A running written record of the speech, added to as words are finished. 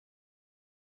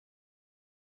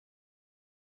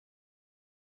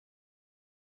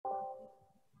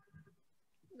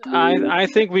I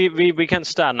think we can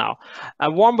start now. A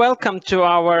warm welcome to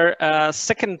our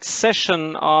second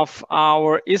session of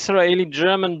our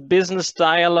Israeli-German business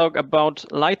dialogue about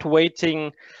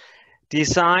lightweighting,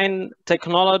 design,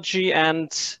 technology,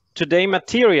 and today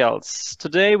materials.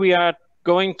 Today we are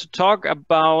going to talk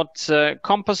about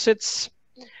composites,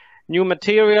 new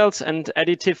materials, and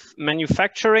additive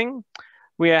manufacturing.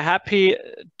 We are happy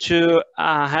to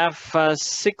have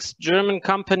 6 German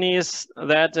companies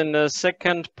that in the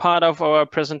second part of our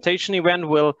presentation event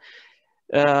will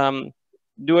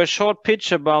do a short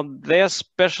pitch about their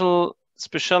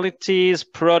specialties,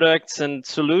 products, and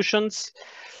solutions.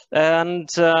 And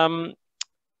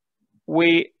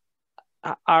we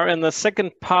are in the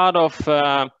second part of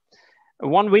a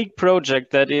 1-week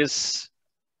project that is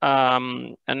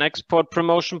an export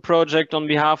promotion project on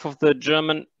behalf of the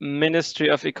German Ministry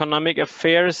of Economic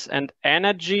Affairs and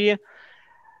Energy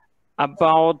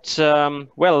about,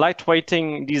 well,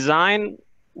 lightweighting design.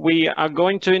 We are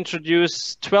going to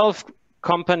introduce 12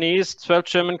 companies, 12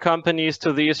 German companies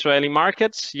to the Israeli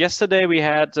markets. Yesterday we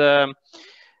had a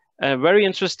very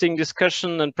interesting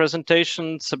discussion and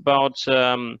presentations about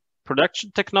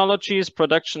production technologies,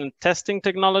 production and testing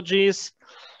technologies.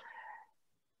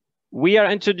 We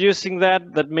are introducing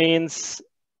that. That means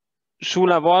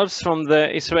Shula Wolfs from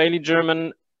the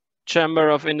Israeli-German Chamber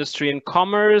of Industry and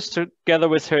Commerce, together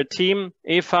with her team,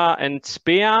 Eva and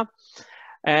Bea.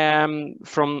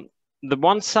 From the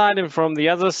one side and from the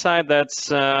other side, that's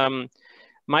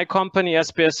my company,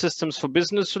 SBS Systems for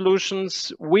Business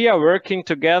Solutions. We are working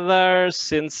together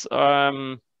since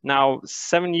now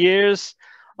 7 years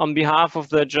on behalf of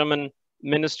the German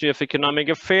Ministry of Economic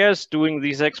Affairs, doing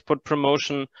these export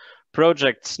promotion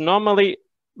projects. Normally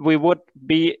we would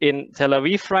be in Tel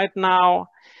Aviv right now.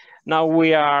 Now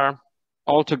we are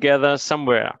all together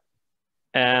somewhere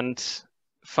and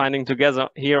finding together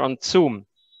here on Zoom.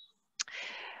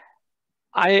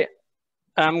 I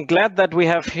am glad that we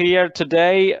have here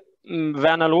today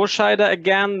Werner Loscheider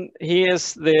again. He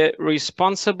is the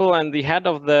responsible and the head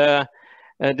of the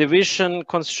Division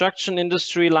Construction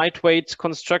Industry, Lightweight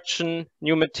Construction,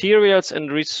 New Materials and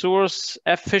Resource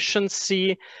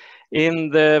Efficiency in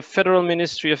the Federal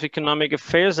Ministry of Economic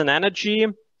Affairs and Energy.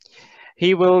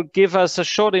 He will give us a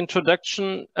short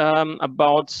introduction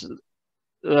about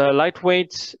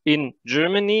lightweight in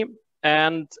Germany,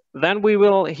 and then we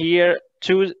will hear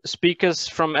 2 speakers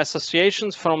from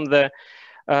associations, from the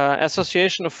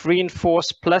Association of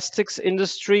Reinforced Plastics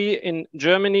Industry in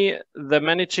Germany, the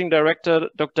Managing Director,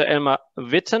 Dr. Elmar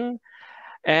Witten,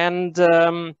 and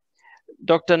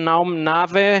Dr. Naum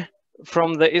Naveh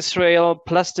from the Israel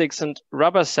Plastics and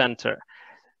Rubber Center.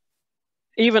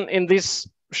 Even in these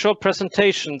short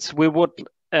presentations, we would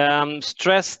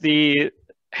stress the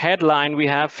headline we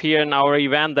have here in our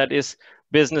event, that is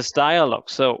business dialogue.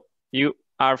 So you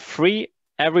are free,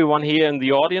 everyone here in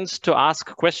the audience, to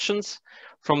ask questions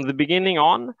from the beginning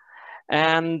on.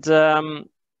 And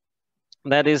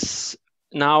that is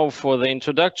now for the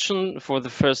introduction, for the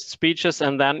first speeches,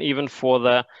 and then even for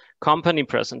the company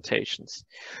presentations.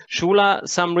 Shula,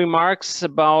 some remarks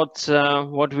about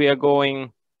what we are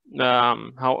going,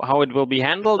 how it will be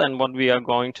handled and what we are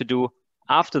going to do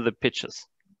after the pitches.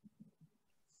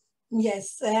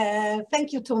 Yes,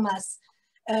 thank you, Thomas.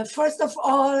 First of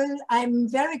all, I'm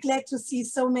very glad to see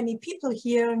so many people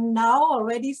here now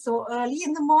already so early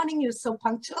in the morning. You're so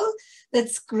punctual.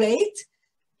 That's great.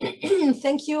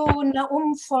 Thank you,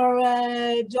 Naum, for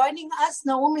joining us.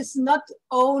 Naum is not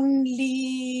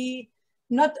only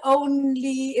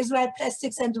Israel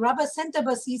Plastics and Rubber Center,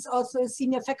 but he's also a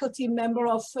senior faculty member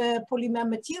of Polymer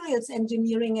Materials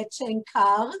Engineering at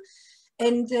Shenkar.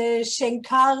 And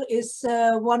Shenkar is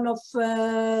one of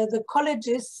the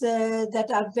colleges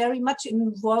that are very much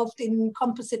involved in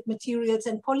composite materials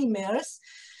and polymers.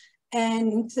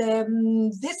 And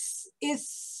this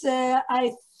is,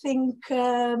 I think,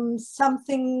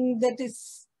 something that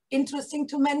is interesting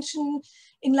to mention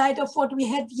in light of what we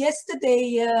had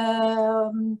yesterday.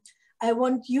 I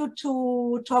want you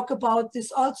to talk about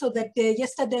this also, that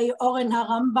yesterday Oren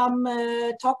Harambam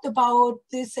talked about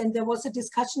this, and there was a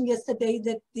discussion yesterday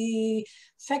that the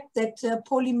fact that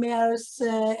polymers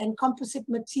and composite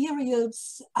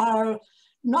materials are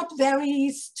not very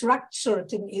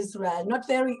structured in Israel, not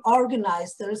very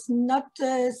organized. There is not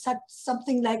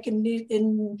something like an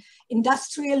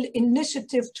industrial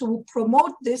initiative to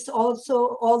promote this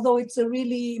also, although it's a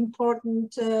really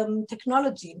important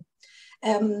technology.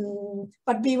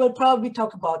 But we will probably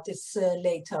talk about this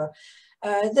later.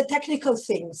 The technical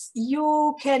things.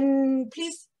 You can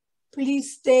please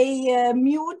stay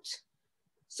mute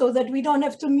so that we don't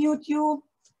have to mute you.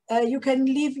 You can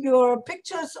leave your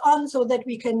pictures on so that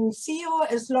we can see you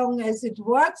as long as it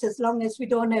works, as long as we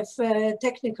don't have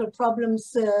technical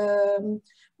problems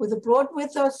with the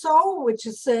broadwidth or so, which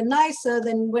is nicer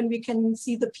than when we can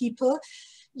see the people.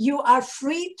 You are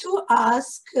free to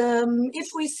ask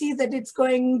if we see that it's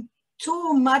going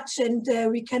too much and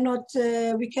we cannot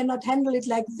handle it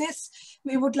like this.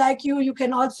 We would like you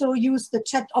can also use the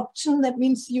chat option. That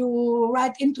means you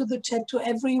write into the chat to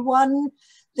everyone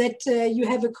that you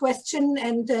have a question,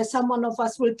 and someone of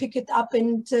us will pick it up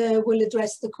and will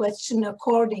address the question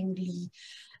accordingly.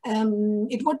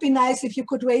 It would be nice if you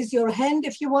could raise your hand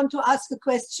if you want to ask a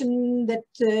question, that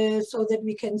so that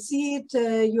we can see it.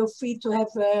 You're free to have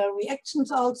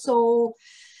reactions also.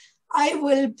 I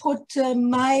will put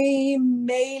my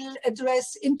mail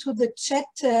address into the chat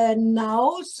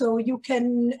now, so you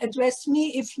can address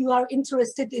me if you are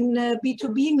interested in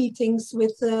B2B meetings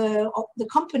with the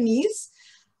companies,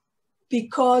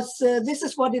 because this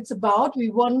is what it's about. We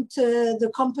want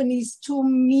the companies to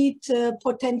meet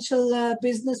potential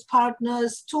business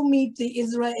partners, to meet the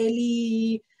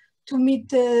Israeli,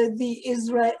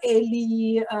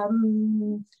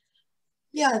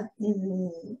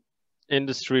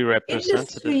 industry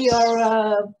representatives. Industry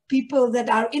or people that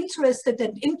are interested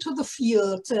and into the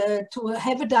field to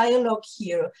have a dialogue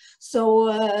here. So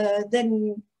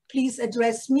then please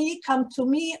address me, come to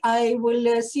me. I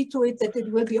will see to it that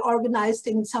it will be organized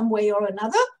in some way or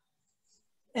another.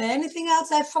 Anything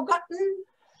else I've forgotten?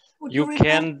 You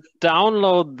can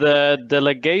download the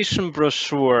delegation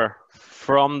brochure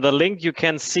from the link you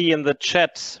can see in the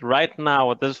chat right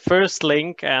now, the first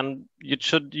link, and you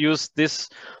should use this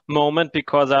moment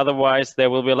because otherwise there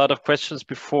will be a lot of questions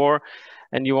before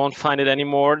and you won't find it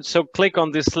anymore. So click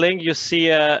on this link, you see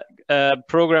a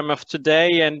program of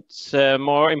today, and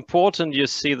more important, you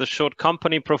see the short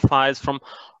company profiles from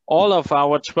all of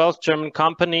our 12 German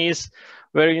companies.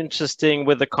 Very interesting,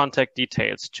 with the contact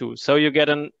details too. So you get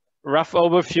a rough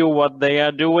overview what they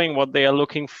are doing, what they are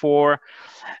looking for,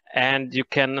 and you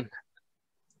can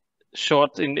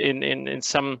in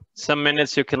some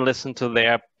minutes you can listen to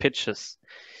their pitches.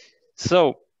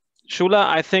 So Shula,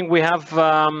 I think we have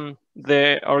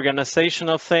the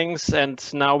organizational things,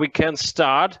 and now we can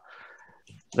start.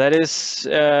 That is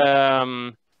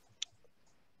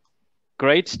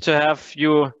great to have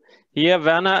you here,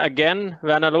 Werner, again.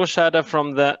 Werner Loscheider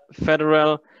from the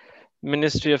Federal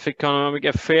Ministry of Economic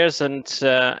Affairs and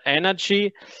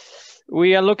Energy.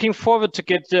 We are looking forward to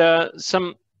get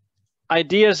some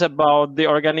ideas about the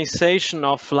organization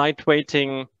of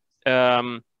lightweighting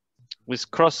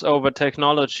with crossover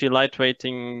technology,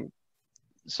 lightweighting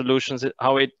solutions,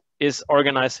 how it is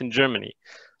organized in Germany.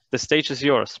 The stage is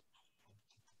yours.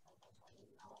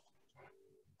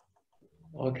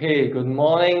 Okay, good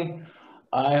morning.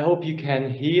 I hope you can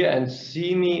hear and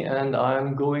see me, and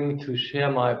I'm going to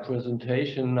share my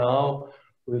presentation now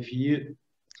with you.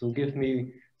 So give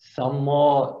me some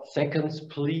more seconds,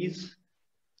 please.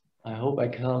 I hope I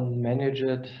can manage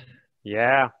it.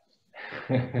 Yeah.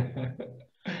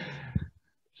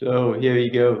 So here we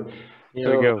go.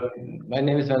 Here we go. My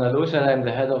name is Werner Loscheider. I'm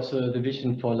the head of the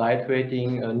Division for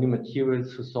Lightweighting, New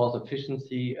Materials, Resource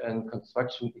Efficiency and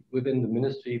Construction within the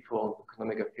Ministry for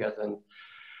Economic Affairs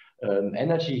and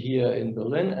Energy here in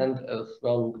Berlin. And as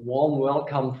well, warm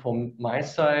welcome from my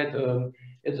side.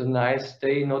 It's a nice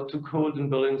day, not too cold in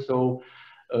Berlin, so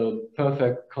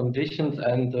perfect conditions.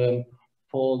 And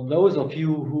for those of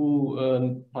you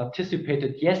who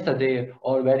participated yesterday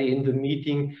already in the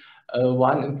meeting,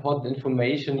 one important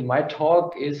information: my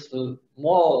talk is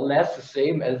more or less the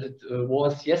same as it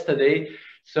was yesterday.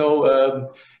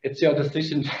 So it's your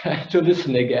decision to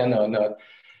listen again or not.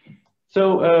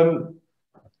 So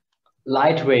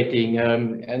lightweighting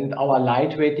and our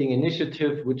lightweighting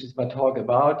initiative, which is my talk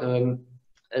about,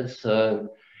 is an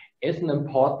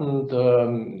important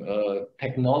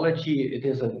technology. It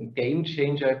is a game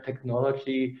changer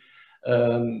technology.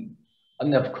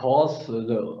 And of course,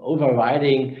 the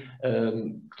overriding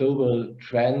global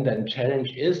trend and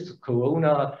challenge is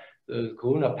Corona, the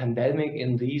Corona pandemic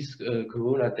in these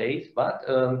Corona days. But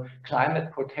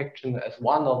climate protection as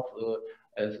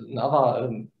as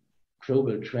another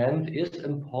global trend is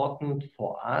important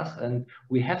for us, and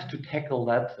we have to tackle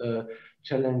that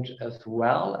challenge as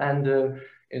well. And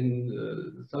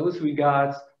in those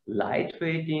regards,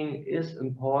 lightweighting is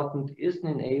important, is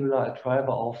an enabler, a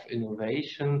driver of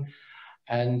innovation.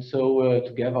 And so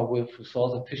together with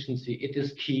resource efficiency, it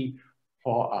is key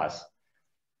for us.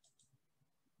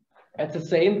 At the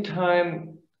same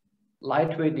time,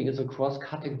 lightweighting is a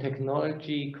cross-cutting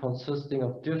technology consisting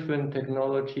of different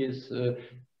technologies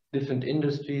different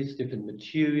industries, different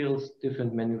materials,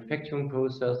 different manufacturing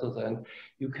processes, and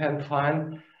you can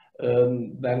find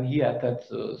them here at that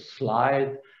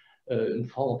slide in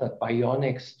form of that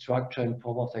bionic structure, in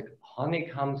form of that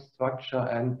honeycomb structure,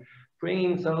 and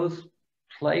bringing those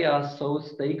players,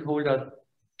 those stakeholders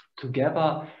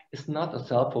together is not a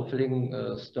self-fulfilling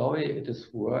story. It is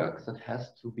work that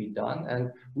has to be done,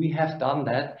 and we have done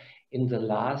that in the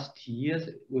last years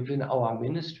within our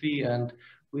ministry, and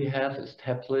we have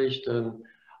established our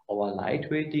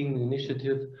lightweighting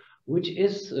initiative, which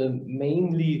is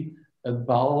mainly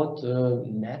about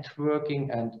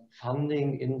networking and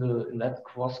funding in that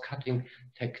cross-cutting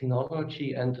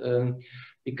technology. And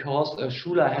because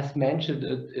Shula has mentioned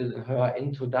it in her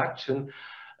introduction,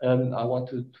 I want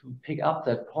to pick up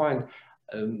that point.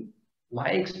 My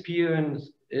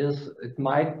experience is it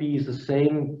might be the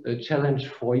same challenge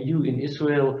for you in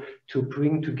Israel to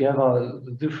bring together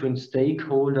the different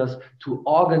stakeholders, to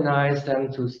organize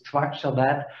them, to structure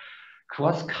that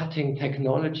cross-cutting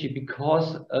technology,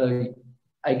 because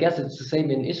I guess it's the same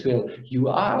in Israel. You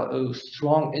are a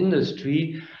strong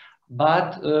industry,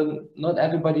 but not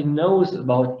everybody knows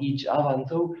about each other. And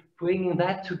so bringing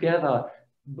that together,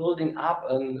 building up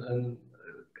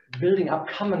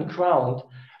common ground,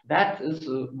 that is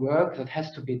work that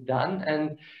has to be done.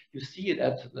 And you see it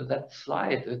at that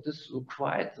slide. It is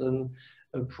quite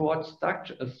a broad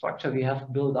structure we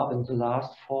have built up in the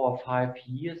last 4 or 5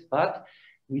 years, but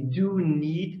we do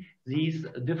need these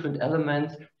different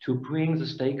elements to bring the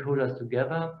stakeholders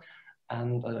together.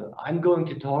 And I'm going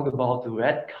to talk about the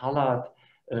red colored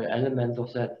elements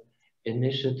of that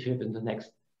initiative in the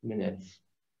next minutes.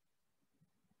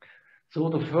 So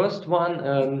the first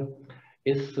one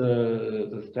is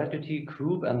the strategy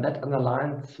group, and that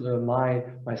underlines my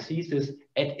thesis.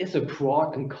 It is a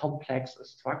broad and complex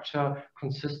structure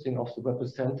consisting of the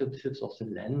representatives of the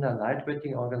Länder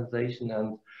Lightweighting Organization,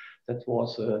 and that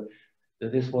was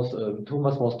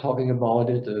Thomas was talking about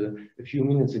it a few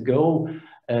minutes ago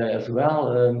as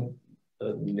well.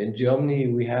 In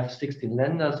Germany, we have 16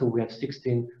 Länder, so we have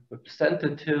 16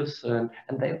 representatives, and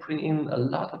they bring in a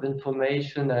lot of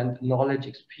information and knowledge,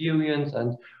 experience,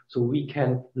 and so we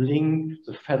can link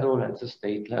the federal and the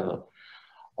state level.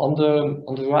 On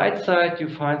the right side, you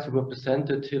find the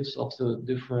representatives of the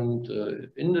different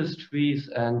industries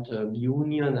and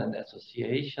union and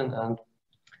association, and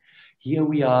here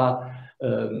we are.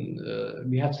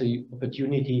 We have the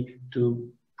opportunity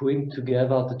to bring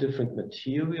together the different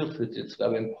materials, which is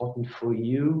very important for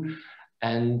you,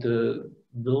 and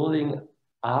building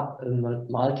up a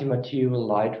multi-material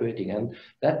lightweighting. And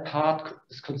that part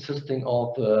is consisting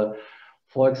of,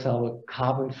 for example,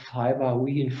 carbon fiber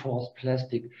reinforced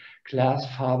plastic, glass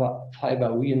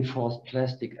fiber reinforced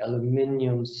plastic,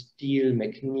 aluminium, steel,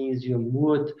 magnesium,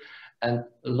 wood, and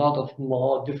a lot of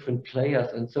more different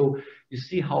players. And so you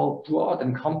see how broad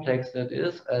and complex that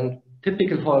is, and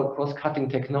typical for cross-cutting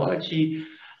technology.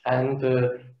 And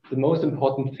the most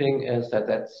important thing is that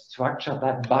that structure,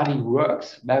 that body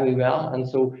works very well. And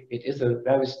so it is a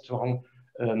very strong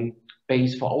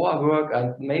base for our work.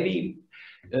 And maybe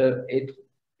it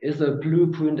is a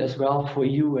blueprint as well for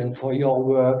you and for your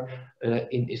work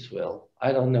in Israel.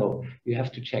 I don't know. You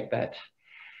have to check that.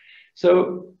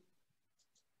 So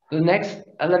the next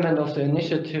element of the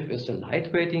initiative is the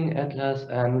lightweighting atlas,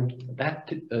 and that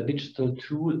digital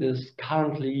tool is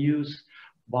currently used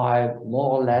by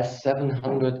more or less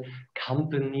 700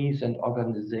 companies and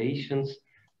organizations,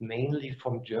 mainly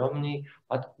from Germany,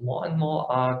 but more and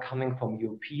more are coming from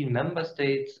European member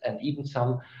states, and even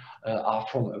some are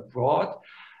from abroad.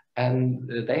 And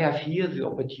they have here the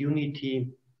opportunity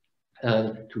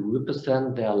to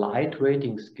represent their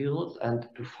lightweighting skills and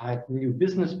to find new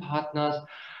business partners,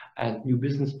 and new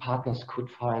business partners could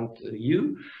find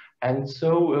you. And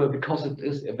so because it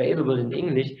is available in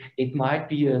English, it might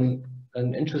be an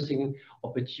interesting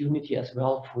opportunity as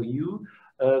well for you,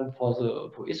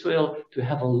 for Israel, to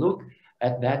have a look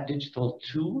at that digital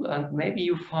tool, and maybe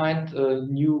you find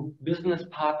new business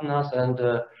partners, and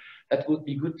that would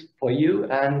be good for you,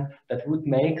 and that would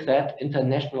make that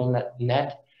international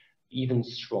net even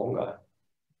stronger.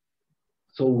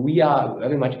 So we are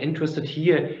very much interested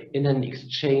here in an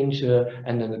exchange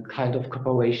and in a kind of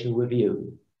cooperation with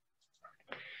you.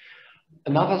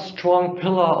 Another strong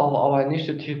pillar of our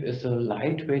initiative is a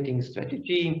lightweighting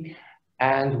strategy,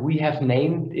 and we have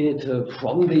named it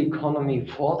from the economy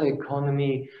for the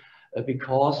economy,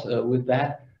 because with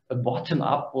that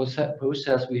bottom-up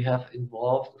process we have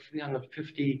involved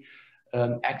 350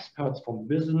 experts from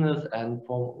business and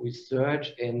from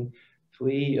research in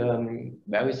 3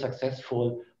 very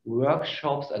successful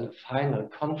workshops and a final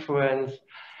conference.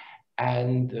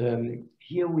 And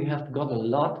here we have got a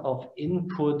lot of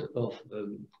input of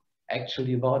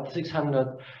actually about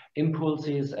 600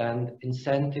 impulses and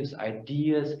incentives,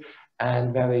 ideas,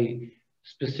 and very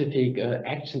specific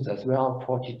actions as well,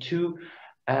 42.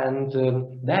 And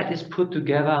that is put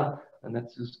together, and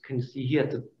that's, you can see here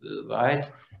at the right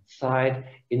side,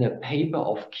 in a paper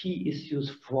of key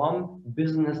issues from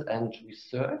business and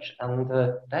research. And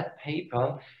that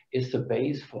paper is the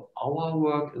base for our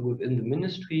work within the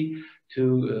ministry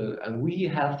to, and we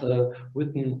have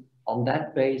written on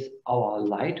that base our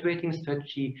lightweighting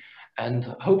strategy, and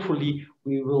hopefully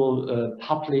we will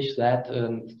publish that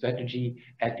strategy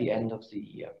at the end of the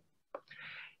year.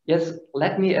 Yes,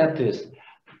 let me add this.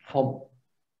 From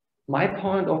my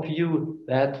point of view,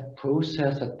 that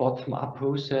process, that bottom-up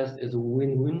process, is a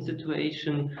win-win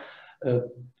situation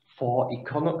for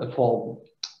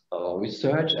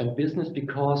research and business,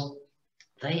 because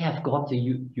they have got the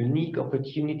unique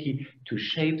opportunity to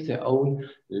shape their own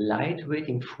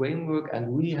lightweighting framework, and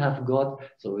we have got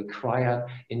the required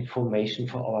information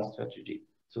for our strategy.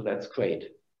 So that's great.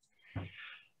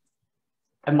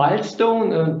 A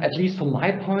milestone, at least from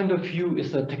my point of view,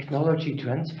 is a technology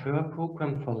transfer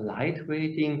program for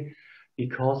lightweighting,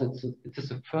 because it is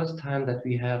the first time that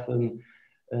we have a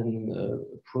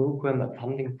program, a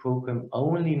funding program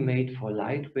only made for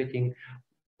lightweighting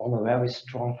on a very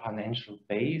strong financial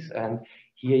base. And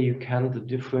here you can the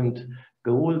different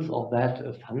goals of that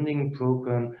funding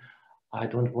program. I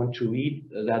don't want to read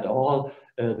that all.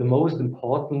 The most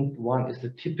important one is the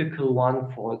typical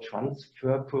one for a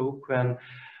transfer program,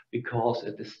 because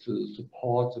it is to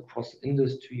support the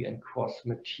cross-industry and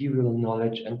cross-material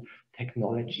knowledge and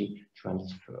technology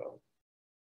transfer.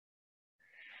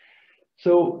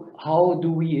 So how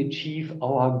do we achieve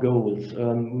our goals?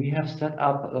 We have set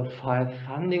up 5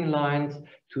 funding lines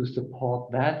to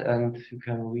support that, and you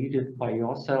can read it by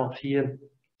yourself here.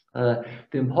 The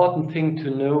important thing to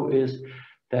know is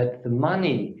that the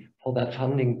money for that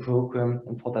funding program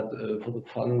and for the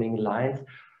funding lines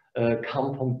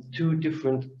come from 2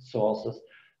 different sources.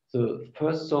 The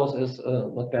first source is,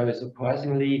 not very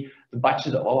surprisingly, the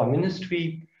budget of our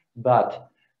ministry, but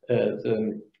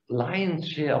the lion's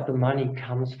share of the money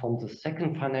comes from the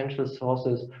second financial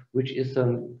sources, which is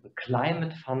the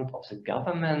climate fund of the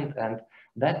government, and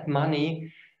that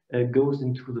money goes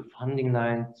into the funding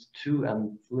lines 2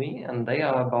 and 3, and they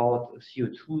are about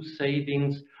CO2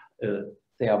 savings,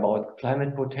 they are about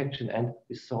climate protection and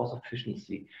resource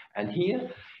efficiency. And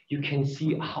here you can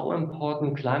see how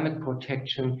important climate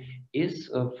protection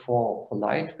is for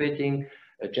lightweighting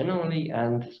generally,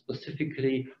 and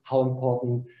specifically how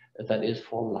important that is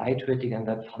for lightweighting and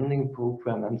that funding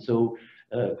program. And so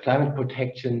climate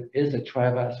protection is a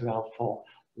driver as well for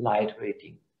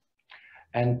lightweighting.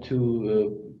 And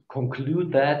to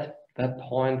conclude that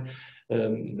point,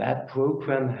 that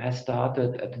program has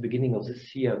started at the beginning of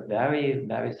this year very,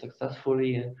 very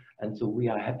successfully. And so we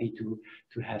are happy to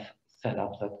have set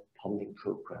up that funding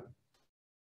program.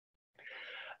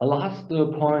 A last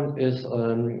point is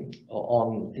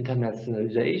on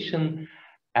internationalization.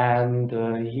 And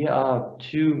here are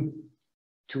two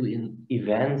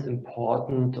events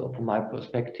important from my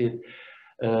perspective,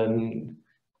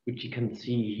 which you can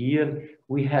see here.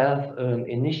 We have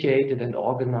initiated and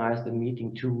organized a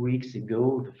meeting 2 weeks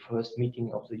ago, the first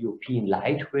meeting of the European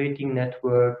Lightweighting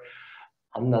Network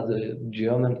under the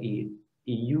German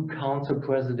EU Council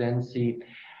presidency.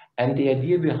 And the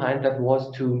idea behind that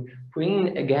was to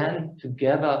bring again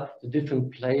together the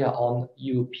different players on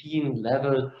European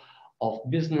level of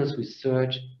business,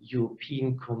 research,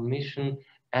 European Commission,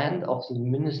 and of the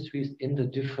ministries in the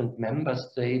different member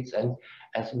states, and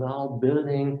as well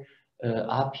building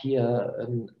up here a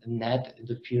net in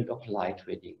the field of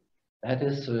lightweighting. That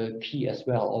is key as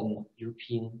well on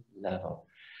European level.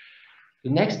 The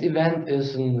next event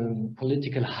is a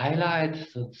political highlight,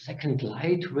 the second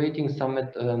lightweighting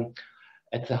summit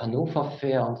at the Hanover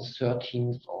Fair on the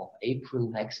 13th of April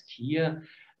next year.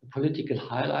 A political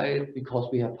highlight because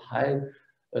we have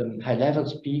high-level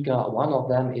speaker. One of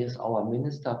them is our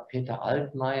minister, Peter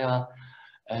Altmaier,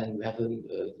 and we have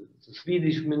the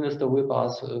Swedish minister with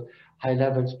us,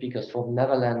 high-level speakers from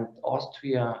Netherlands,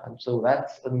 Austria, and so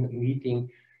that's a meeting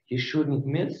you shouldn't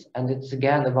miss. And it's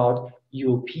again about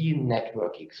European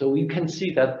networking. So you can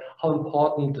see that how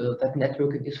important that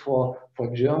networking is for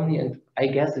Germany, and I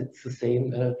guess it's the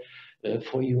same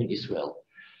for you in Israel.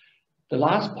 The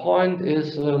last point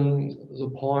is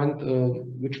the point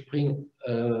which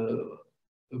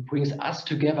brings us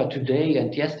together today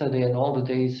and yesterday and all the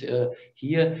days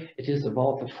here. It is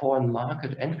about the foreign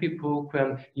market entry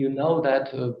program. You know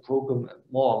that program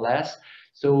more or less.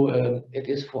 So it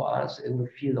is for us in the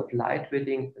field of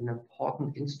lightweighting an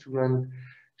important instrument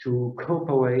to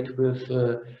cooperate with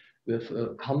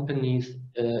companies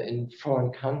in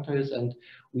foreign countries, and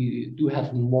we do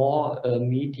have more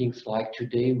meetings like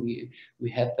today. We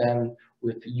had them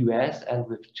with US and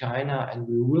with China, and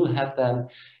we will have them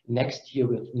next year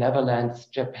with Netherlands,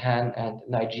 Japan, and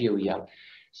Nigeria.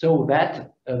 So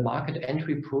that market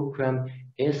entry program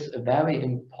is very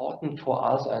important for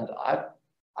us, and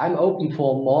I'm open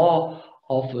for more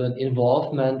of an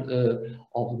involvement,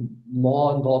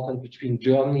 between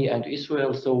Germany and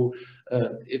Israel. So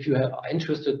if you are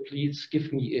interested, please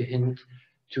give me a hint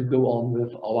to go on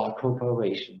with our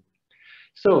cooperation.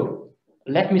 So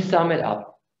let me sum it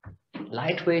up.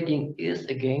 Lightweighting is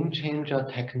a game-changer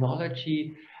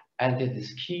technology, and it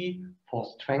is key for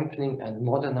strengthening and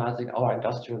modernizing our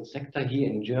industrial sector here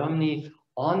in Germany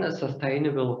on a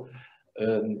sustainable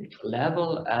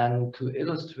level. And to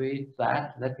illustrate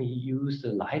that, let me use the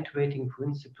lightweighting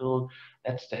principle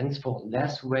that stands for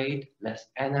less weight, less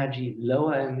energy,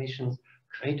 lower emissions,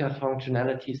 greater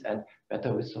functionalities, and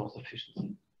better resource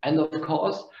efficiency. And of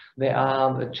course, there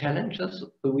are challenges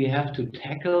we have to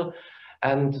tackle.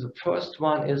 And the first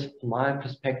one is, from my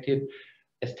perspective,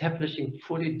 establishing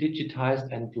fully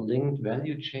digitized and linked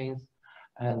value chains.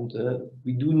 And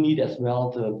we do need as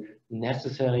well the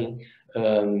necessary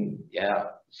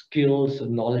skills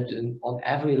and knowledge on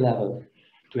every level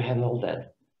to handle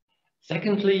that.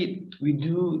 Secondly, we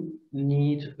do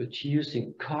need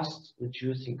reducing costs,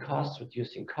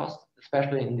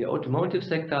 especially in the automotive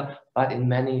sector, but in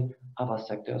many other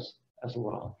sectors as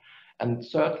well. And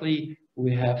thirdly,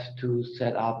 we have to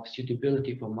set up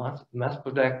suitability for mass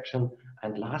production.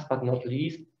 And last but not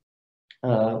least,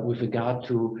 with regard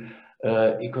to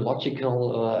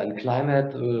ecological and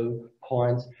climate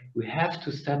points, we have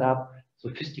to set up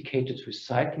sophisticated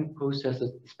recycling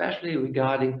processes, especially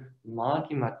regarding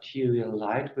multi-material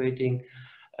lightweighting.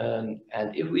 And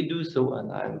if we do so,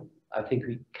 and I think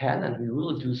we can and we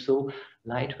will do so,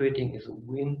 lightweighting is a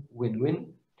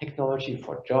win-win-win technology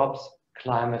for jobs,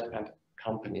 climate, and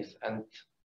companies. And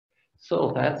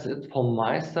so that's it from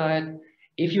my side.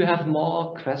 If you have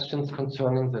more questions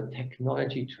concerning the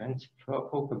technology transfer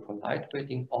program for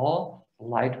lightweighting or the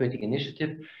lightweighting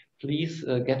initiative, please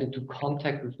get into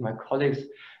contact with my colleagues,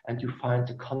 and you find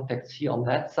the contacts here on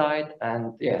that side.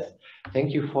 And yes,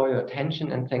 thank you for your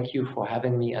attention and thank you for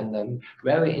having me. And I'm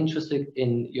very interested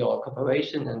in your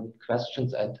cooperation and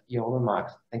questions and your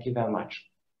remarks. Thank you very much.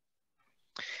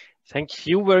 Thank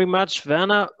you very much,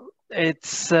 Werner.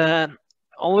 It's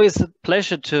always a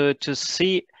pleasure to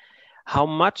see how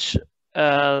much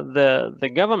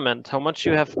the government, how much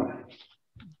you have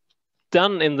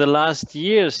done in the last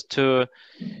years to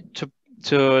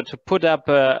put up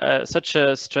such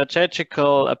a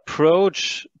strategical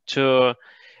approach to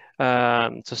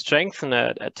strengthen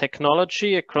a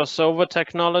technology, a crossover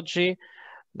technology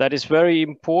that is very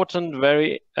important,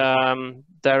 very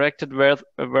directed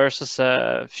versus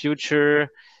a future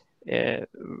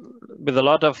with a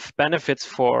lot of benefits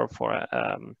for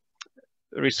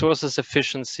resources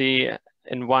efficiency,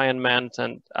 environment,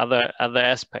 and other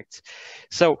aspects.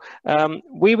 So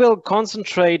we will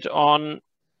concentrate on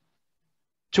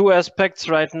two aspects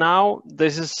right now.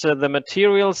 This is the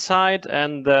material side,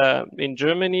 and in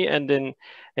Germany and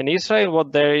in Israel,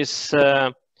 what there is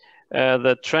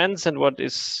the trends and what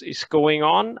is going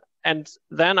on. And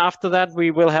then after that,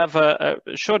 we will have a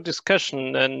short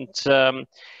discussion, and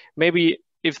maybe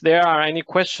if there are any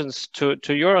questions to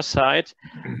your side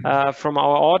from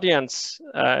our audience,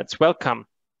 it's welcome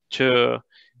to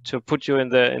put you in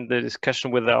the discussion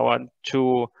with our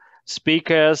two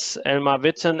speakers, Elmar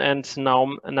Witten and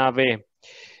Naum Naveh.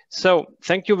 So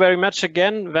thank you very much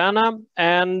again, Werner.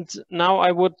 And now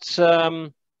I would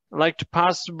like to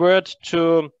pass the word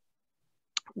to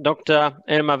Dr.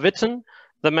 Elmar Witten,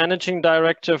 the Managing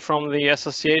Director from the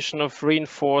Association of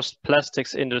Reinforced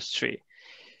Plastics Industry.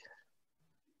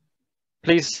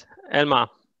 Please, Elmar.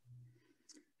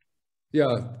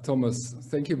 Yeah, Thomas,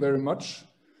 thank you very much.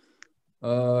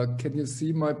 Can you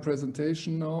see my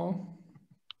presentation now?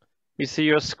 We see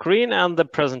your screen and the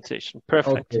presentation.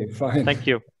 Perfect. Okay, fine. Thank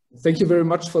you. Thank you very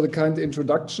much for the kind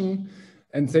introduction.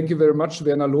 And thank you very much,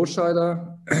 Werner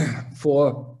Loscheider,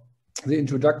 for the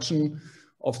introduction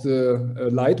of the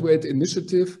Lightweight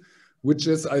Initiative, which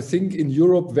is, I think, in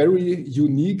Europe very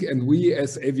unique. And we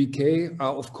as AVK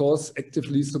are, of course,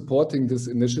 actively supporting this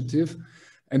initiative.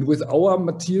 And with our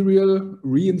material,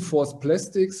 reinforced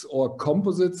plastics or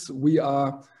composites, we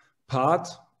are part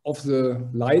of the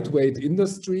lightweight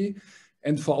industry.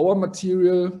 And for our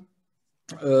material,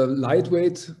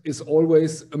 lightweight is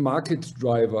always a market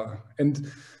driver.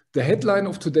 And The headline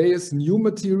of today is New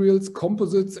Materials,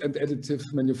 Composites and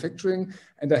Additive Manufacturing.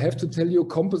 And I have to tell you,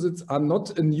 composites are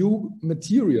not a new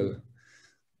material.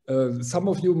 Some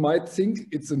of you might think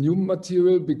it's a new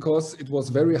material because it was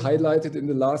very highlighted in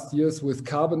the last years with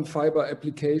carbon fiber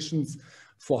applications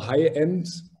for high-end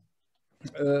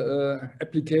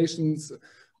applications.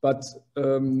 But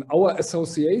our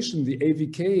association, the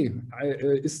AVK,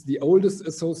 is the oldest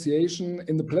association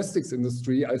in the plastics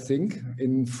industry, I think.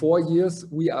 In 4 years,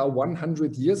 we are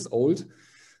 100 years old,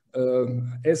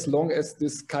 as long as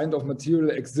this kind of material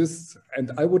exists.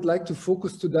 And I would like to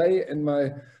focus today in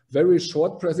my very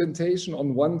short presentation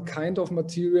on one kind of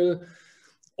material,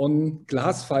 on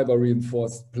glass fiber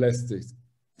reinforced plastics.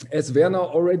 As Werner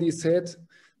already said,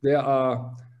 there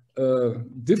are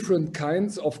different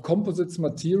kinds of composites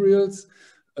materials.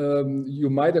 You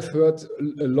might have heard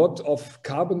a lot of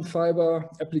carbon fiber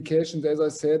applications, as I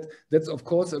said. That's of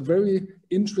course a very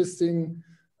interesting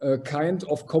kind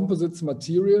of composites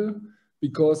material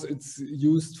because it's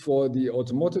used for the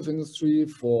automotive industry,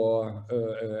 for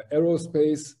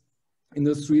aerospace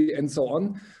industry and so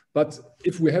on. But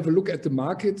if we have a look at the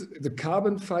market, the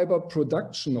carbon fiber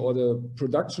production or the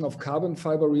production of carbon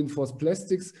fiber reinforced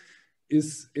plastics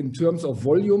is, in terms of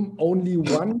volume, only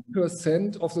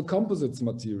 1% of the composites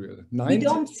material. We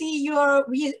don't see your,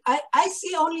 I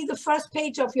see only the first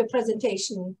page of your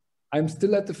presentation. I'm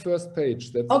still at the first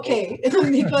page. That's okay,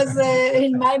 because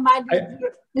in my mind...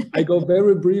 I go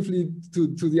very briefly to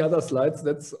the other slides.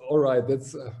 That's all right.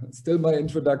 That's still my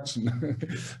introduction.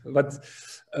 But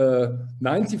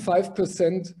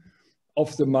 95%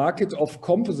 of the market of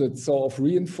composites, so of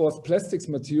reinforced plastics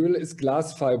material, is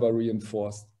glass fiber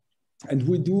reinforced. And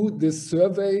we do this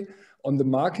survey on the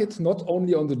market, not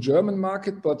only on the German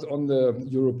market, but on the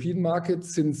European market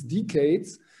since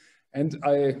decades. And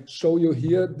I show you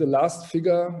here the last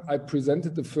figure I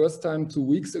presented the first time 2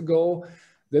 weeks ago.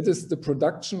 That is the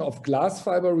production of glass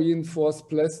fiber reinforced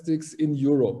plastics in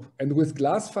Europe. And with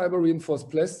glass fiber reinforced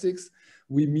plastics,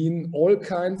 we mean all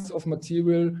kinds of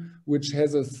material which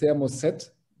has a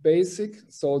thermoset basic.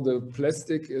 So the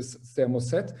plastic is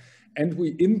thermoset. And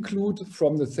we include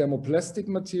from the thermoplastic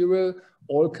material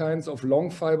all kinds of long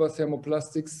fiber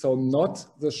thermoplastics, so not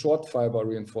the short fiber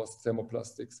reinforced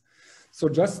thermoplastics. So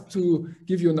just to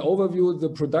give you an overview, the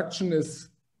production is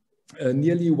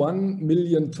nearly 1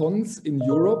 million tons in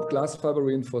Europe, glass fiber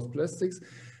reinforced plastics,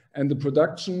 and the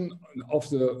production of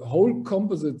the whole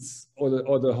composites or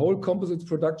the whole composites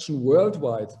production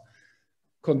worldwide,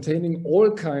 containing all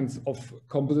kinds of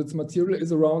composites material,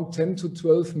 is around 10 to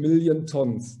 12 million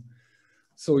tons.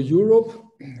 So Europe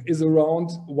is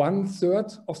around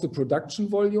 1/3 of the production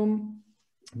volume,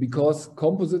 because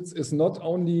composites is not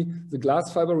only the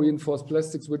glass fiber reinforced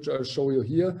plastics, which I'll show you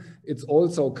here, it's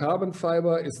also carbon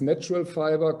fiber, it's natural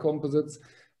fiber composites,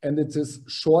 and it is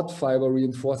short fiber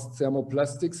reinforced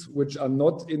thermoplastics, which are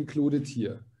not included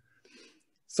here.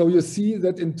 So you see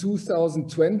that in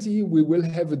 2020, we will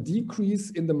have a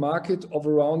decrease in the market of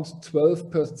around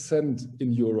 12%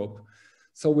 in Europe.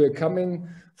 So we're coming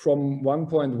from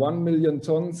 1.1 million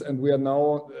tons, and we are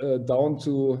now down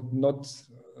to not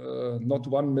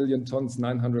 1 million tons,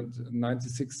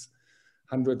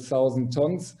 996,000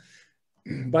 tons.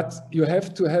 But you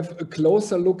have to have a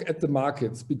closer look at the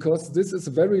markets, because this is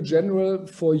very general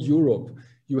for Europe.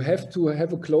 You have to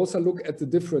have a closer look at the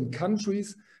different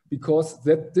countries, because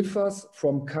that differs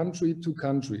from country to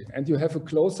country. And you have a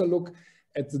closer look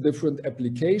at the different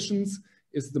applications.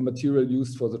 Is the material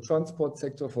used for the transport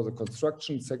sector, for the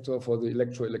construction sector, for the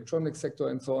electronic sector,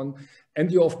 and so on.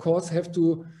 And you, of course, have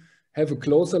to have a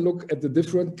closer look at the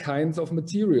different kinds of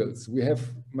materials. We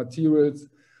have materials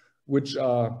which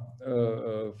are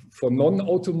for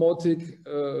non-automotive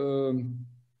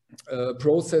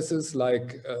processes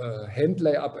like hand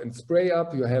layup and spray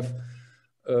up. You have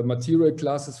material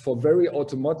classes for very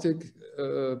automatic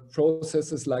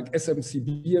processes like SMC,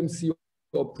 BMC,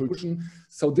 or pollution.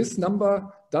 So this number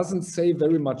doesn't say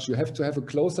very much. You have to have a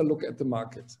closer look at the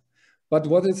market. But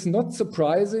what is not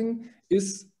surprising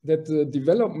is that the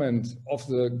development of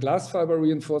the glass fiber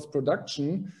reinforced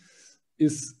production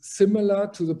is similar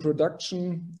to the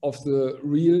production of the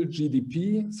real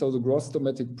GDP, so the gross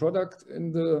domestic product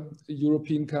in the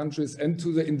European countries, and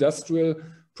to the industrial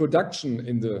production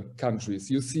in the countries.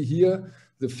 You see here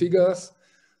the figures.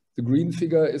 The green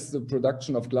figure is the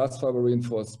production of glass fiber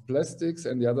reinforced plastics,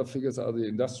 and the other figures are the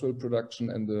industrial production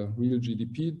and the real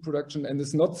GDP production. And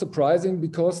it's not surprising,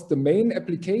 because the main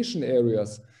application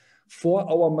areas for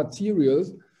our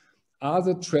materials are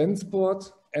the transport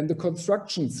and the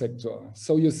construction sector.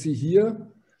 So you see here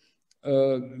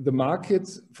the market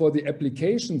for the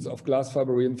applications of glass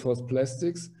fiber reinforced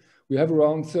plastics, we have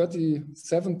around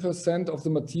 37% of the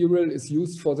material is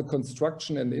used for the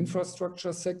construction and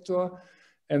infrastructure sector,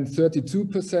 and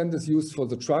 32% is used for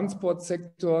the transport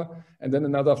sector, and then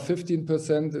another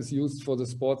 15% is used for the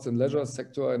sports and leisure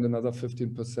sector, and another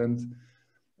 15%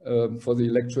 for the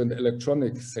electro and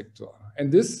electronic sector.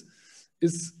 And this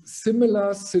is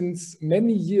similar since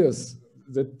many years,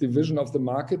 the division of the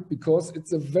market, because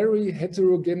it's a very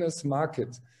heterogeneous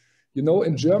market. You know,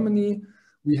 in Germany,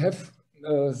 we have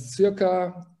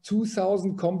circa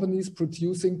 2,000 companies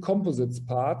producing composites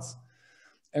parts.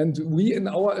 And we in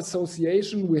our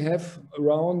association, we have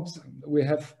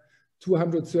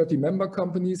 230 member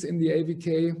companies in the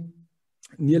AVK.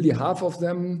 Nearly half of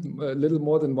them, a little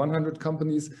more than 100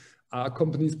 companies, are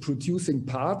companies producing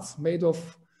parts made of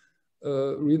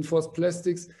reinforced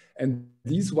plastics. And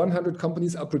these 100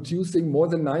 companies are producing more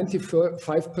than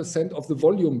 95% of the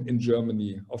volume in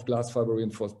Germany of glass fiber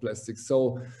reinforced plastics.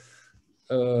 So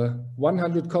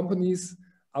 100 companies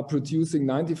are producing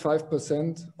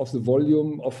 95% of the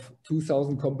volume of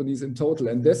 2,000 companies in total.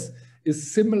 And this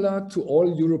is similar to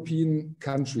all European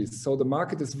countries. So the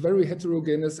market is very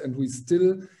heterogeneous, and we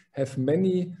still have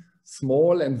many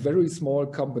small and very small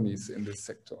companies in this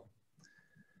sector.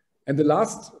 And the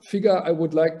last figure I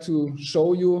would like to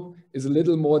show you is a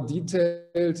little more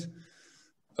detailed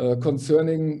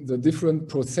concerning the different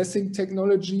processing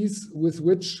technologies with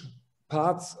which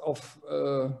parts of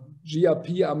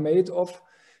GRP are made of.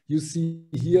 You see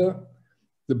here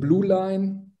the blue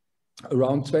line,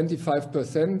 around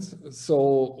 25%. So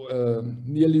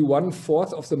nearly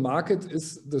 1/4 of the market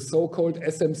is the so-called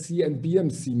SMC and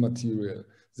BMC material.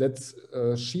 That's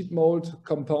sheet mold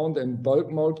compound and bulk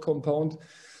mold compound.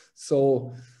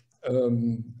 So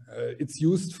it's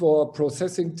used for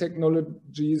processing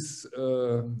technologies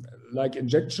like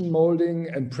injection molding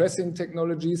and pressing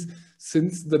technologies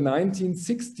since the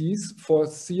 1960s for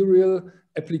serial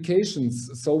applications.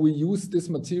 So we use this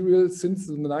material since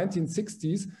the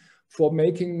 1960s for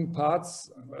making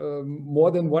parts,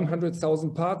 more than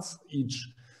 100,000 parts each.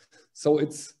 So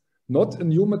it's not a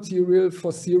new material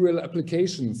for serial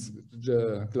applications,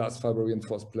 the glass fiber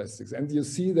reinforced plastics. And you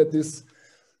see that this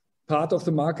part of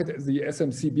the market, the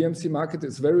SMC, BMC market,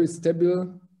 is very stable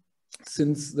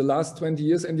since the last 20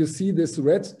 years. And you see this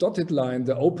red dotted line,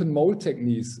 the open mold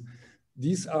techniques.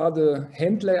 These are the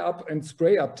hand lay-up and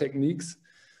spray-up techniques.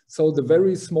 So the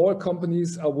very small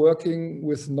companies are working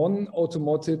with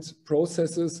non-automated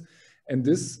processes, and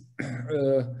this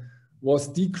was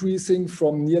decreasing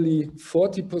from nearly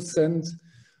 40%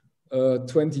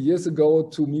 20 years ago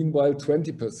to meanwhile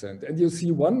 20%. And you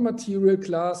see one material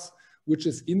class which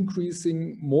is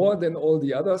increasing more than all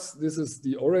the others. This is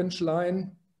the orange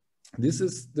line. This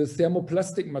is the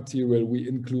thermoplastic material we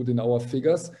include in our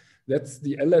figures. That's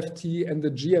the LFT and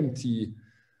the GMT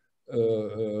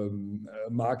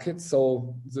market.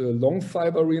 So the long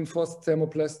fiber reinforced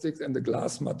thermoplastics and the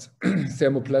glass mat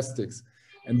thermoplastics.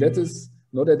 And that is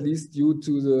not at least due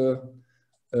to the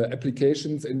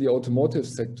applications in the automotive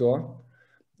sector,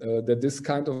 that this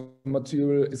kind of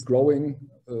material is growing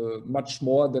much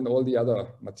more than all the other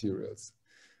materials.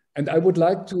 And I would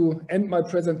like to end my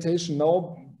presentation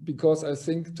now, because I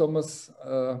think, Thomas,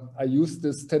 I used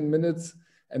this 10 minutes,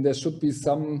 and there should be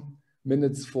some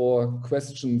minutes for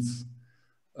questions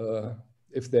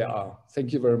if there are.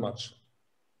 Thank you very much.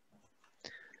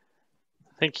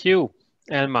 Thank you,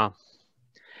 Elmar.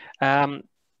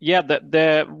 Yeah,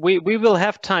 we will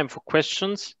have time for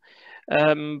questions,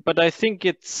 but I think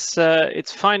it's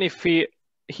fine if we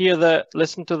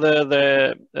listen to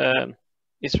the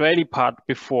Israeli part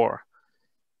before.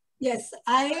 Yes,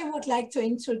 I would like to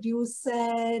introduce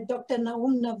Dr.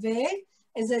 Naum Naveh.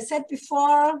 As I said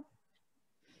before,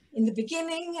 in the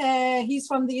beginning, he's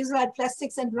from the Israel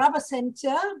Plastics and Rubber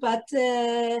Center, but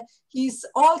he's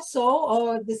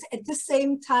also, at the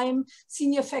same time,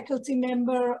 senior faculty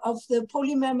member of the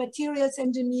Polymer Materials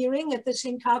Engineering at the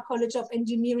Shenkar College of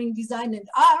Engineering, Design and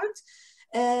Art.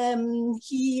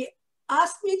 He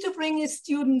asked me to bring his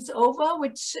students over,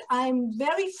 which I'm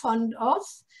very fond of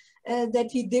that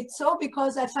he did so,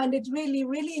 because I find it really,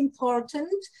 really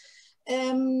important.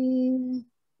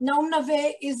 Naum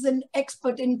Naveh is an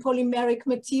expert in polymeric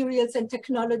materials and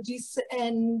technologies,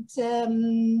 and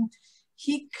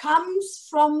he comes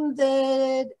from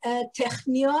the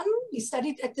Technion. He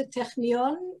studied at the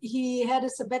Technion. He had a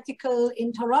sabbatical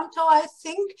in Toronto, I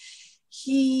think.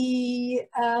 He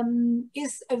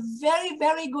is a very,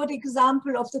 very good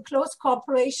example of the close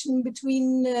cooperation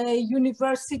between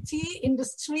university,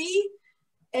 industry,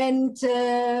 and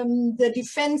the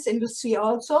defense industry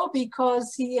also,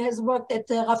 because he has worked at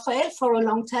Rafael for a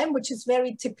long time, which is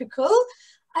very typical.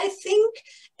 I think.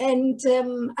 And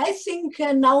I think,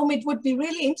 Naum, it would be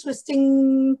really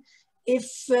interesting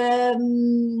if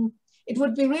it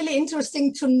would be really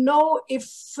interesting to know if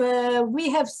we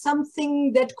have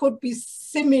something that could be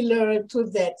similar to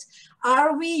that.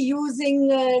 Are we using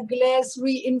glass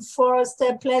reinforced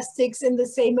plastics in the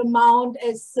same amount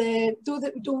as,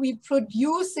 do we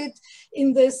produce it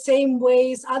in the same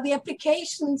ways? Are the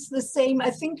applications the same?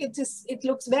 I think it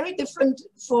looks very different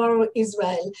for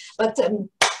Israel, but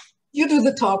you do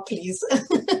the talk, please.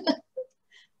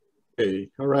 Okay,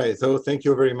 all right, so thank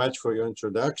you very much for your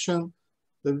introduction.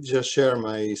 Let me just share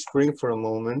my screen for a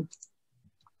moment.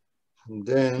 And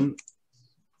then,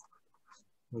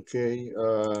 okay,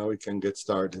 we can get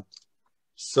started.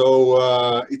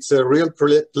 So it's a real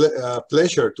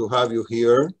pleasure to have you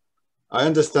here. I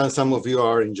understand some of you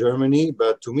are in Germany,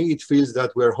 but to me it feels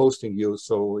that we're hosting you,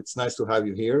 so it's nice to have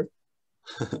you here.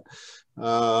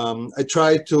 I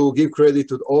try to give credit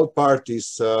to all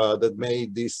parties that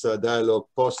made this dialogue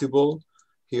possible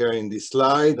here in this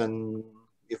slide, and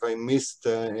if I missed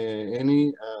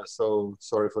any, so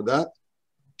sorry for that.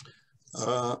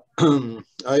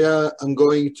 I am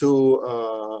going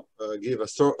to give a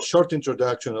short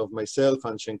introduction of myself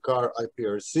and Shenkar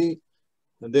IPRC,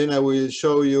 and then I will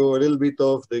show you a little bit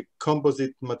of the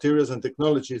composite materials and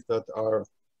technologies that are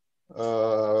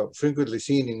frequently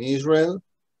seen in Israel.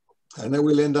 And I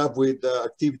will end up with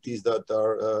activities that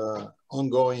are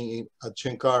ongoing at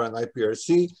Shenkar and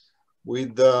IPRC,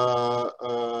 with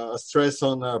a stress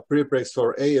on prepregs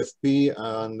for AFP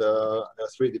and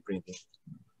 3D printing.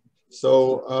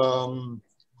 So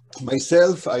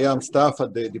myself, I am staff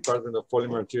at the Department of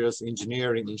Polymer Materials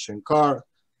Engineering in Shenkar,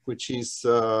 which is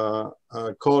a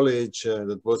college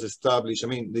that was established. I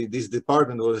mean, this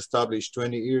department was established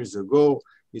 20 years ago.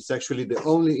 It's actually the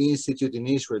only institute in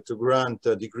Israel to grant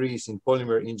degrees in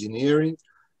polymer engineering.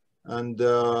 And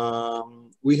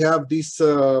we have this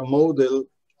model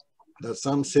that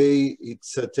some say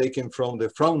it's taken from the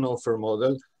Fraunhofer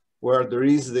model, where there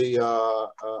is the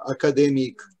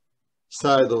academic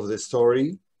side of the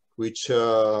story, which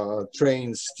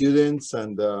trains students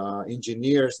and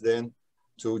engineers then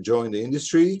to join the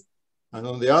industry. And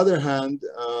on the other hand,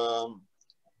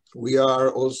 we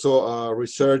are also a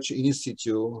research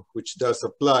institute which does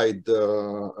applied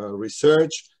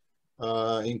research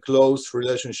in close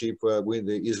relationship with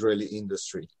the Israeli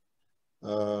industry.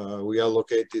 We are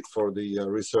located for the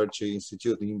research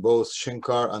institute in both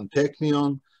Shenkar and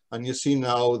Technion, and you see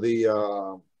now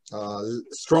the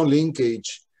strong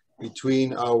linkage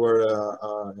between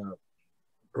our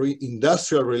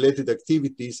industrial related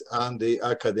activities and the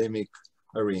academic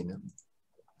arena.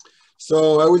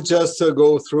 So I will just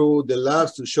go through the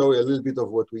labs to show you a little bit of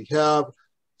what we have.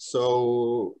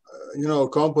 So, you know,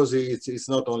 composites is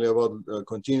not only about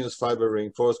continuous fiber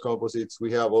reinforced composites.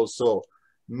 We have also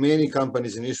many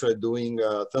companies in Israel doing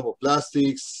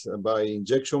thermoplastics by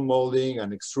injection molding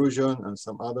and extrusion and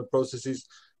some other processes.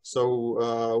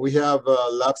 So we have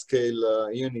lab scale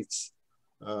units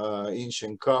in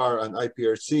Shenkar and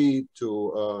IPRC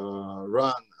to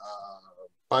run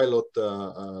pilot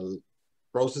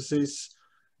processes.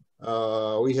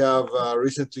 We have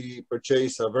recently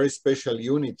purchased a very special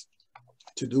unit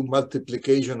to do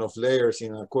multiplication of layers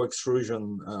in a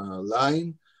co-extrusion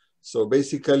line. So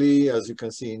basically, as you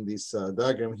can see in this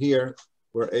diagram here,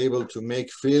 we're able to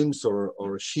make films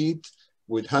or sheet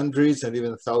with hundreds and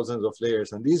even thousands of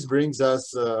layers. And this brings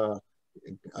us,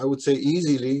 I would say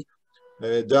easily,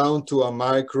 down to a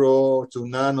micro to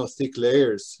nano thick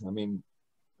layers. I mean,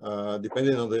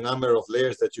 depending on the number of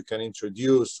layers that you can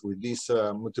introduce with these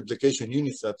multiplication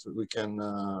units that we can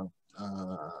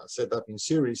set up in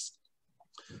series,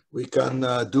 we can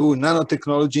do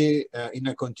nanotechnology in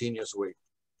a continuous way.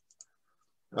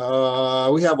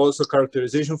 We have also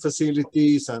characterization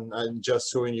facilities, and I'm just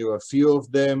showing you a few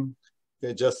of them,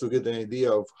 okay, just to get an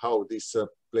idea of how this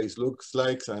place looks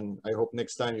like. And I hope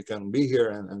next time you can be here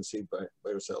and see it by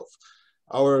yourself.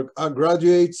 Our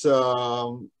graduates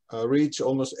reach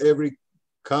almost every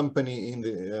company in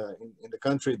the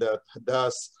country that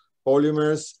does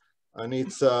polymers, and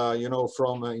it's you know,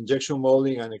 from injection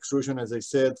molding and extrusion, as I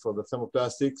said, for the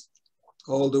thermoplastics,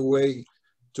 all the way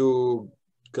to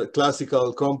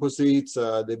classical composites,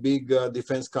 the big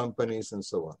defense companies, and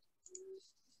so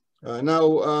on.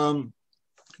 Now,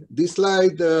 this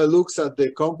slide looks at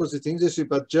the composite industry,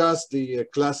 but just the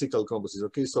classical composites,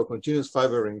 okay? So continuous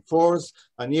fiber reinforced,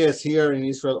 and yes, here in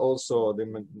Israel also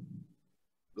the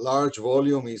large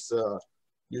volume is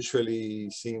usually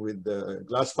seen with the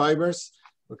glass fibers,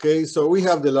 okay? So we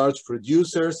have the large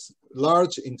producers,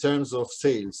 large in terms of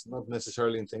sales, not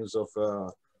necessarily in terms of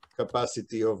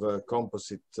capacity of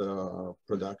composite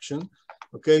production.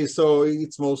 Okay, so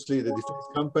it's mostly the defense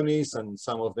companies, and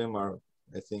some of them are,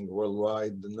 I think,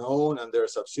 worldwide known, and their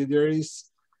subsidiaries.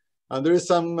 And there is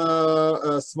some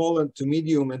small to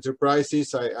medium enterprises.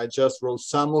 I just wrote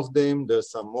some of them.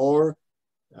 There's some more.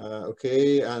 Okay,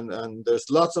 and there's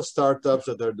lots of startups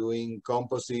that are doing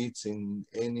composites in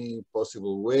any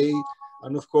possible way.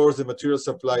 And of course, the material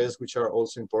suppliers, which are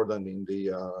also important in the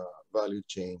value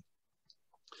chain.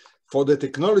 For the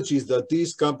technologies that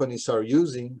these companies are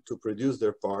using to produce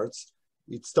their parts,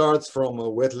 it starts from a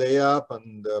wet layup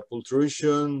and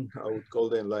pultrusion. I would call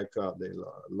them like the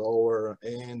lower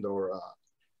end, or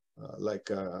like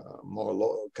more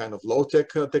kind of low-tech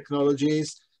technologies,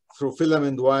 through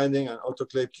filament winding and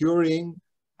autoclave curing,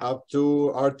 up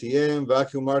to RTM,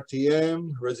 vacuum RTM,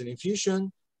 resin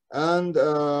infusion. And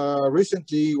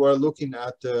recently we're looking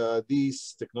at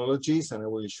these technologies, and I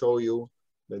will show you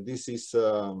that this is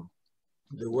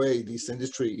the way this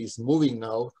industry is moving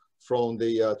now from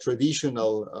the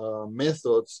traditional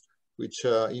methods, which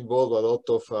involve a lot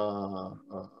of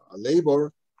labor,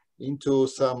 into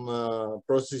some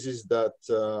processes that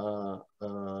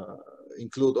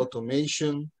include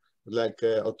automation, like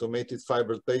automated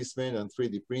fiber placement and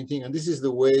 3D printing. And this is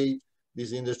the way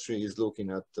this industry is looking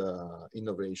at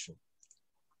innovation.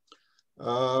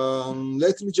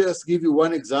 Let me just give you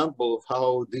one example of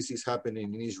how this is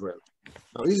happening in Israel.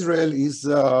 Now, Israel is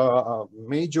a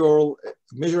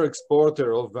major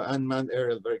exporter of unmanned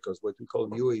aerial vehicles, what we call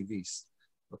UAVs.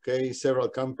 Okay, several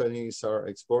companies are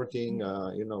exporting,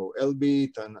 you know,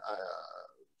 Elbit and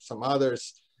some others.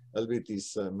 Elbit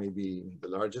is maybe the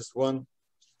largest one.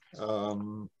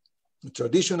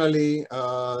 Traditionally,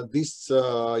 these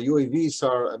UAVs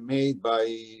are made by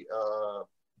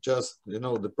just, you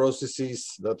know, the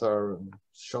processes that are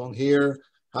shown here,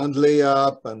 hand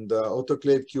layup and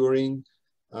autoclave curing.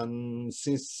 And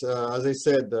since, as I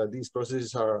said, these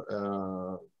processes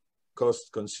are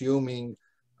cost consuming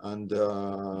and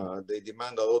they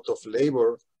demand a lot of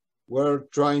labor, we're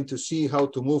trying to see how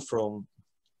to move from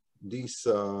this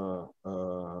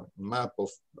map of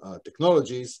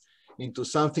technologies into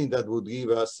something that would give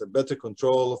us a better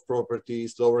control of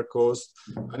properties, lower cost.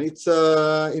 And it's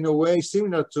in a way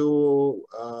similar to,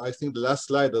 I think, the last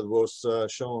slide that was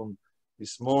shown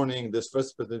this morning, this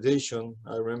first presentation.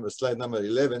 I remember slide number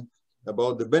 11,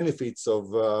 about the benefits of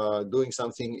doing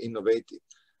something innovative.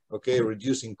 Okay,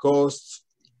 reducing costs,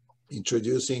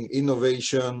 introducing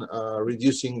innovation,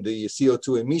 reducing the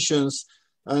CO2 emissions,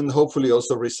 and hopefully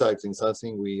also recycling,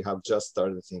 something we have just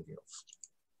started thinking of.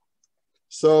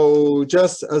 So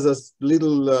just as a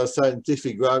little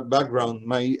scientific background,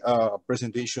 my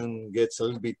presentation gets a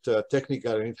little bit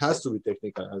technical, and it has to be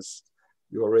technical. As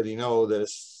you already know,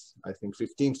 there's, I think,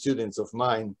 15 students of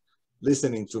mine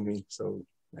listening to me, so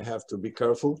I have to be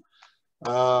careful.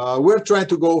 We're trying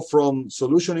to go from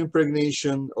solution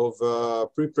impregnation of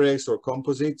prepregs or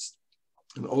composites,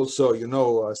 and also, you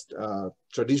know,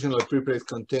 traditional prepregs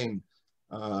contain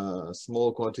a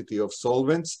small quantity of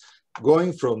solvents.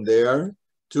 Going from there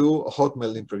to hot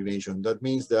melt impregnation. That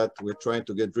means that we're trying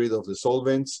to get rid of the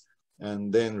solvents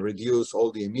and then reduce all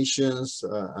the emissions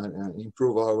and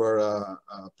improve our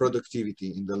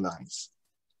productivity in the lines.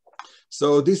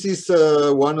 So this is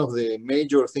one of the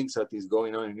major things that is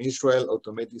going on in Israel,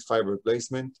 automated fiber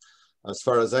placement. As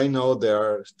far as I know, there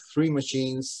are 3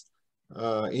 machines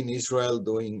in Israel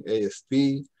doing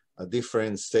AFP at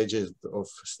different stages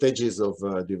of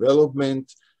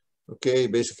development. Okay,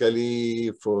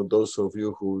 basically, for those of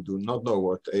you who do not know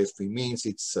what AFP means,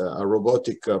 it's a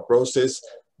robotic process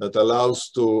that allows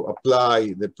to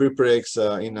apply the prepregs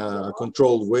in a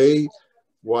controlled way,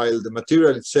 while the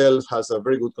material itself has a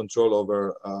very good control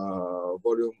over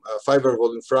fiber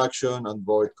volume fraction and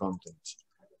void content.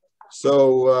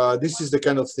 So this is the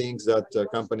kind of things that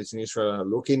companies in Israel are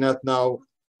looking at now.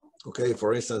 Okay,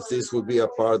 for instance, this would be a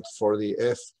part for the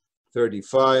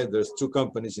F-35. There's 2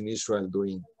 companies in Israel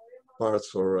doing parts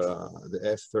for the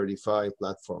F-35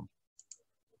 platform.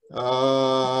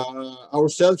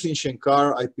 Ourselves in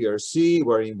Shenkar IPRC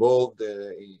were involved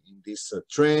in this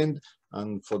trend,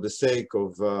 and for the sake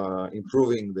of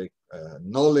improving the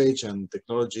knowledge and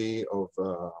technology of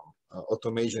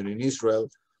automation in Israel,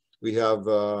 we have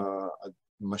a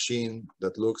machine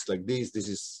that looks like this. This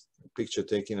is a picture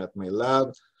taken at my lab.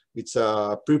 It's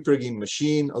a prepregging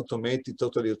machine, automated,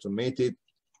 totally automated,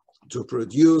 to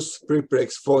produce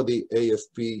prepregs for the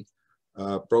AFP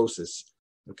process.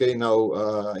 Okay, now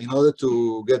in order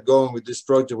to get going with this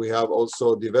project, we have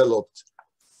also developed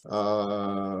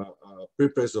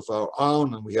prepregs of our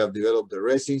own, and we have developed the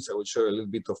resins. I will show you a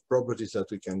little bit of properties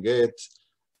that we can get.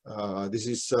 This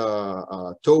is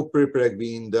toe prepreg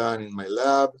being done in my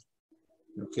lab.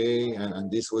 Okay, and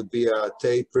this would be a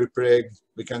tape prepreg.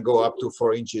 We can go up to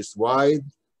 4 inches wide.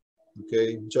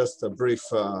 Okay, just a brief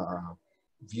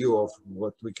view of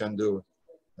what we can do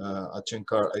at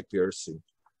Shenkar IPRC.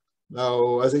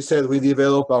 Now, as I said, we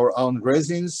develop our own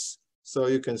resins. So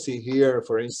you can see here,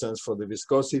 for instance, for the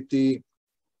viscosity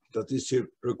that is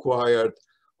required,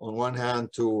 on one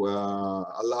hand, to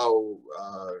allow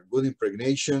good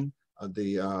impregnation at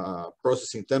the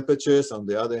processing temperatures, on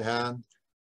the other hand,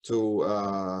 to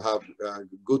have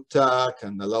good tack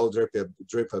and allow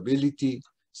drapability.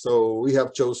 So we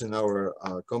have chosen our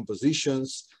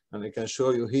compositions, and I can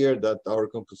show you here that our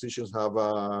compositions have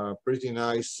a pretty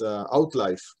nice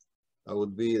outlife. That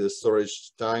would be the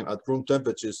storage time at room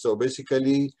temperature. So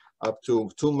basically up to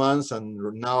 2 months, and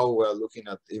now we're looking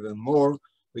at even more.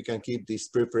 We can keep these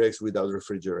prepregs without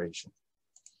refrigeration.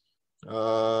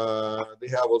 They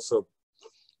have also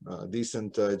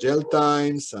decent gel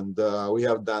times, and we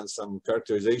have done some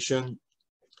characterization.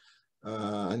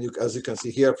 And as you can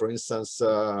see here, for instance,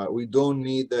 we don't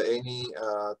need any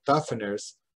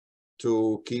tougheners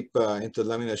to keep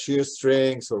interlaminar shear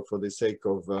strengths or for the sake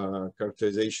of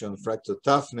characterization fracture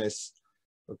toughness.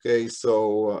 Okay,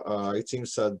 so it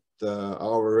seems that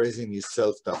our resin is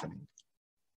self-toughening.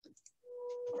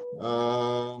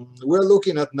 We're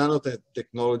looking at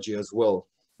nanotechnology as well.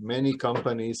 Many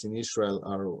companies in Israel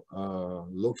are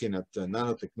looking at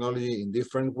nanotechnology in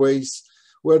different ways.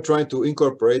 We're trying to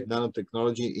incorporate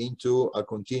nanotechnology into a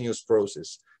continuous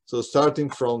process. So starting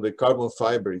from the carbon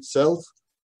fiber itself,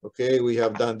 okay, we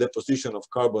have done deposition of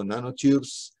carbon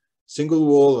nanotubes, single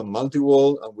wall and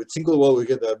multi-wall. And with single wall, we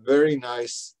get a very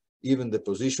nice even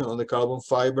deposition on the carbon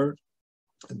fiber.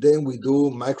 And then we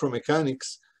do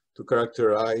micromechanics to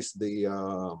characterize the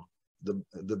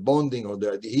bonding or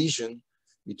the adhesion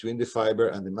between the fiber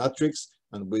and the matrix.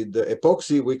 And with the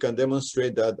epoxy, we can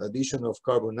demonstrate that addition of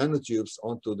carbon nanotubes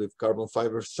onto the carbon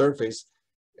fiber surface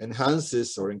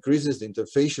enhances or increases the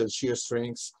interfacial shear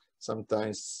strengths,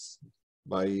 sometimes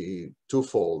by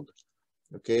twofold.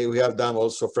 Okay, we have done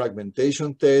also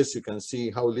fragmentation tests. You can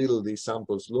see how little these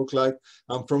samples look like.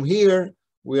 And from here,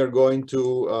 we are going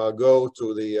to go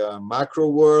to the macro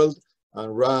world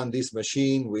and run this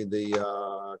machine with the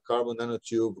carbon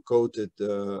nanotube coated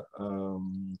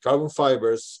carbon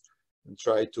fibers and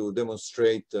try to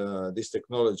demonstrate this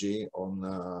technology on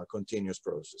a continuous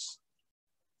process.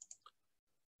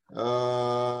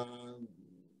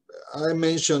 I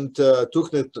mentioned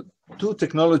two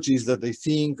technologies that I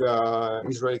think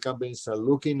Israeli companies are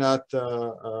looking at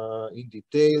in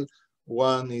detail.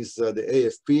 One is the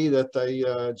AFP that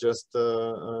I just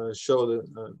showed,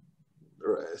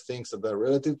 things that are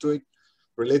related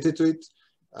to it.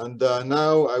 And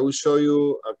now I will show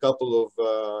you a couple of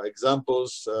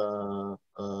examples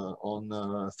on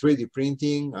 3D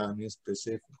printing, and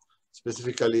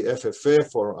specifically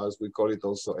FFF, or as we call it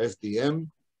also FDM.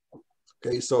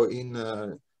 Okay, so in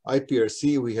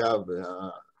IPRC we have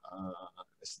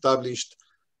established,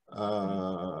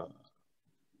 I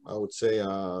would say,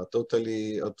 a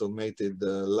totally automated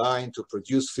line to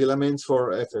produce filaments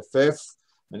for FFF.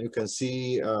 And you can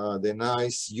see the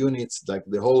nice units like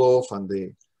the Holof and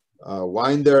the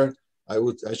Winder. I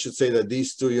should say that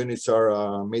these two units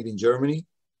are made in Germany.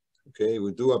 Okay,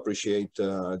 we do appreciate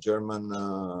German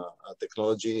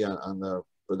technology and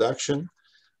production.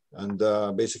 And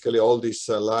basically all this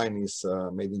line is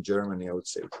made in Germany, I would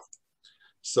say.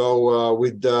 So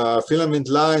with the filament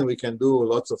line, we can do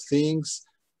lots of things.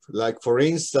 Like for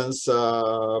instance,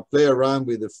 play around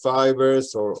with the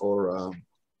fibers or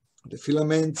the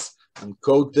filaments and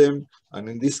coat them. And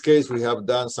in this case, we have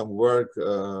done some work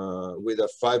with a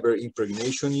fiber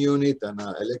impregnation unit and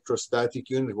an electrostatic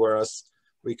unit, whereas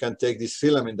we can take this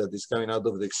filament that is coming out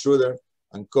of the extruder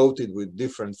and coat it with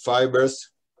different fibers,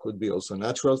 could be also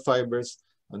natural fibers,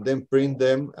 and then print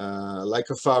them like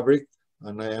a fabric.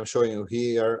 And I am showing you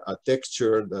here a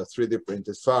textured 3D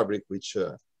printed fabric, which,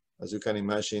 as you can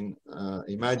imagine,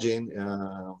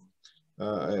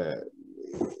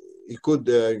 it could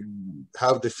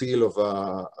have the feel of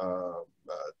a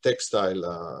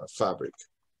textile fabric.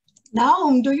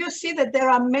 Naum, do you see that there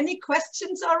are many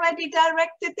questions already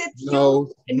directed at you?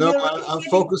 No, I'm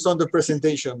focused on the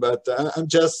presentation, but I'm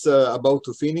just about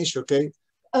to finish, okay?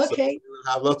 Okay. So we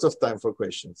will have lots of time for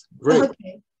questions. Great,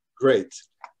 okay. Great.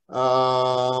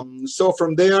 So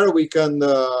from there, we can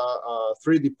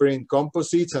 3D print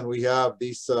composites, and we have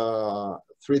this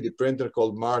 3D printer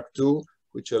called Mark II,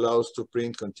 which allows to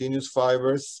print continuous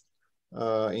fibers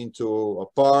into a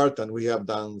part, and we have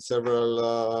done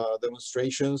several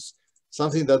demonstrations.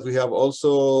 Something that we have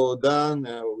also done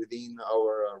within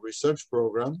our research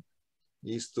program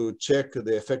is to check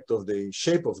the effect of the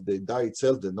shape of the die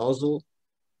itself, the nozzle,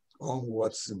 on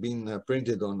what's been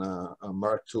printed on a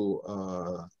Mark II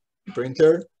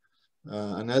printer.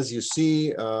 And as you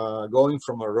see, going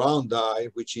from a round die,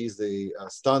 which is the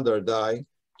standard die,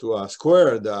 to a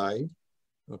square die,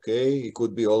 okay, it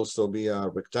could be also be a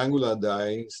rectangular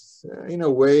die, in a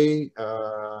way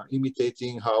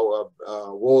imitating how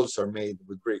walls are made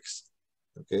with bricks.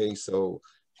 Okay, so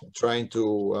trying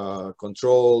to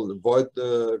control the void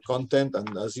content,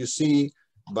 and as you see,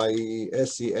 by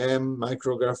SEM,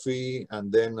 micrography,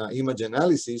 and then image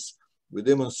analysis, we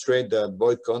demonstrate that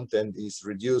void content is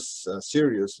reduced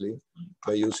seriously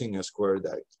by using a square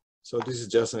die. So this is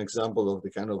just an example of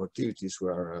the kind of activities we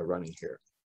are running here.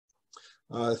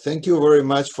 Thank you very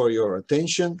much for your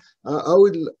attention. I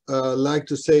would like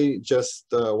to say just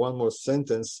one more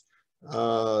sentence.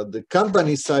 The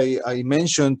companies I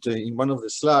mentioned in one of the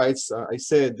slides, I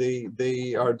said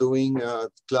they are doing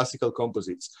classical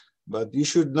composites. But you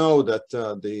should know that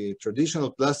the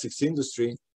traditional plastics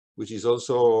industry, which is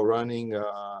also running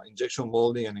injection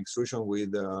molding and extrusion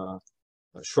with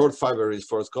short fiber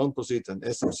reinforced composite and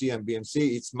SMC and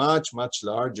BMC, it's much, much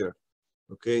larger,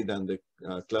 okay, than the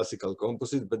classical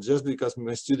composite. But just because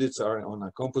my students are on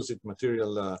a composite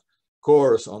material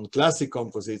course on classic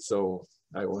composites, so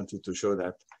I wanted to show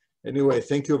that. Anyway,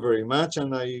 thank you very much,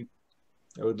 and I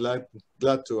would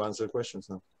glad to answer questions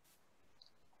now.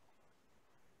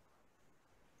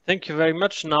 Thank you very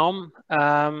much, Naum.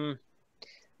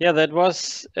 Yeah, that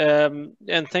was, and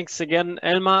thanks again,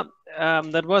 Elmar.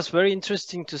 That was very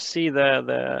interesting to see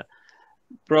the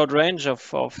broad range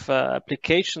of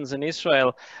applications in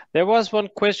Israel. There was one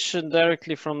question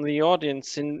directly from the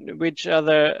audience: in which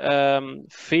other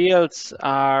fields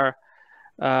are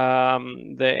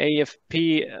the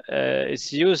AFP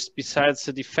is used besides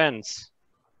the defense?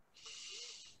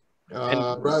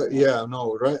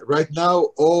 Right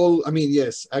now,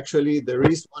 yes, actually there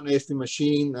is one AFP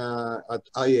machine at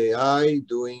IAI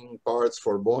doing parts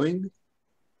for Boeing.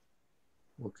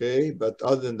 Okay, but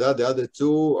other than that, the other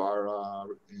two are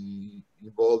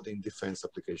involved in defense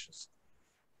applications.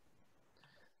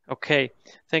 Okay,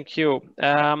 thank you.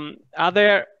 I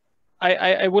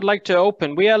would like to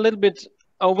open, we are a little bit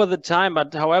over the time,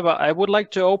 but however, I would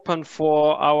like to open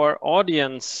for our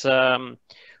audience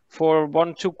for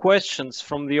 1-2 questions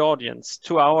from the audience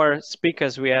to our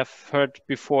speakers we have heard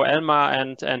before, Elmar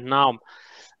and Naum,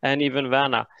 and even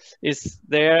Werner. Is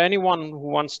there anyone who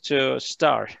wants to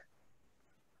start?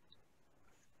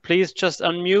 Please just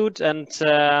unmute and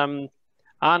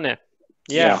Arne.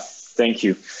 Yeah, thank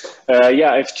you.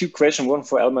 Yeah, I have 2 questions, one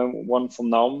for Elmar, one from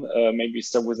Naum. Maybe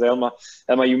start with Elmar.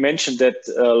 Elmar, you mentioned that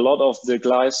a lot of the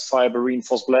glass fiber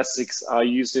reinforced plastics are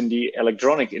used in the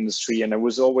electronic industry, and I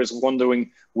was always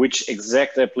wondering which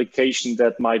exact application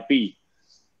that might be.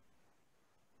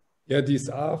 Yeah, these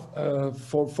are,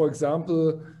 for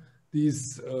example,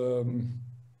 these,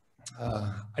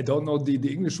 I don't know the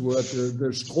English word,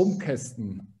 the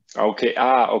Stromkästen. Okay,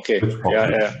 okay,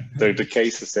 yeah, the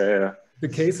cases, yeah. The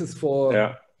cases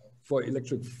for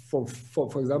electric, for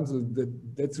example,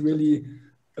 that's really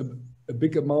a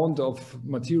big amount of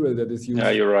material that is used. Yeah,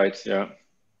 you're right. Yeah,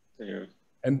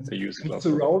 and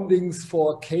surroundings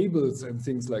for cables and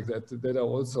things like that that are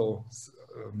also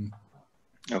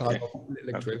part of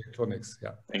electronics.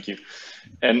 Yeah. Thank you.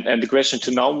 And the question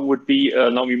to Naum would be: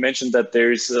 Naum, you mentioned that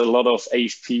there is a lot of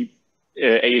AFP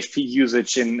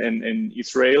usage in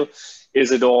Israel.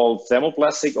 Is it all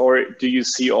thermoplastic, or do you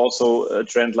see also a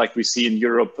trend like we see in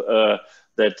Europe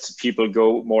that people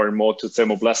go more and more to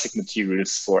thermoplastic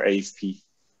materials for AFP?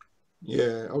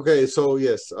 Yeah, okay, so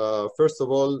yes, first of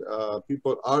all,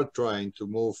 people are trying to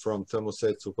move from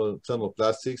thermosets to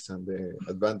thermoplastics, and the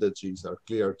advantages are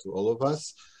clear to all of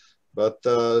us. But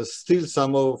still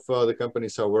some of the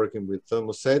companies are working with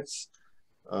thermosets,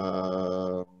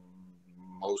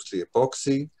 mostly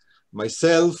epoxy.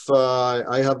 Myself,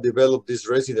 I have developed this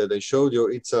resin that I showed you.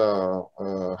 It's a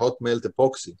hot melt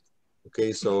epoxy.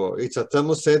 Okay, so it's a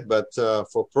thermoset, but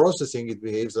for processing, it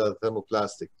behaves as a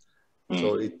thermoplastic.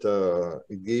 So it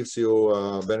gives you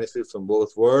benefit from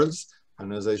both worlds.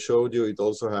 And as I showed you, it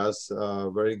also has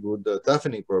very good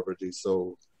toughening properties.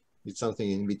 So it's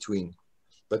something in between.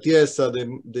 But yes,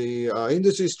 the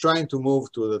industry is trying to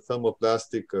move to the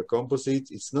thermoplastic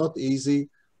composite. It's not easy.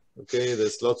 Okay,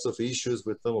 there's lots of issues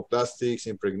with thermoplastics,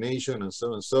 impregnation, and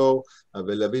so,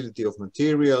 availability of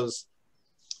materials.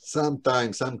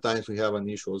 Sometimes we have an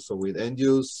issue also with end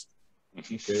use.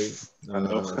 Okay,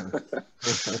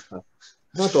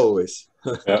 not always.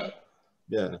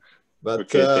 Yeah, but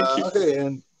okay,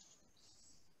 and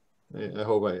I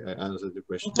hope I answered the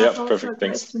question. Yeah, perfect.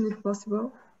 Thanks. If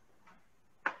possible.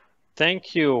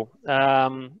 Thank you.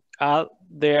 Are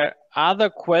there other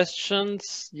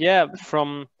questions? Yeah,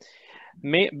 from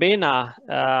Bena,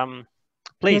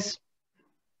 please.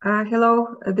 Yes.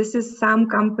 Hello, this is Sam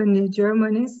Company,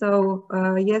 Germany. So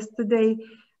yesterday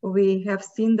we have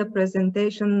seen the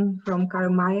presentation from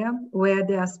Karmaya where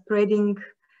they are spreading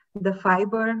the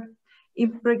fiber,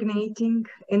 impregnating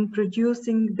and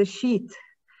producing the sheet.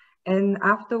 And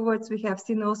afterwards we have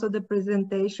seen also the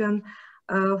presentation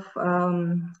of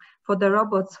for the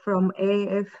robots from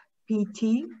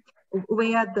AFPT,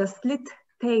 where the slit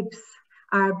tapes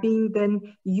are being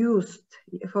then used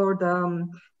for the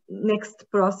next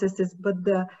processes, but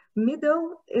the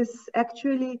middle is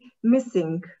actually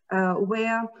missing,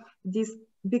 where this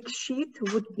big sheet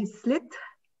would be slit,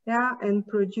 yeah, and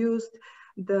produced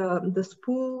the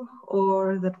spool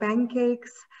or the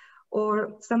pancakes.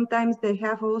 Or sometimes they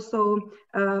have also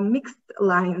mixed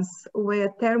lines where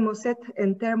thermoset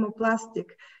and thermoplastic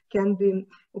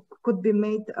could be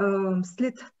made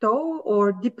slit toe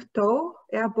or dip toe.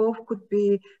 Yeah, both could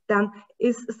be done.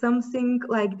 Is something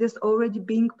like this already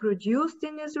being produced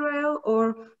in Israel,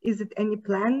 or is it any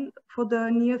plan for the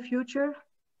near future?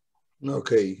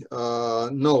 Okay,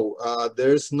 no,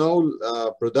 there's no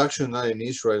production line in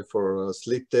Israel for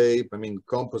slit tape. I mean,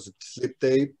 composite slit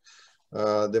tape.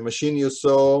 The machine you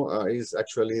saw is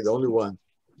actually the only one.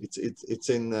 It's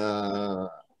in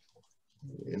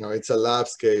you know, it's a lab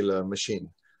scale machine.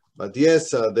 But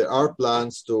yes, there are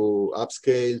plans to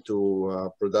upscale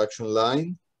to production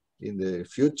line in the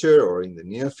future or in the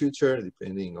near future,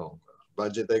 depending on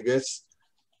budget, I guess.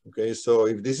 Okay, so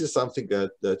if this is something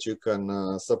that you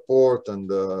can support and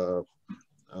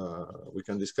we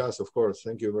can discuss, of course.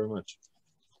 Thank you very much.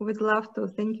 We'd love to.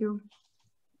 Thank you.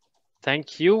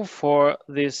 Thank you for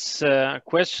this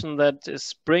question that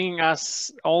is bringing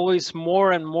us always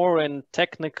more and more in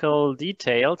technical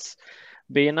details,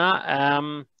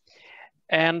 Bena.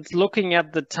 And looking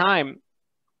at the time,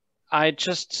 I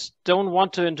just don't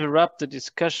want to interrupt the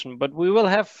discussion, but we will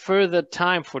have further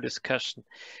time for discussion.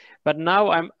 But now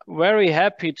I'm very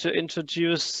happy to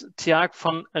introduce Dirk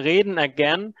van Reden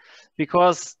again,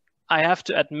 because I have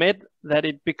to admit that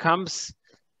it becomes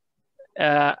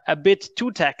a bit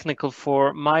too technical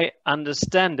for my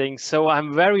understanding. So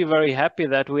I'm very, very happy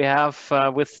that we have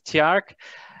with Dirk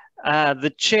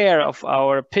the chair of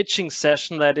our pitching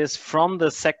session that is from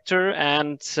the sector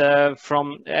and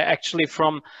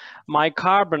from my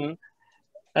carbon,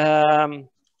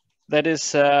 that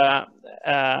is the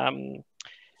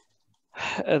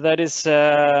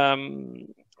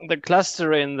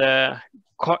cluster in the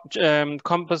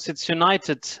Composites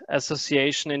United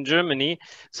Association in Germany.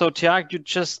 So Dirk, you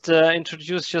just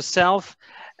introduce yourself,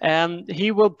 and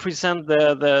he will present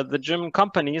the German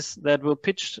companies that will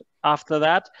pitch after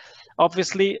that.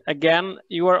 Obviously, again,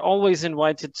 you are always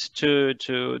invited to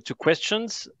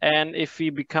questions, and if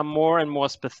we become more and more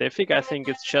specific, I think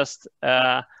it's just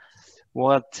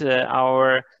what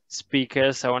our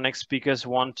next speakers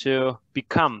want to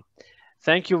become.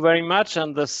 Thank you very much,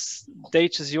 and the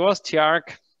stage is yours,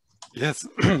 Dirk. Yes,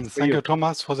 thank you,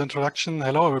 Thomas, for the introduction.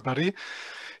 Hello, everybody.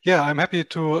 Yeah, I'm happy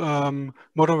to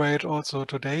moderate also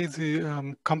today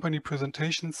the company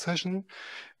presentation session.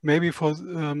 Maybe for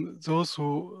those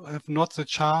who have not the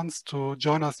chance to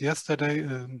join us yesterday,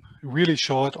 really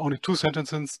short, only 2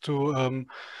 sentences to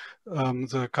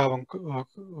the carbon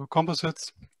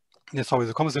composites. Yes, sorry,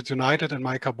 the Composites United and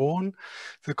MyCarbon.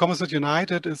 The Composites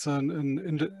United is an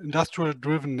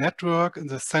industrial-driven network in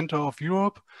the center of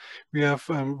Europe. We have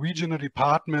regional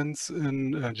departments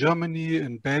in Germany,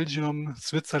 in Belgium,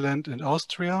 Switzerland, and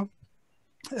Austria.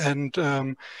 And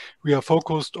we are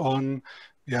focused on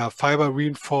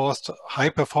fiber-reinforced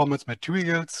high-performance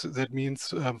materials. That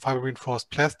means fiber-reinforced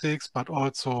plastics, but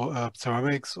also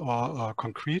ceramics or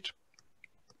concrete.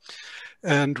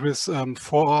 And with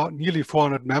nearly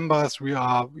 400 members, we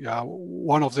are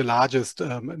one of the largest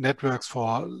networks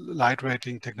for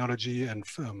lightweighting technology and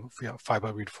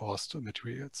fiber reinforced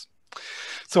materials.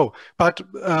 So, but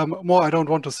more I don't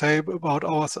want to say about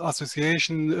our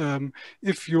association.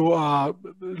 If you are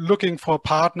looking for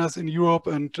partners in Europe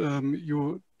and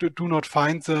you do not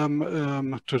find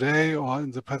them today or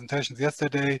in the presentations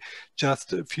yesterday,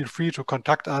 just feel free to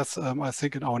contact us. I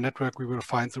think in our network we will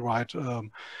find the right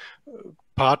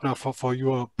partner for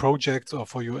your projects or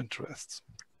for your interests.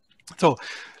 So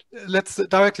let's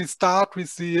directly start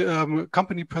with the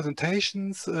company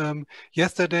presentations.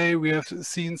 Yesterday we have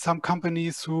seen some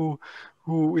companies who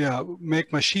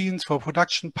make machines for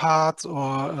production parts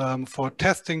or for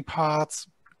testing parts.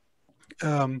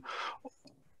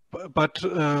 But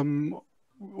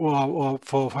or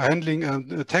for handling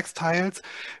textiles,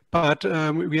 but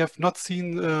we have not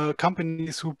seen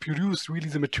companies who produce really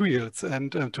the materials.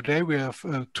 And today we have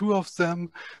two of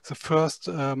them. The first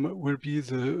will be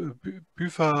the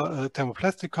BÜFA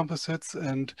Thermoplastic Composites,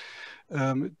 and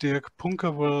Dirk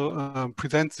Punke will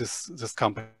present this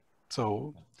company.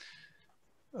 So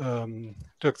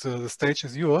Dirk, the stage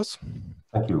is yours.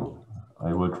 Thank you.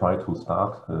 I will try to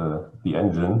start the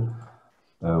engine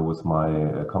with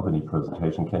my company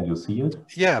presentation. Can you see it?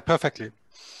 Yeah, perfectly.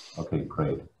 Okay,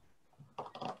 great.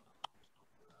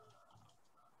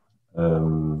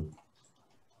 How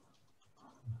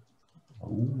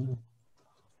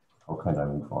can I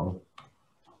move on?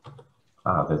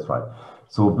 Ah, that's right.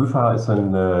 So BÜFA is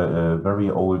a very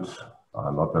old,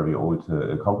 not very old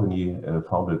company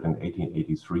founded in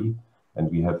 1883,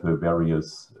 and we have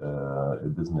various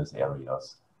business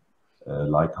areas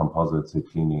like composites,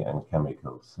 cleaning, and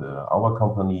chemicals. Our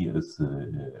company is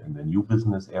in the new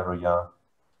business area,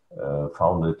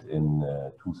 founded in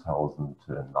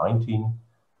 2019,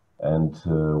 and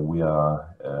we are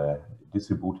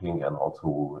distributing and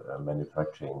also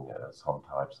manufacturing some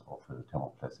types of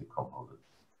thermoplastic composites.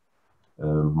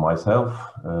 Myself,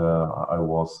 I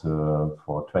was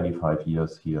for 25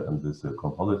 years here in this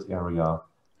composites area.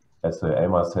 As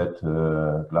Elmar said,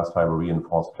 glass fiber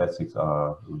reinforced plastics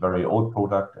are a very old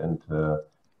product, and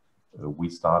we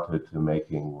started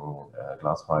making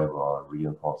glass fiber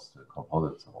reinforced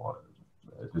composites or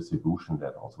distribution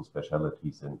and also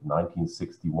specialties in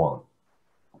 1961.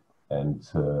 And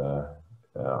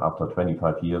after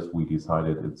 25 years, we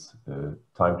decided it's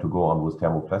time to go on with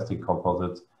thermoplastic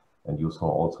composites. And you saw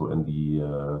also in the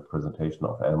presentation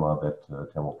of Elmar that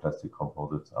thermoplastic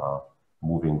composites are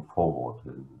moving forward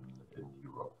in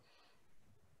Europe.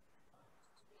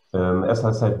 As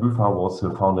I said, BÜFA was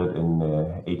founded in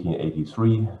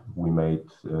 1883. We made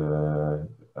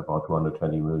about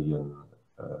 220 million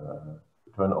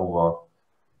turnover.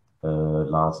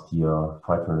 Last year,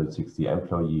 560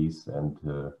 employees, and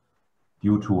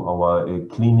due to our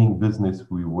cleaning business,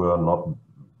 we were not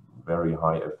very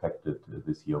high affected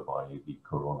this year by the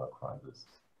Corona crisis.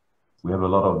 We have a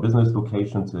lot of business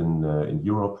locations in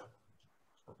Europe,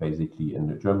 basically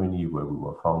in Germany where we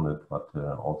were founded, but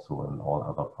also in all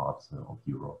other parts of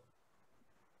Europe.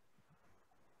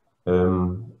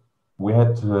 We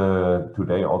had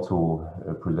today also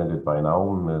presented by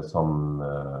Naum some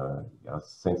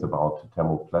things about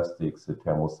thermoplastics,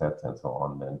 thermosets, and so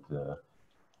on. And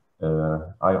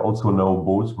I also know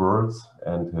both words,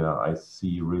 and I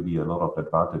see really a lot of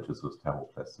advantages with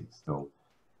thermoplastics. So,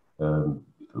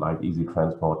 like easy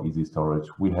transport, easy storage.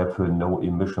 We have no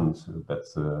emissions.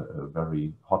 That's a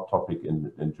very hot topic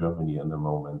in Germany at the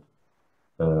moment.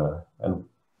 And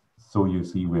so you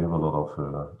see, we have a lot of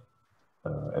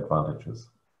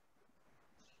advantages.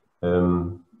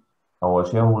 Our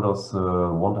shareholders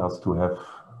want us to have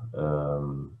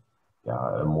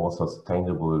a more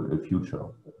sustainable future.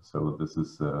 So this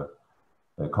is a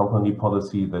company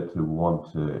policy that we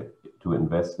want to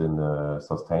invest in a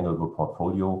sustainable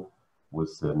portfolio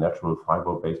with natural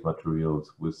fiber-based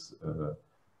materials, with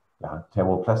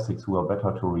thermoplastics who are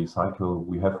better to recycle.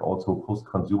 We have also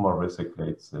post-consumer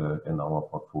recyclates in our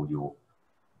portfolio.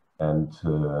 And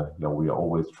we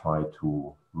always try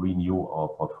to renew our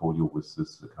portfolio with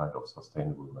this kind of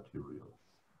sustainable material.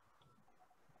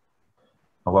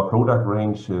 Our product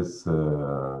range is,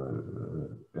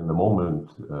 in the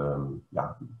moment,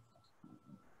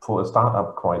 for a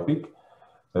startup quite big,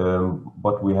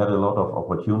 but we had a lot of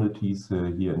opportunities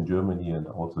here in Germany and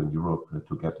also in Europe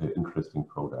to get interesting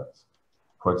products.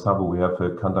 For example, we have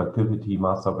conductivity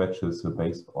master batches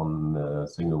based on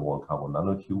single-wall carbon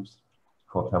nanotubes.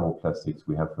 For thermoplastics,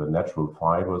 we have natural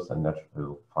fibers and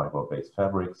natural fiber-based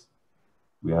fabrics.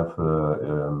 We have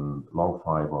long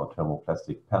fiber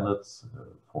thermoplastic pellets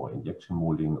for injection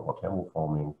molding or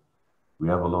thermoforming. We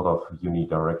have a lot of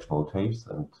unidirectional tapes,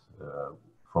 and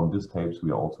from these tapes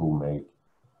we also make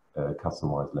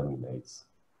customized laminates.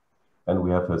 And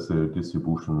we have as a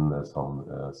distribution some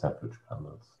sandwich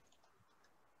panels.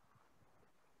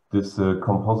 This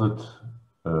composite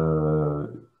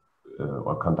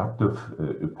or conductive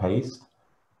paste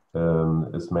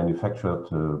is manufactured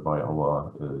by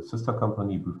our sister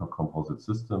company, BÜFA Composite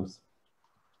Systems.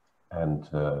 And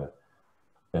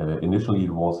initially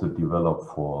it was developed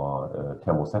for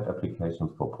thermoset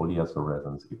applications for polyester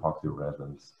resins, epoxy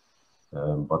resins,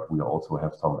 but we also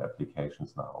have some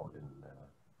applications now in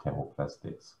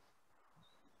thermoplastics.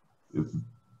 It's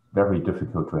very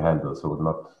difficult to handle, so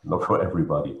not for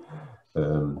everybody,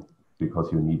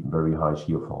 because you need very high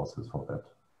shear forces for that.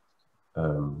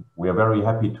 We are very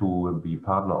happy to be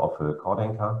partner of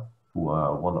Cordenka, who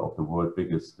are one of the world's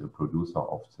biggest producer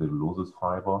of cellulose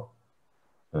fiber,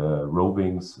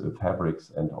 rovings,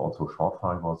 fabrics, and also short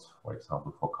fibers, for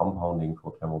example, for compounding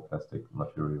for thermoplastic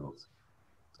materials.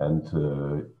 And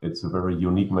it's a very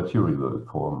unique material.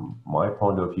 From my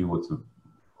point of view, it's the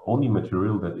only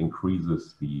material that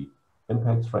increases the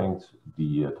impact strength,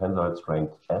 the tensile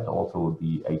strength, and also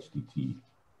the HDT.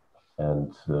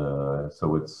 And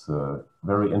so it's a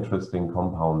very interesting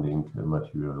compounding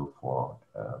material for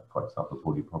example,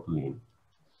 polypropylene.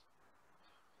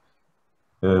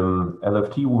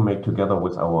 LFT we make together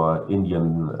with our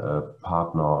Indian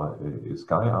partner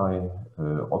SkyEye,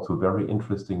 also very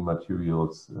interesting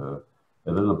materials,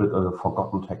 a little bit of a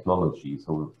forgotten technology.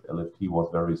 So LFT was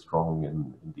very strong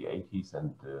in the 80s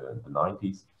and the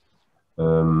 90s.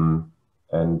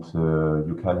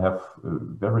 You can have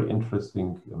very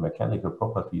interesting mechanical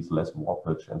properties, less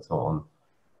warpage and so on,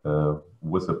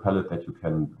 with a pellet that you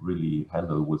can really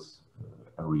handle with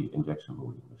every injection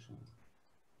molding machine.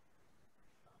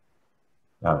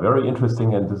 Yeah, very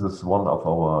interesting, and this is one of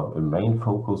our main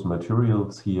focus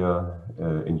materials here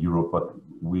in Europe, but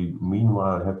we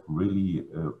meanwhile have really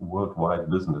worldwide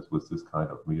business with this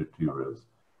kind of materials,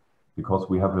 because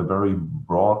we have a very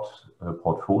broad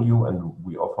portfolio and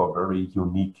we offer very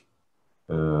unique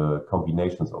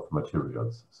combinations of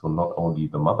materials. So not only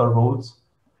the mother rolls,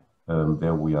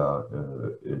 there we are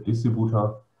a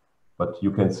distributor, but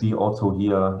you can see also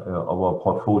here our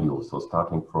portfolio. So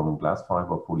starting from glass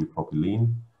fiber,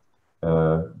 polypropylene,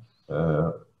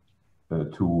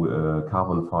 to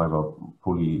carbon fiber,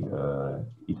 polyether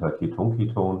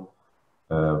ketone,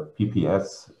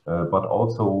 PPS, but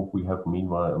also we have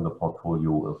meanwhile in the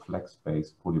portfolio a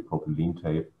flex-based polypropylene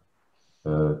tape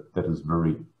that is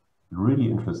really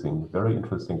interesting, very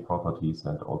interesting properties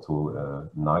and also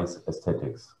nice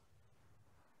aesthetics.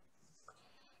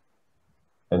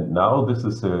 And now this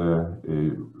is a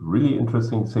really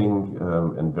interesting thing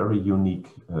and very unique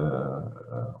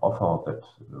offer that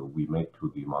we make to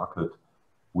the market.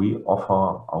 We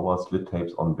offer our slit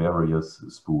tapes on various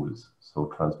spools. So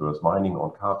transverse winding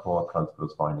on cardboard,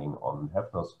 transverse winding on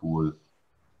Hefner spool,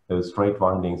 straight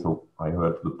winding. So I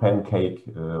heard the pancake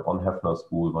on Hefner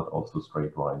spool, but also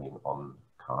straight winding on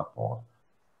cardboard.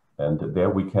 And there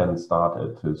we can start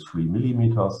at 3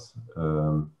 millimeters.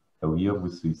 So here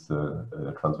with this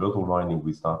transversal winding,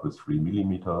 we start with 3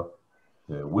 millimeter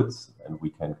width, and we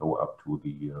can go up to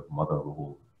the mother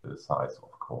roll size,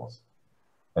 of course.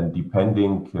 And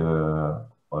depending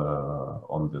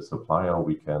on the supplier,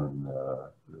 we can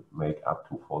make up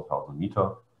to 4,000 meter,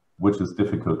 which is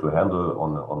difficult to handle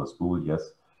on a spool,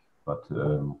 yes, but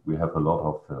we have a lot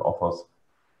of offers.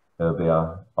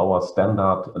 Our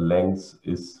standard length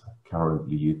is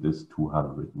currently this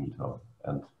 200 meter.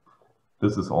 And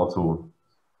this is also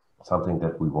something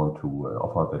that we want to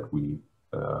offer, that we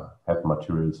have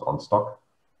materials on stock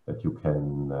that you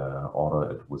can order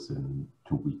it within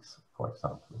 2 weeks, for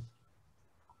example.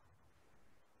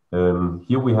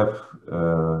 Here we have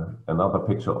another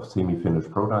picture of semi-finished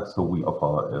products. So we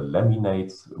offer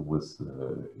laminates with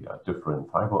different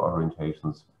fiber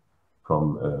orientations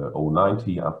from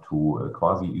 090 up to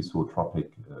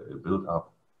quasi-isotropic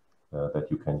build-up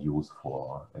that you can use,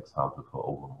 for example, for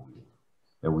overmolding.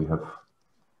 There we have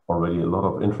already a lot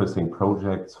of interesting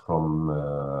projects from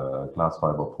glass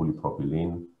fiber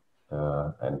polypropylene,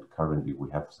 and currently we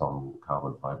have some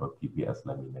carbon fiber PPS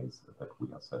laminates that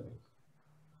we are selling.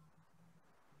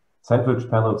 Sandwich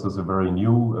panels is a very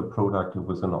new product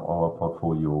within our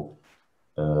portfolio,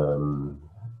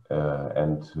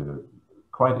 and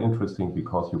quite interesting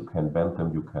because you can bend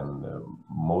them, you can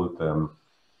mold them,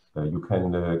 you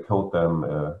can coat them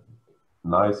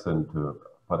nice, and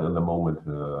but in the moment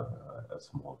a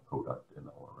small product in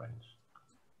our range.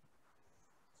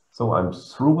 So I'm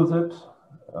through with it.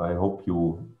 I hope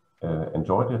you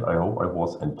enjoyed it. I hope I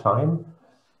was in time,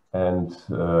 and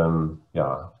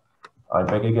yeah, I'm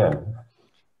back again.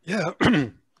 Yeah,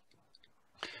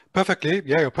 perfectly.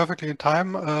 Yeah, you're perfectly in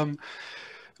time.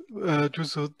 Due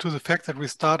to the fact that we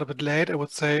start a bit late, I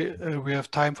would say we have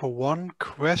time for one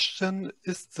question.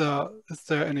 Is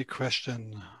there any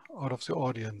question out of the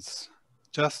audience?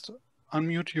 Just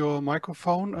unmute your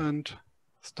microphone and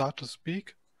start to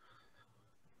speak.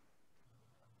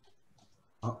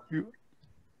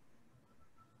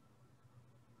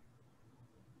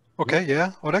 Okay,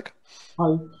 yeah, Oleg?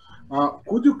 Hi.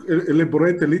 Could you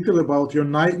elaborate a little about your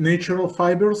natural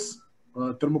fibers,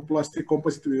 thermoplastic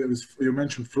composite? You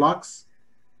mentioned flax.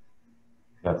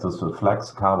 Yeah, this is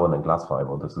flax, carbon, and glass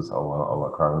fiber. This is our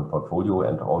current portfolio,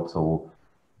 and also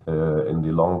in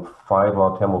the long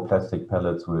fiber thermoplastic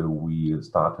pellets, where we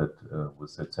started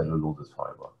with the cellulose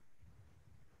fiber.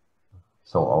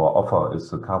 So our offer is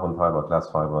the carbon fiber, glass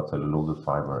fiber, cellulose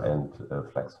fiber, and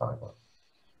flex fiber.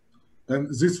 And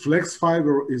this flex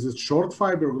fiber, is it short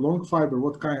fiber, long fiber?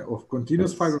 What kind of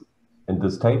continuous fiber? In the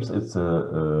States, it's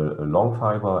a long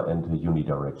fiber and a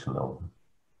unidirectional.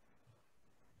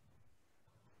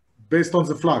 Based on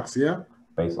the flux, yeah?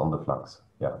 Based on the flux,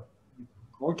 yeah.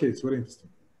 Okay, it's very interesting.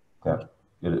 Yeah,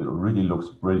 it really looks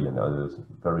brilliant. There's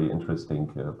very interesting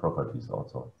properties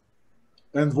also.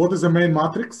 And what is the main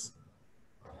matrix?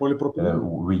 Polypropylene?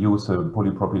 We use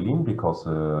polypropylene because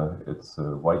it's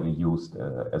widely used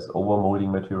as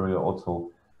overmolding material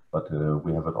also, but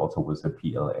we have it also with the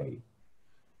PLA,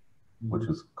 which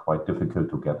is quite difficult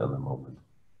to get at the moment.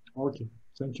 Okay,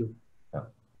 thank you. Yeah.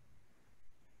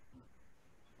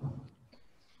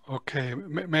 Okay,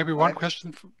 maybe one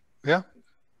question. Yeah?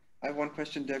 I have one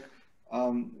question, Dirk.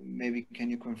 Maybe can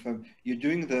you confirm, you're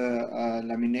doing the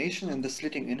lamination and the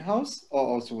slitting in-house or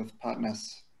also with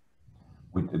partners?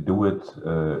 We do it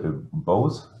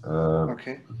both,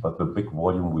 Okay. but the big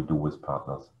volume we do with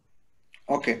partners.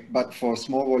 Okay, but for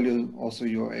small volume also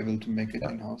you're able to make it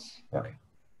in-house. Yeah. Okay.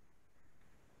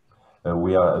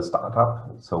 We are a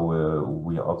startup, so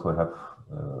we also have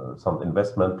some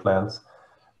investment plans,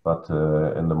 but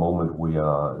in the moment we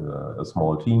are a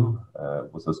small team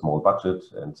with a small budget,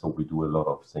 and so we do a lot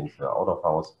of things out of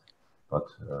house. But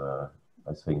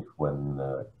I think when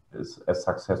it's as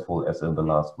successful as in the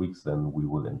last weeks, then we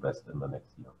will invest in the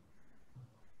next year.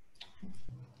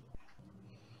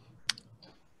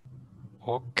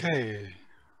 Okay.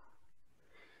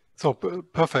 So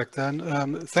perfect. And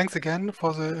thanks again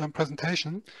for the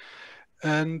presentation.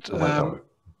 And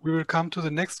we will come to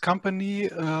the next company.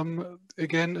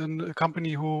 Again, a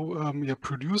company who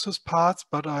produces parts,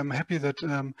 but I'm happy that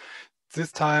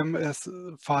this time, as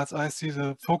far as I see,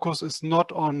 the focus is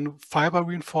not on fiber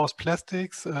reinforced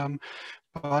plastics,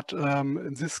 but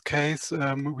in this case,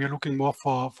 we are looking more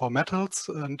for metals.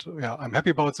 And yeah, I'm happy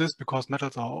about this because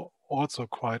metals are also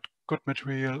quite good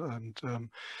material. And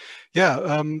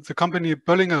the company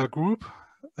Böllinger Group,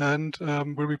 and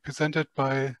will be presented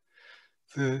by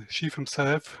the chief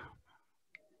himself.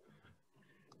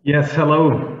 Yes,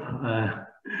 hello.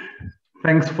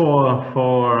 Thanks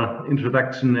for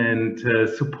introduction and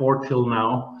support till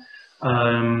now.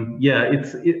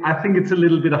 I think it's a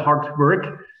little bit of hard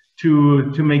work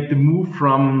to make the move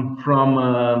from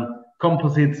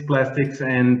composites, plastics,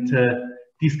 and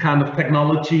this kind of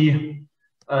technology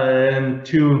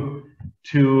to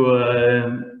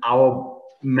our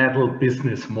metal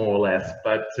business, more or less.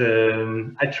 But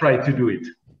I try to do it.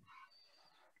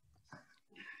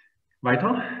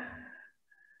 Weiter?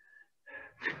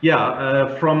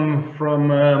 Yeah, from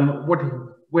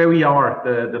where we are,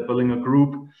 the Böllinger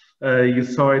Group. You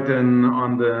saw it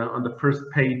on the first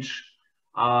page.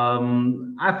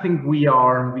 I think we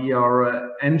are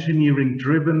an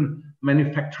engineering-driven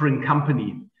manufacturing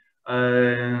company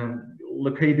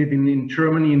located in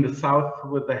Germany, in the south,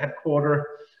 with the headquarters,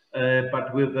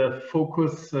 but with a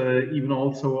focus even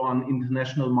also on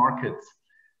international markets.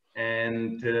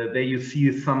 And there you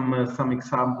see some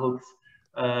examples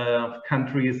of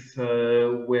countries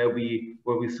where we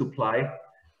supply,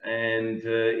 and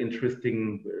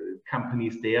interesting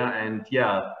companies there. And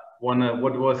yeah,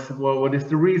 what is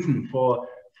the reason for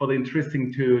the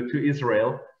interesting to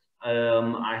Israel?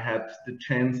 I had the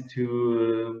chance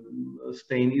to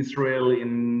stay in Israel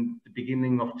in the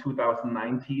beginning of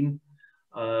 2019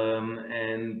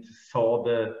 and saw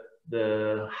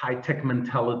the high-tech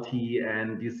mentality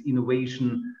and this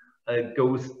innovation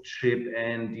ghost ship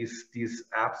and this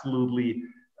absolutely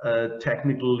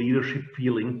technical leadership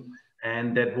feeling.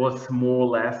 And that was more or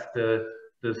less the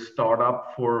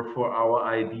startup for our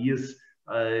ideas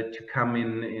to come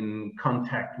in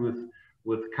contact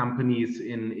with companies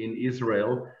in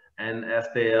Israel. And as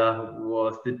there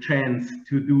was the chance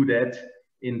to do that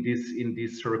in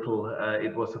this circle,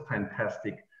 it was a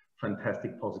fantastic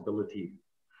possibility.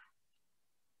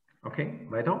 Okay,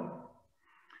 weiter.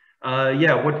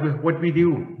 What we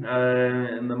do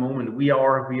in the moment, we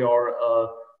are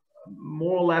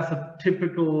more or less a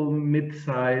typical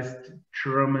mid-sized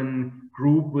German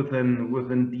group with an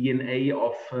DNA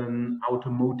of an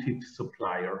automotive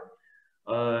supplier.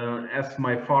 As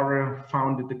my father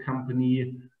founded the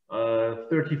company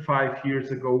 35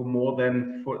 years ago, more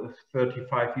than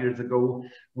 35 years ago,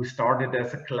 we started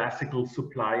as a classical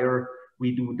supplier.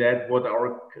 We do that what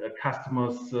our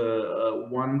customers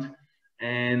want.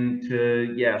 And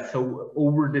so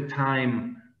over the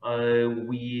time,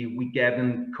 we get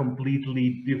a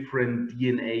completely different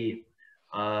DNA.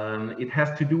 It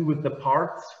has to do with the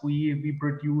parts we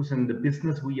produce and the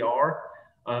business we are.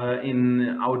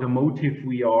 In automotive,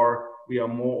 we are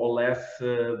more or less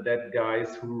that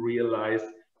guys who realize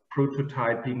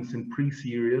prototypings and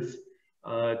pre-series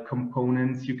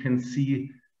components. You can see,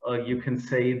 you can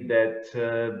say that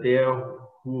there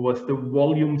who was the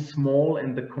volume small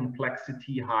and the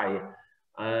complexity high.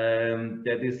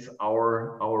 That is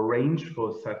our range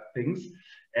for such things.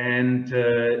 And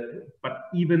but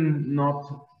even not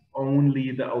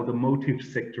only the automotive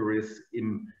sector is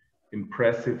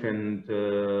impressive and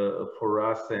for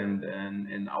us and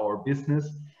our business.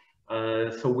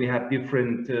 So we have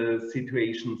different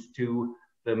situations too.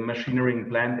 The machinery and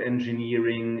plant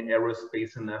engineering,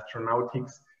 aerospace and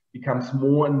astronautics becomes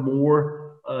more and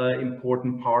more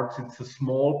important parts. It's a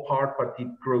small part, but it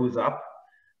grows up.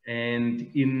 And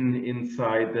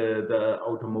inside the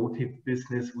automotive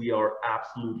business, we are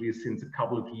absolutely, since a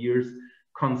couple of years,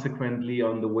 consequently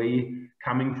on the way,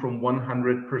 coming from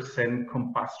 100%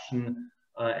 combustion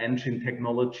engine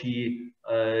technology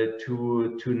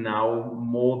to now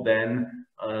more than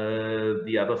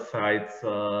the other sides,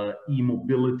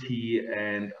 e-mobility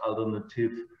and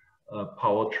alternative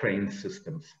powertrain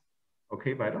systems.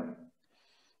 Okay, weiter.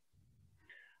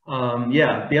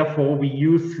 Yeah, therefore we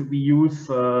use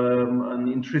an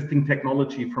interesting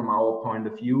technology from our point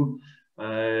of view.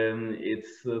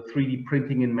 It's 3D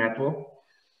printing in metal,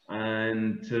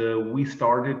 and we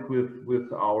started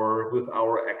with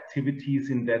our activities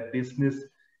in that business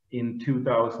in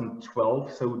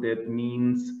 2012. So that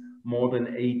means more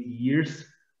than 8 years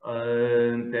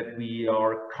that we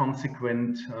are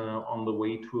consequent on the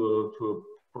way to a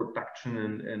production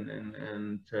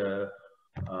and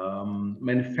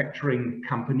manufacturing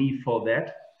company for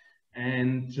that.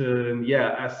 And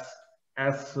yeah,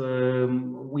 as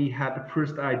we had the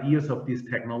first ideas of this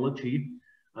technology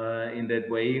in that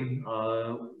way,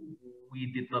 we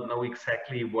did not know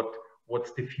exactly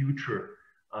what's the future.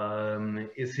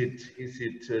 Is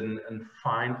it a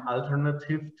fine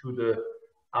alternative to the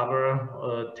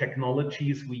other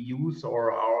technologies we use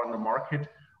or are on the market,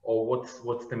 or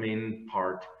what's the main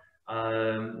part?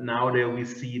 Now there we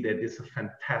see that there's a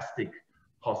fantastic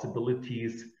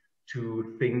possibilities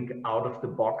to think out of the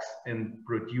box and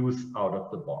produce out of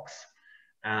the box.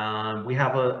 We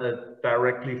have a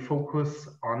directly focus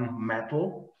on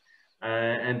metal,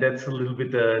 and that's a little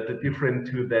bit the different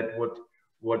to that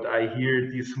what I hear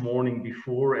this morning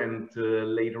before and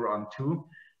later on too.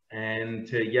 And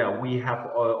yeah, we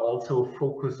have also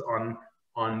focus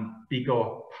on bigger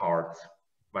parts.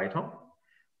 Weiter.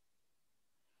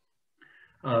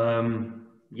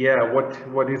 Yeah,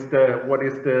 what is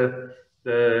the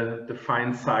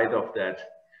fine side of that?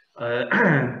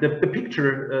 The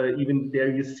picture, even there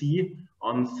you see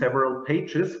on several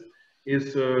pages,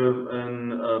 is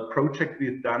a project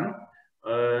we've done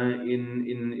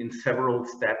in several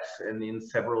steps and in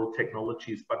several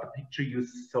technologies. But the picture you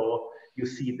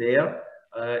see there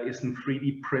is a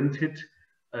 3D printed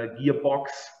gearbox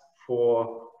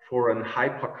for an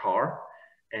hypercar.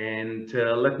 And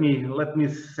let me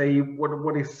say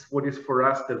what is for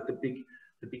us the big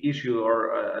issue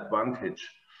or advantage.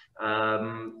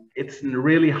 It's a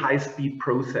really high-speed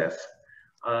process.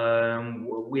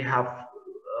 We have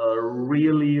a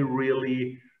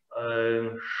really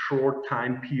short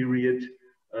time period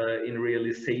in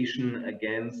realization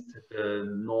against the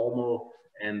normal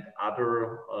and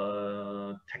other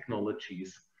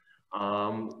technologies.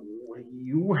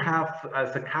 You have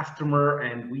as a customer,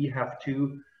 and we have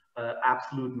too,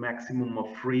 absolute maximum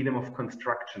of freedom of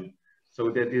construction. So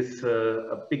that is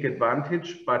a big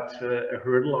advantage, but a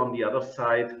hurdle on the other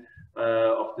side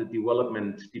of the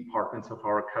development departments of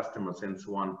our customers and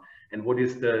so on. And what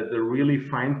is the really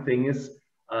fine thing is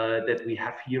that we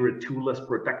have here a toolless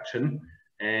production,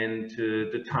 and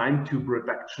the time to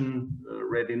production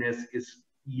readiness is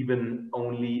even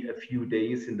only a few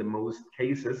days in the most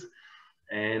cases.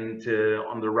 And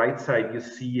on the right side, you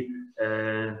see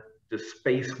the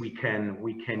space we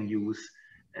can use,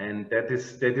 and that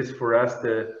is for us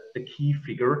the key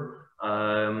figure.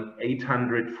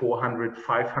 800, 400,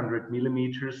 500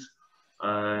 millimeters.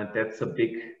 That's the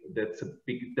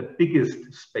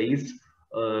biggest space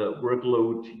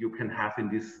workload you can have in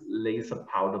this laser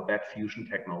powder bed fusion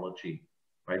technology,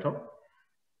 right?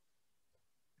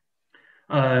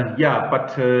 Yeah,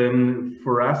 but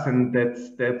for us, and that's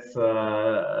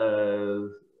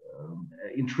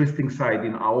interesting side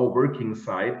in our working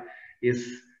side,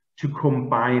 is to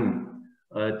combine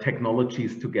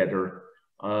technologies together.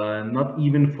 Not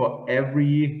even for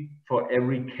every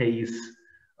case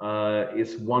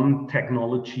is one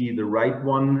technology the right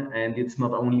one, and it's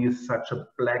not only such a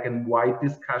black and white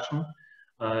discussion.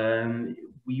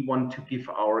 We want to give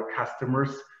our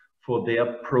customers for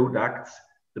their products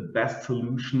best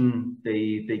solution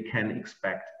they can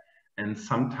expect. And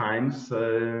sometimes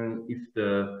if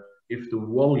the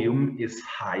volume is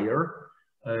higher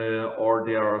or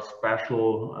there are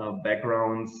special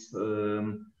backgrounds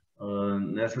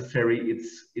necessary,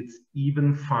 it's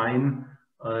even fine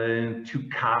to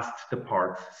cast the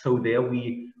parts. So there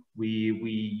we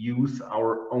use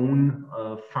our own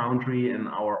foundry and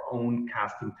our own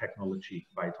casting technology,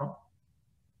 weiter.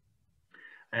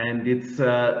 And it's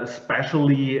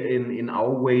especially in our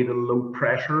way the low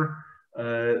pressure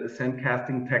sand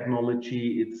casting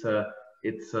technology.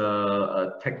 It's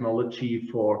a technology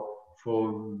for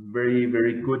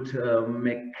very good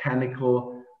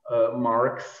mechanical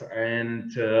marks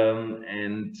and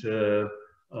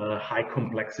high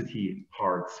complexity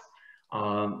parts.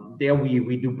 There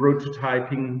we do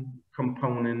prototyping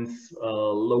components,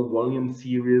 low volume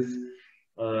series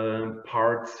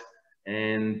parts,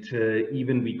 and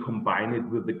even we combine it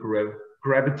with the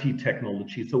gravity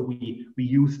technology. So we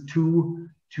use two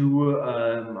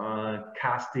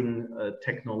casting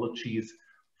technologies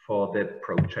for that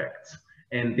project.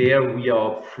 And there we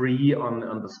are free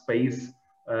on the space.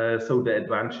 So the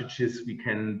advantage is we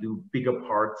can do bigger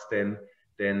parts than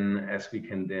as we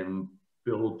can then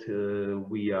build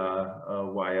via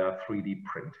 3D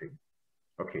printing.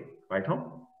 Okay, weiter.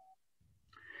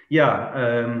 Yeah,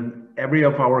 every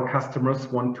of our customers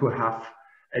want to have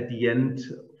at the end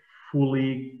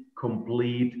fully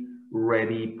complete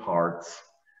ready parts,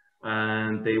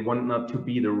 and they want not to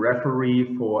be the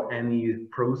referee for any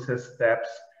process steps.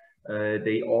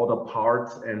 They order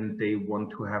parts and they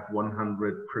want to have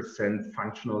 100%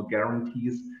 functional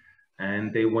guarantees,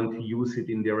 and they want to use it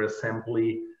in their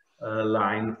assembly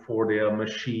line for their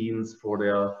machines, for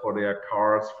their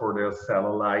cars, for their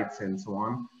satellites, and so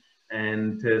on.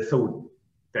 And so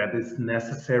that is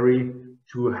necessary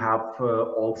to have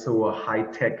also a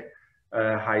high-tech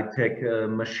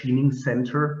machining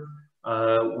center.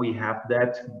 We have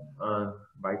that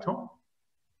weiter.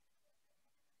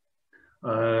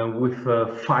 With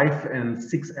 5 and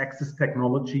 6 axis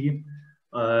technology,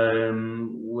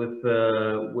 with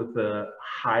a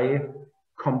high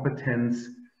competence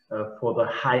for the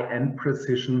high-end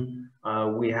precision.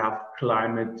 We have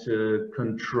climate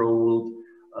controlled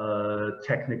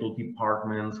technical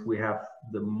departments. We have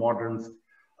the modern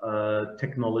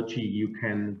technology you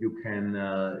can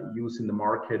use in the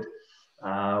market.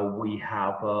 We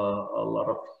have a lot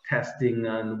of testing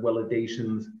and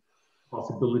validations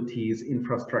possibilities,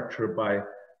 infrastructure by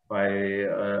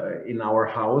in our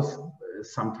house.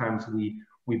 Sometimes we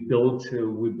build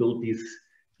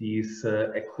these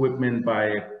equipment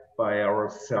by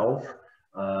ourselves.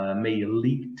 May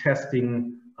leak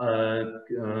testing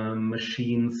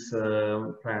machines,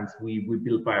 plants we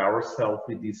build by ourselves.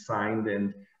 We designed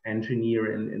and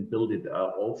engineer and build it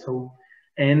also.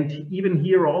 And even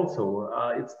here also,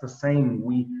 it's the same.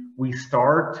 We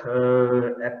start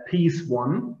at piece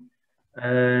 1,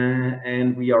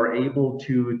 and we are able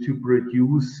to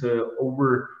produce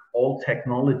over all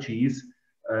technologies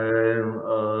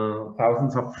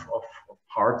thousands of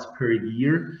parts per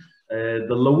year.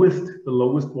 The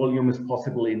lowest volume is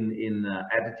possible in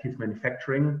additive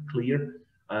manufacturing, clear.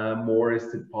 More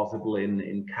is it possible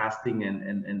in casting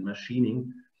and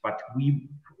machining. But we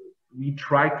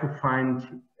try to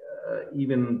find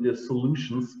even the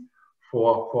solutions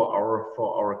for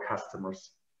our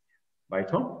customers.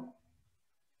 Weiter.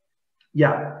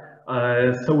 Yeah.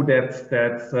 So that's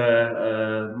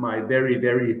my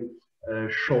very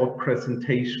short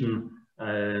presentation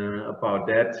about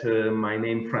that. My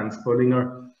name Franz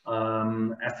Böllinger.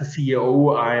 As the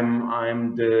CEO,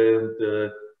 I'm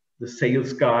the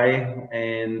sales guy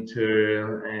and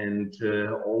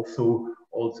also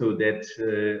that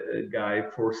guy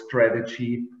for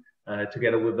strategy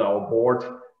together with our board,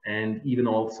 and even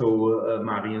also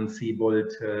Marian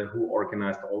Siebold, who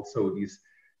organized also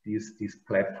this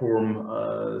platform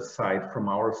side from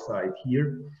our side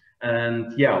here.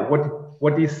 And yeah,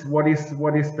 what is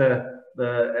the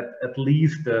at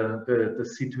least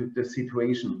the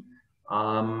situation?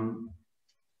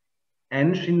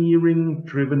 Engineering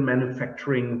driven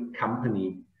manufacturing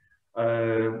company,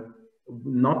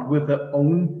 not with their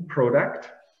own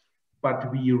product, but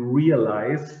we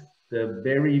realize the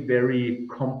very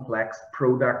complex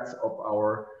products of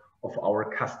our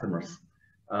customers.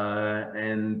 Yeah,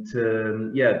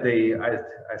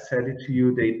 I said it to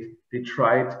you, they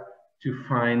tried to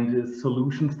find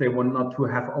solutions. They want not to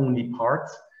have only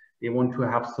parts, they want to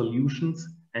have solutions,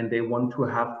 and they want to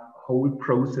have whole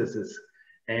processes.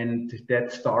 And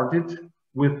that started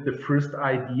with the first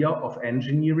idea of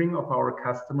engineering of our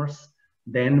customers.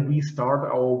 Then we start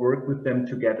our work with them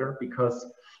together,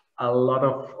 because a lot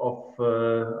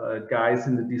of guys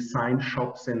in the design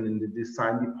shops and in the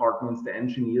design departments, the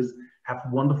engineers have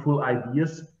wonderful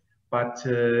ideas, but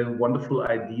wonderful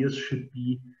ideas should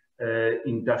be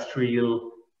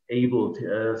industrial able.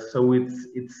 So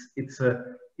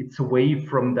it's a way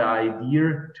from the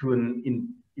idea to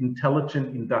an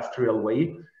intelligent industrial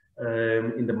way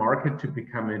in the market to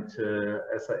become it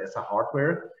as a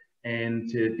hardware. And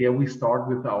there we start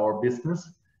with our business.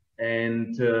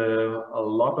 And a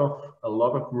lot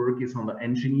of work is on the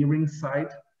engineering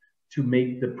side to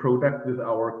make the product with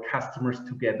our customers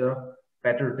together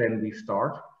better than we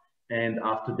start. And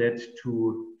after that,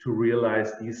 to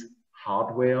realize this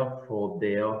hardware for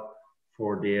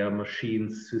their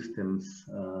machines, systems,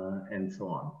 and so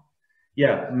on.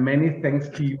 Yeah, many thanks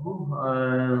to you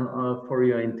for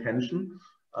your intention.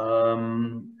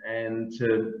 And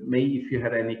May, if you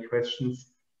had any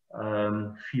questions,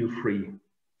 feel free.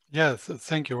 Yes,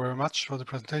 thank you very much for the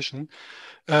presentation.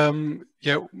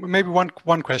 Yeah, maybe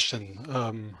one question.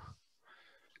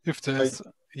 If there's,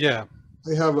 yeah.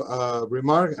 I have a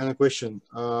remark and a question.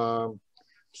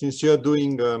 Since you are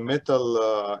doing metal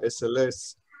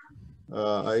SLS,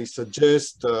 I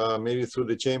suggest maybe through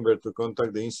the chamber to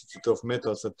contact the Institute of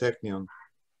Metals at Technion.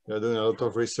 They are doing a lot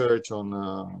of research on,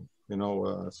 you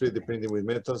know, 3D printing with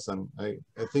metals, and I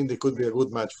think they could be a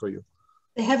good match for you.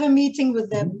 They have a meeting with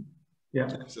them. Yeah.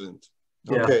 Excellent.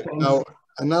 Yeah, okay, thanks.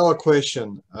 now a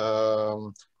question.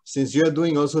 Since you are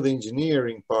doing also the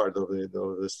engineering part of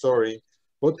the story,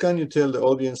 what can you tell the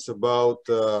audience about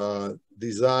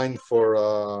design for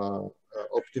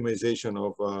optimization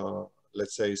of,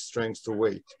 let's say, strength to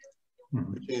weight,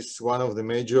 which is one of the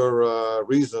major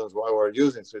reasons why we're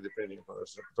using 3D printing in the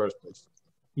first place?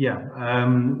 Yeah,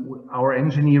 our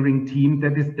engineering team,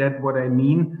 that what I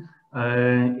mean.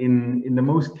 In the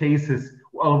most cases,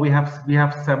 well, we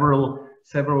have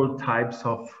several types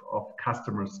of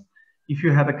customers. If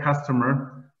you had a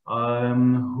customer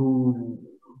who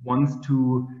wants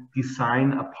to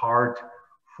design a part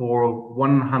for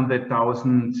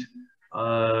 100,000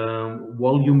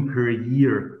 volume per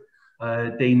year,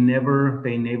 they never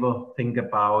think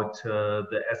about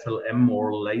the SLM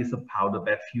or laser powder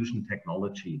bed fusion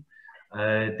technology.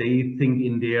 They think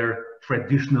in their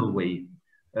traditional way.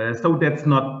 So that's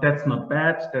not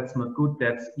bad, that's not good,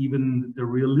 that's even the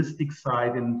realistic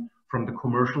side, and from the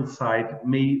commercial side,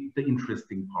 the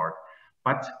interesting part.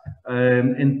 But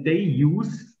and they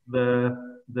use the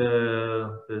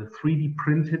 3D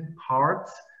printed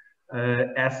parts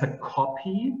as a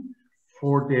copy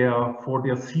for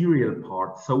their serial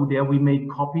parts. So there we make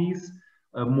copies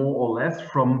more or less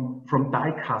from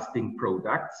die casting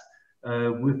products.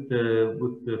 With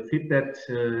the fit that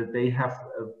they have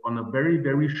on a very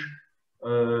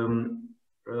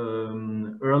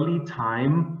early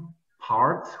time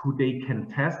parts who they can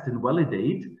test and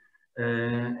validate,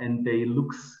 and they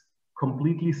looks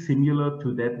completely similar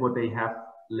to that what they have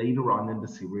later on in the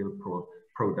serial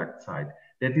product side.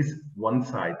 That is one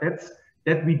side.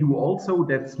 That we do also.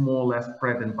 That's more or less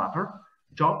bread and butter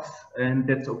jobs, and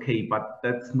that's okay. But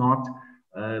that's not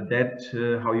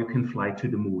how you can fly to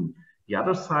the moon. The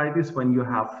other side is when you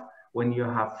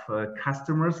have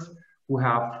customers who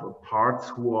have parts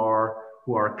who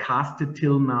are casted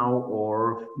till now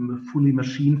or fully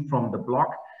machined from the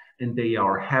block, and they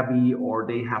are heavy or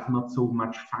they have not so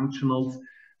much functionals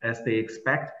as they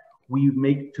expect. We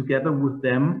make together with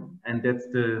them, and that's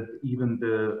even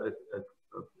the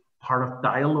part of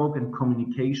dialogue and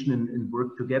communication and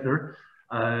work together,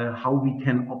 how we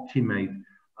can optimize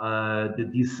the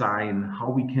design, how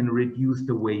we can reduce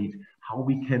the weight, how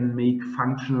we can make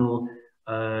functional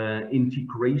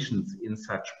integrations in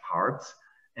such parts.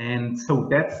 And so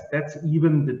that's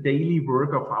even the daily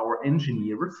work of our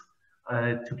engineers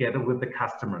together with the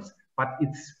customers. But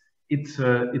it's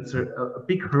a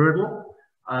big hurdle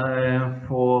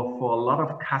for a lot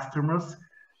of customers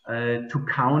to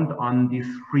count on this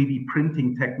 3D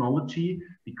printing technology,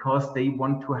 because they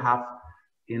want to have,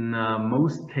 in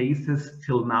most cases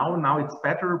till now it's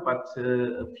better, but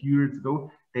a few years ago,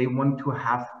 they want to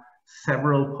have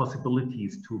several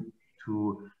possibilities to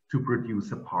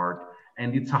produce a part.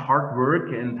 And it's a hard work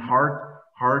and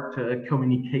hard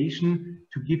communication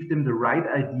to give them the right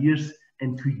ideas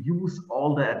and to use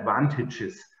all the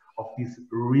advantages of this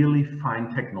really fine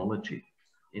technology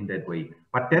in that way.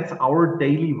 But that's our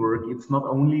daily work. It's not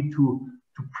only to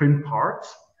print parts.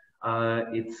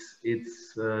 It's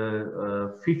 50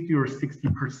 or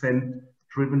 60%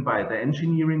 driven by the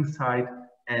engineering side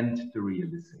and the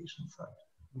realization side.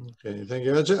 Okay, thank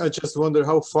you. I just wonder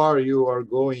how far you are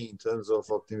going in terms of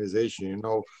optimization, you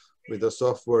know, with the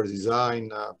software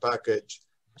design package.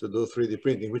 to do 3D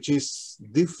printing, which is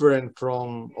different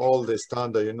from all the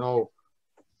standard, you know.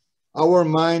 Our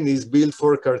mind is built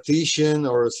for Cartesian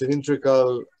or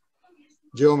cylindrical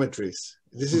geometries.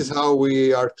 This is how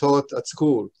we are taught at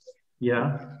school.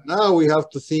 Yeah. Now we have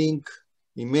to think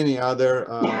in many other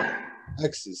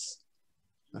axes.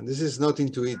 And this is not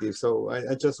intuitive. So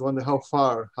I just wonder how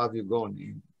far have you gone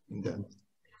in that?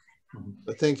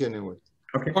 But thank you anyway.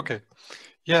 Okay. Okay.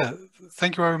 Yeah,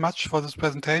 thank you very much for this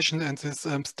presentation and this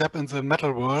step in the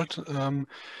metal world.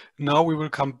 Now we will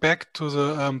come back to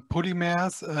the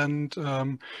polymers, and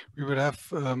we will have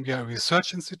a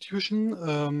research institution,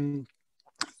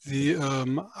 the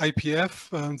IPF.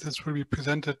 This will be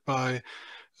presented by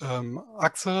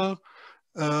Axel.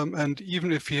 And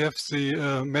even if he has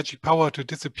the magic power to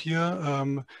disappear,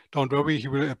 don't worry, he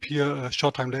will appear a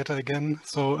short time later again.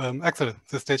 So Axel,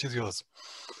 the stage is yours.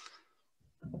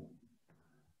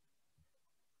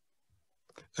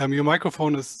 Your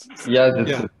microphone is... Yeah,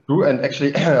 that's true. And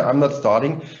actually, I'm not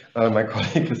starting. My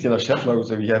colleague, Christina Scheffler,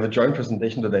 so we have a joint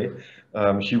presentation today.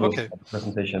 She will start the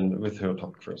presentation with her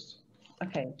topic first.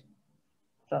 Okay.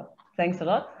 So thanks a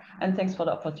lot. And thanks for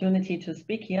the opportunity to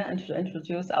speak here and to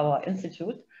introduce our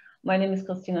institute. My name is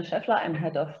Christina Scheffler. I'm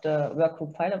head of the work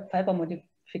group fiber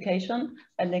modification.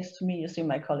 And next to me, you see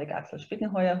my colleague Axel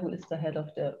Spittenheuer, who is the head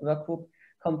of the work group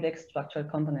complex structural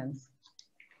components.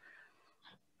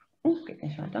 Geht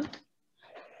nicht weiter.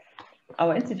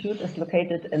 Our institute is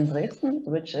located in Dresden,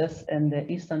 which is in the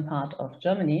eastern part of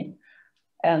Germany.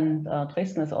 And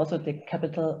Dresden is also the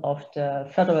capital of the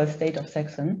federal state of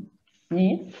Saxony.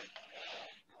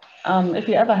 If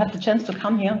you ever have the chance to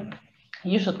come here,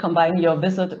 you should combine your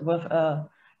visit with a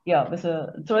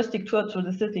touristic tour through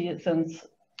the city, since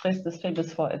Dresden is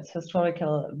famous for its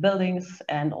historical buildings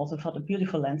and also for the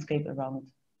beautiful landscape around.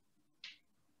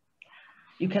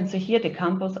 You can see here the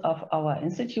campus of our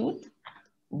institute,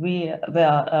 where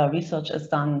research is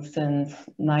done since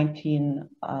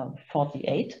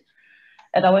 1948.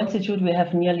 At our institute, we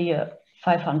have nearly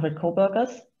 500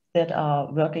 co-workers that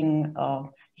are working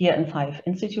here in 5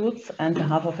 institutes, and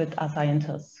half of it are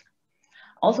scientists.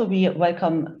 Also, we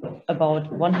welcome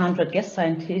about 100 guest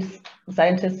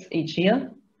scientists each year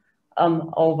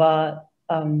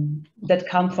that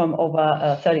come from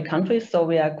over 30 countries. So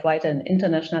we are quite an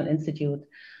international institute.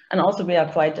 And also we are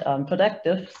quite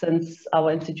productive, since our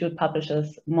institute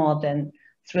publishes more than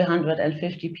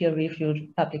 350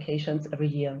 peer-reviewed publications every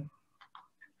year.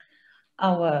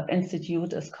 Our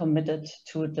institute is committed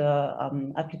to the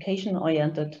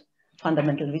application-oriented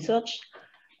fundamental research,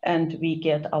 and we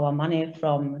get our money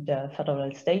from the federal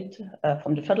and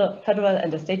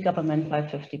the state government by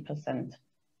 50%.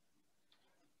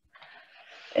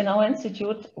 In our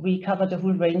institute, we cover the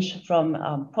whole range from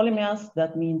polymers.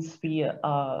 That means we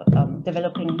are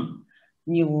developing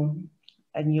new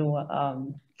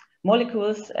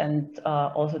molecules, and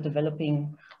also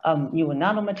developing new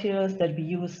nanomaterials that we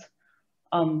use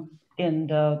in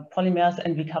the polymers,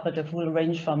 and we cover the full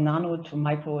range from nano to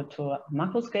micro to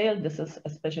macro scale. This is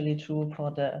especially true for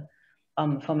the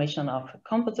formation of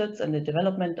composites and the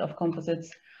development of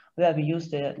composites, where we use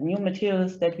the new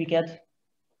materials that we get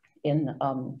in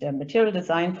the material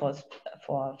design for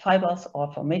fibers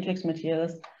or for matrix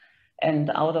materials.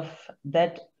 And out of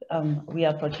that, we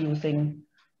are producing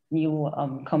new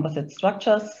composite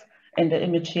structures. In the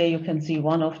image here, you can see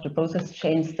one of the process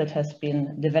chains that has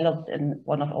been developed in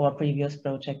one of our previous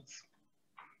projects.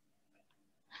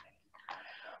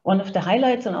 One of the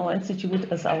highlights in our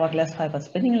institute is our glass fiber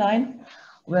spinning line,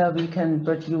 where we can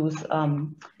produce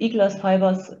e-glass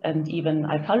fibers and even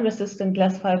alkali-resistant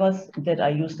glass fibers that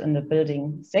are used in the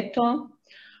building sector.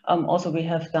 Also, we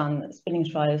have done spinning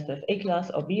trials with A-glass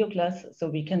or bio-glass, so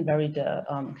we can vary the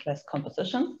glass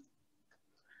composition.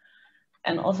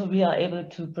 And also we are able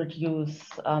to produce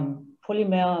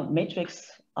polymer matrix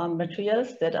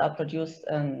materials that are produced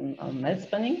in melt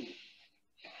spinning.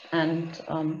 And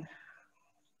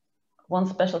one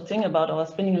special thing about our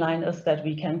spinning line is that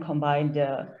we can combine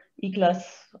the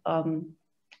e-glass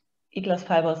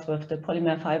fibers with the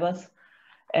polymer fibers.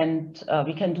 And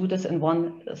we can do this in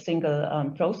one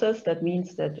single process. That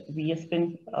means that we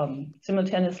spin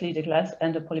simultaneously the glass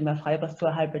and the polymer fibers to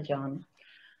a hybrid yarn.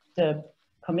 The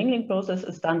commingling process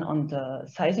is done on the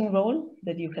sizing roll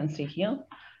that you can see here.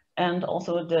 And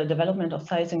also the development of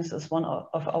sizings is one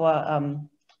of our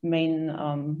main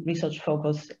research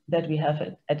focus that we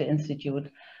have at the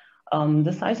Institute.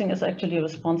 The sizing is actually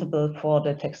responsible for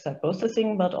the textile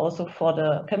processing, but also for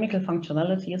the chemical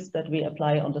functionalities that we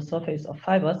apply on the surface of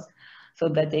fibers so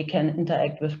that they can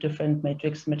interact with different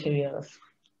matrix materials.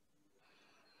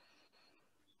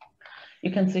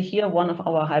 You can see here one of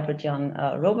our hybrid yarn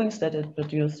rovings that is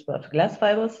produced with glass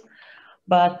fibers,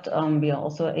 but we are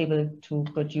also able to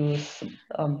produce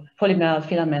polymer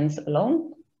filaments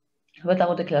alone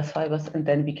without the glass fibers, and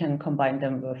then we can combine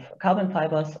them with carbon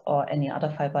fibers or any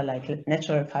other fiber like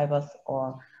natural fibers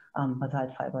or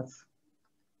basalt fibers.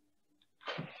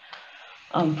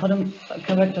 For the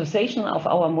characterization of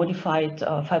our modified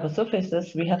fiber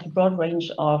surfaces, we have a broad range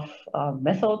of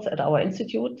methods at our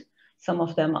institute. Some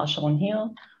of them are shown here.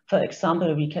 For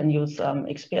example, we can use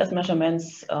XPS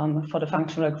measurements for the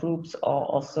functional groups, or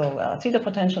also theta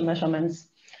potential measurements.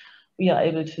 We are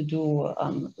able to do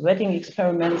wetting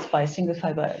experiments by single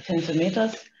fiber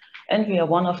tensiometers. And we are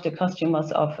one of the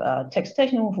customers of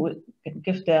Textechno, who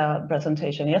gave their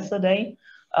presentation yesterday.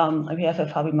 We have a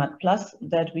Fabimat Plus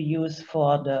that we use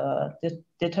for the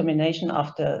determination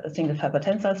of the single fiber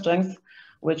tensile strength,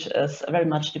 which is very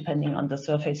much depending on the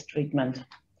surface treatment.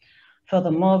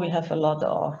 Furthermore, we have a lot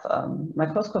of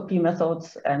microscopy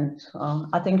methods, and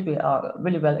I think we are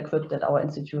really well equipped at our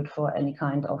institute for any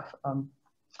kind of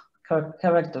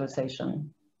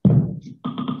characterization.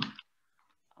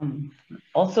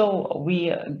 Also,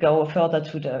 we go further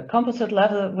to the composite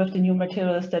level with the new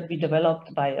materials that we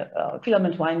developed by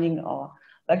filament winding or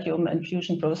vacuum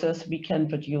infusion process. We can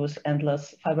produce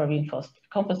endless fiber reinforced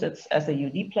composites as a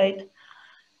UD plate.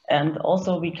 And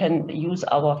also we can use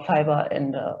our fiber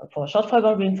for short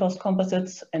fiber reinforced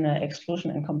composites in an extrusion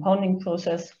and compounding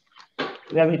process,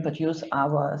 where we produce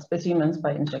our specimens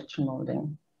by injection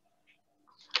molding.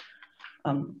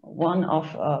 One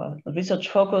of the research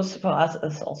focus for us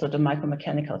is also the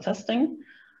micromechanical testing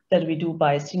that we do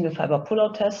by single fiber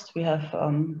pull-out test. We have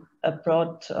a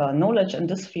broad knowledge in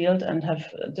this field and have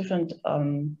different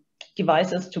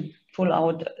devices to pull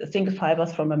out single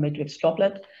fibers from a matrix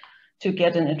droplet to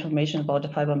get an information about the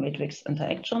fiber matrix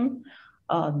interaction.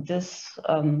 This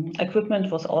equipment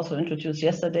was also introduced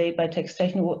yesterday by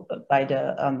Textechno by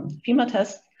the FEMA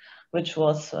test, which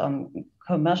was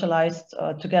commercialized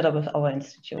together with our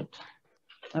institute.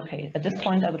 Okay, at this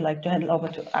point, I would like to hand it over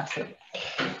to Axel.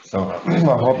 So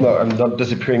I hope I'm not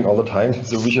disappearing all the time,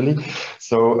 so visually.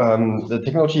 So the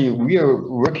technology we are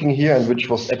working here, and which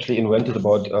was actually invented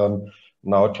about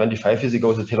now 25 years ago,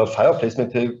 is the tailored fiber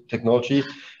placement technology.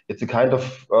 It's a kind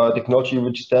of technology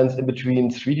which stands in between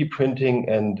 3D printing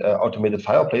and automated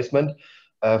fiber placement.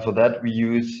 For that, we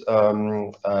use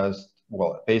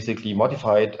basically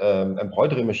modified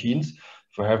embroidery machines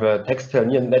to have a textile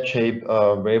near net shape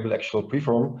variable axial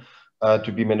preform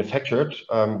to be manufactured.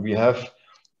 We have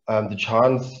the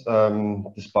chance,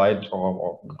 despite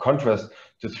or contrast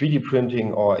to 3D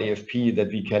printing or AFP, that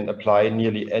we can apply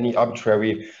nearly any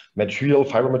arbitrary material,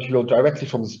 fiber material, directly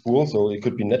from the spool. So it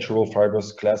could be natural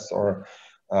fibers, glass, or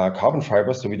carbon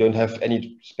fibers. So we don't have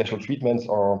any special treatments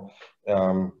or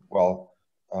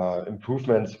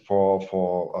improvements for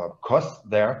costs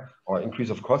there, or increase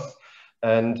of costs.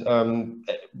 And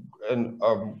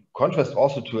contrast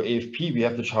also to AFP, we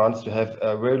have the chance to have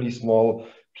a really small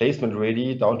placement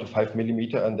ready down to 5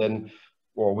 millimeter, and then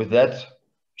with that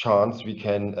chance we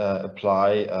can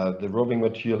apply the roving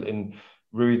material in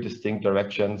very distinct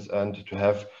directions, and to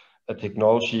have a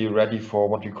technology ready for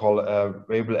what we call a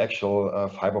variable axial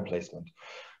fiber placement.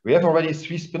 We have already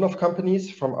 3 spin-off companies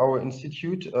from our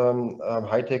institute.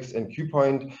 Hightex and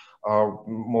QPoint are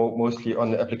mostly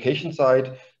on the application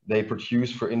side. They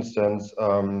produce, for instance,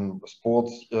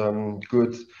 sports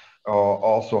goods,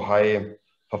 also high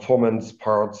performance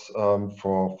parts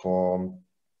for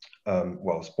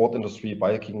sport industry,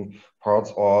 biking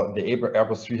parts, or the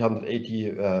Airbus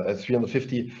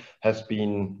 350 has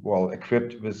been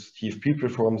equipped with TFP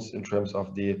preforms in terms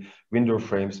of the window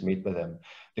frames made by them.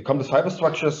 The Composite Fiber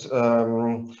Structures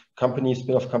company,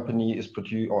 spin-off company, is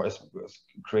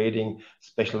creating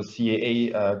special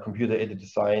CAA, computer-aided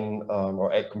design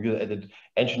or computer-aided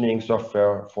engineering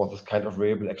software for this kind of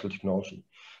variable axial technology.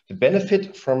 The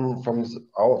benefit from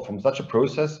such a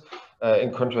process,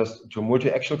 in contrast to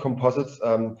multi-axial composites,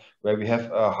 where we have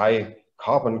a high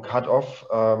carbon cutoff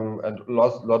and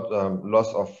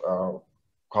loss of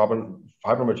carbon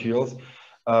fiber materials,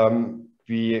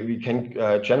 we can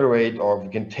generate, or we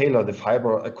can tailor the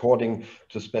fiber according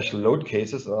to special load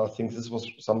cases. I think this was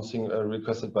something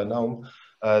requested by Naum,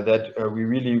 that we're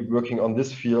really working on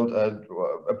this field,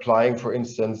 applying, for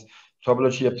instance,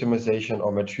 topology optimization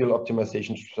or material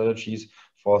optimization strategies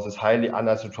for this highly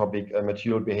anisotropic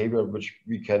material behavior, which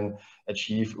we can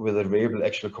achieve with a variable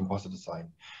axial composite design.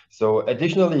 So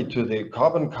additionally to the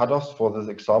carbon cutoffs for this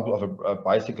example of a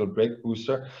bicycle brake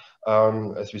booster,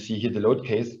 as we see here, the load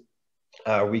case,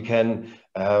 we can,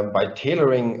 by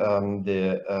tailoring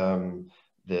the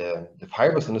the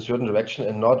fibers in a certain direction,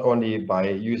 and not only by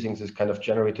using this kind of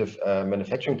generative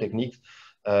manufacturing techniques,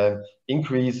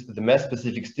 increase the mass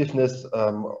specific stiffness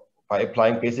by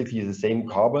applying basically the same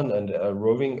carbon and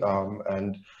roving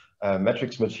and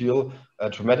matrix material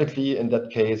dramatically, in that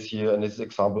case here in this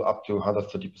example up to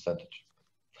 130%.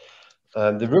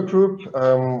 The work group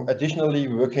additionally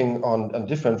working on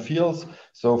different fields.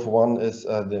 So for one is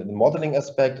the modeling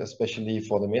aspect, especially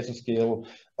for the mesoscale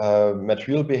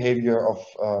material behavior of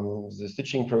the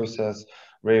stitching process,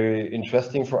 very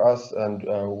interesting for us, and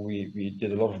we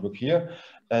did a lot of work here.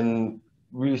 And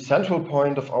really central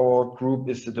point of our group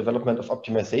is the development of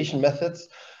optimization methods.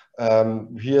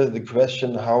 Here the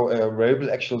question how a variable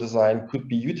axial design could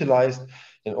be utilized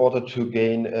in order to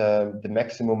gain the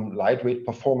maximum lightweight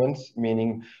performance,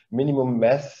 meaning minimum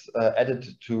mass added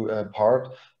to a part,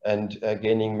 and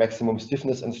gaining maximum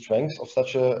stiffness and strength of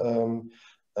such a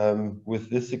with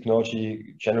this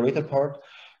technology generated part.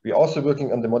 We're also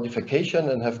working on the modification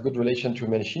and have good relation to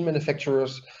machine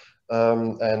manufacturers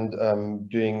and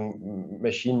doing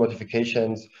machine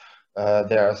modifications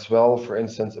there as well. For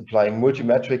instance, applying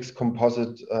multi-matrix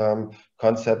composite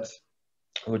concepts,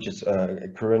 which is a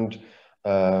current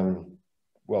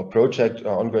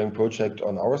ongoing project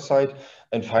on our side.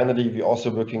 And finally, we're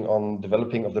also working on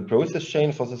developing of the process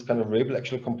chain for this kind of variable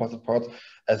axial composite parts,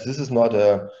 as this is not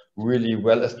a really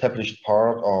well-established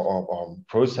part or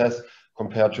process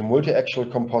compared to multi-axial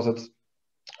composites.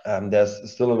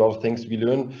 There's still a lot of things we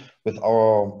learn with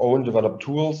our own developed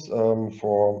tools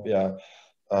for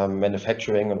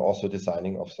manufacturing and also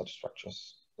designing of such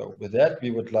structures. So with that, we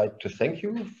would like to thank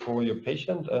you for your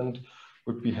patience and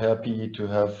would be happy to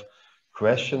have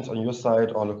questions on your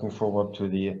side, or looking forward to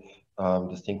the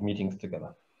distinct meetings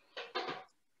together.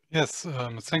 Yes,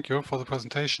 thank you for the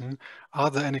presentation. Are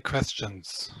there any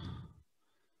questions?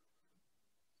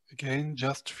 Again,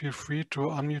 just feel free to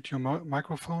unmute your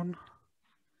microphone.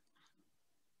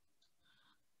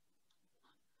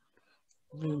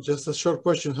 Just a short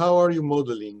question. How are you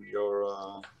modeling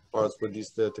your parts with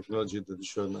this technology that you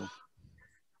showed now?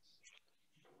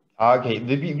 Okay,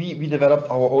 we developed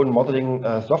our own modeling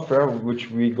software, which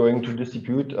we're going to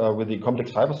distribute with the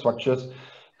Complex Fiber Structures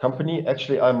company.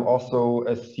 Actually, I'm also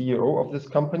a CEO of this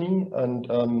company, and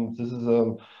this is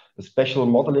a special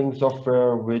modeling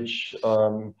software which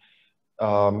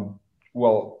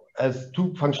has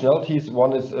two functionalities.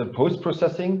 One is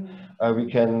post-processing.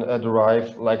 We can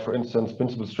derive, like for instance,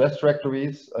 principal stress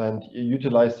trajectories and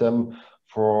utilize them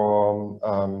for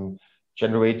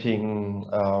generating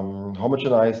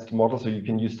homogenized models. So you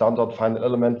can use standard final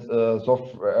element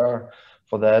software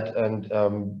for that.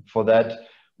 And for that,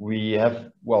 we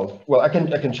have, I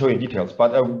can show you details,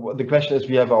 but the question is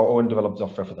we have our own developed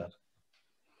software for that.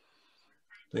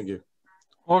 Thank you.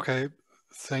 Okay,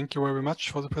 thank you very much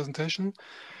for the presentation.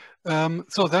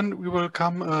 So then we will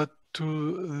come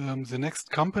to the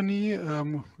next company.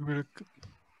 We will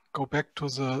go back to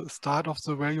the start of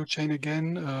the value chain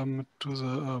again, to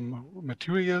the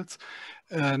materials.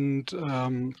 And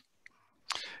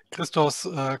Christos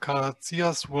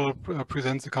Karatsias will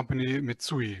present the company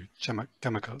Mitsui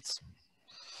Chemicals.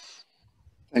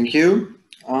 Thank you.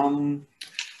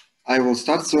 I will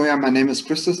start. So yeah, my name is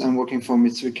Christos. I'm working for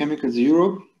Mitsui Chemicals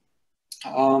Europe.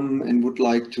 And would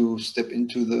like to step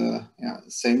into the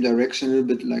same direction a little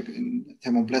bit like in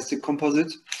thermoplastic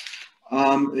composite.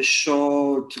 A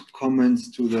short comments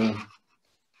to the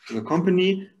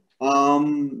company.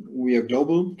 We are a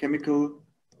global chemical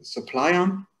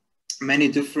supplier, many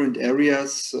different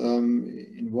areas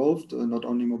involved, not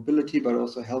only mobility, but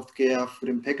also healthcare, food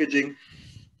and packaging.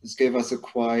 This gave us a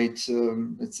quite,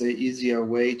 let's say, easier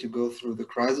way to go through the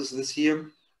crisis this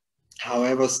year.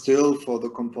 However, still for the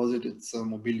composite, it's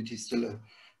mobility still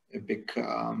a big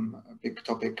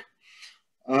topic.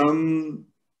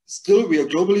 Still, we are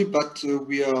globally, but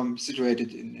we are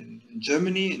situated in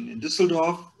Germany, in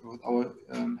Düsseldorf, with our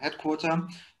headquarters,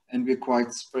 and we're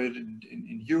quite spread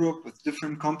in Europe with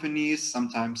different companies.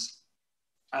 Sometimes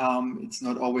it's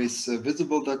not always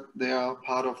visible that they are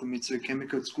part of the Mitsui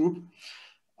Chemicals group.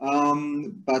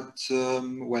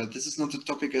 Well, this is not the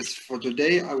topic as for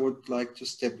today. I would like to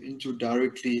step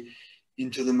directly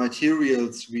into the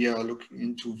materials we are looking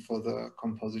into for the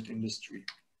composite industry.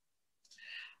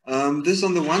 This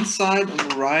on the one side, on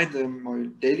the right, my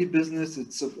daily business,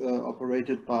 it's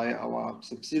operated by our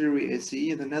subsidiary ACE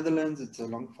in the Netherlands. It's a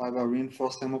long fiber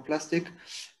reinforced thermoplastic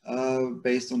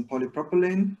based on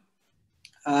polypropylene.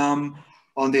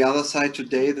 On the other side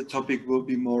today, the topic will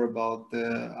be more about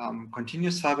the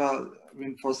continuous fiber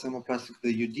reinforced thermoplastic,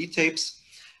 the UD tapes.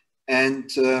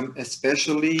 And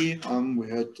especially, we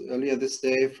heard earlier this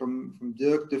day from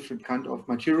Dirk, different kind of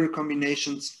material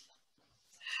combinations.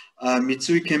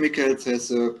 Mitsui Chemicals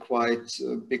has a quite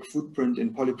big footprint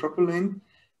in polypropylene.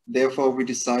 Therefore, we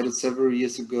decided several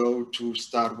years ago to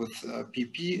start with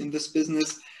PP in this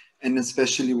business, and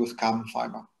especially with carbon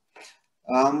fiber.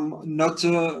 Not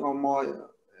a more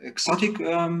exotic,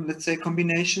 let's say,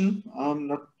 combination.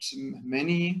 Not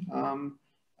many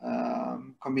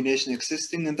combination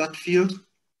existing in that field.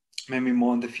 Maybe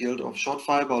more in the field of short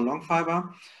fiber or long fiber.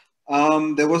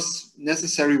 There was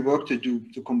necessary work to do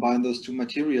to combine those two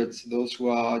materials. Those who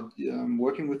are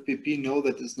working with PP know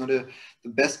that it's not the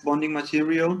best bonding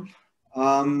material.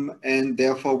 And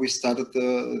therefore we started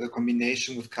the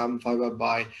combination with carbon fiber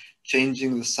by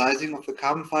changing the sizing of the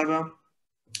carbon fiber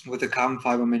with the carbon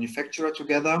fiber manufacturer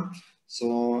together.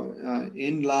 So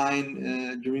in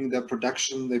line during their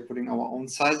production, they're putting our own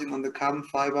sizing on the carbon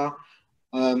fiber.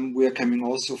 We are coming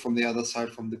also from the other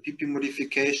side from the PP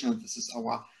modification, and this is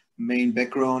our main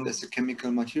background as a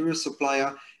chemical material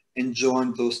supplier, and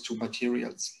joined those two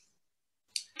materials.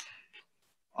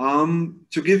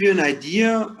 To give you an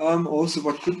idea also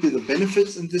what could be the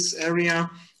benefits in this area,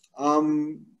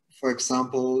 for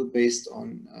example, based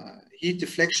on heat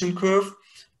deflection curve,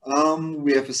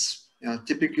 we have a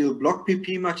typical block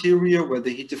PP material where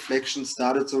the heat deflection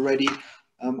started already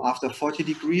after 40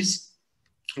 degrees.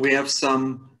 We have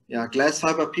some glass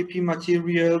fiber PP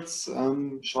materials,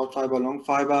 short fiber, long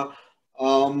fiber,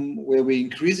 where we're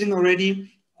increasing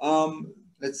already.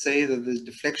 Let's say that the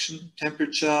deflection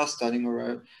temperature starting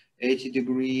around 80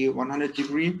 degree, 100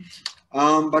 degree.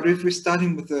 But if we're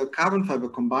starting with the carbon fiber,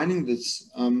 combining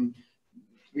this,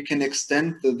 we can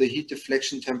extend the heat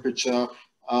deflection temperature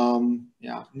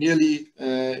nearly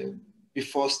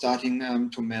before starting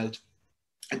to melt.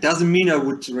 It doesn't mean I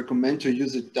would recommend to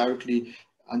use it directly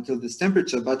until this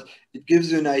temperature, but it gives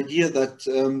you an idea that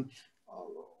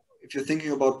if you're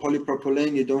thinking about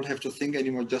polypropylene, you don't have to think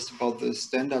anymore just about the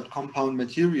standard compound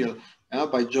material.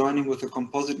 By joining with a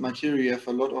composite material, you have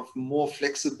a lot of more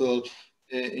flexible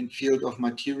in field of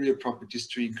material properties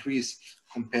to increase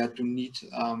compared to neat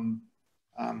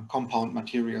compound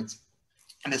materials.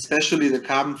 And especially the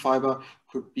carbon fiber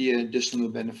could be an additional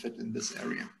benefit in this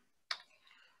area.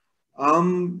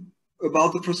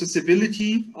 About the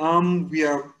processability, we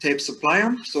are tape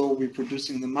supplier, so we're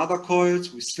producing the mother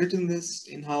coils, we're splitting this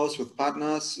in-house with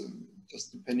partners,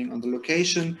 just depending on the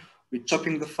location, we're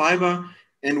chopping the fiber,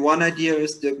 and one idea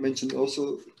is, Dirk mentioned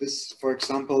also this, for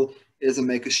example, is to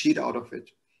make a sheet out of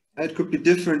it. It could be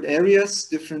different areas,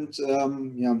 different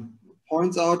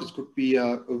points out, it could be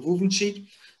a woven sheet,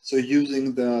 so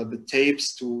using the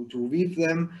tapes to weave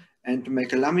them and to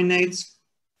make a laminates.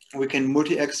 We can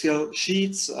multi-axial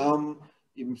sheets,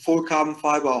 even full carbon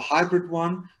fiber or hybrid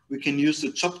one. We can use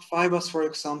the chopped fibers, for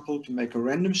example, to make a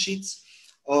random sheets,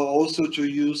 or also to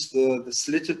use the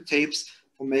slitted tapes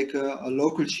to make a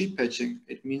local sheet patching.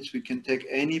 It means we can take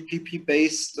any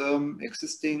PP-based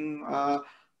existing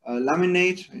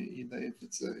laminate, either if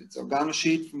it's organo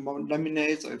sheet from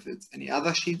laminates or if it's any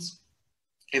other sheets.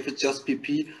 If it's just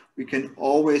PP, we can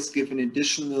always give an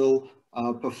additional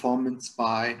performance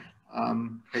by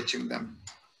patching them.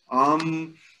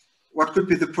 What could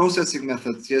be the processing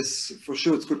methods? Yes, for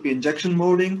sure, it could be injection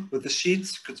molding with the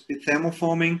sheets, it could be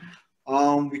thermoforming.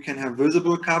 We can have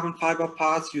visible carbon fiber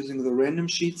parts using the random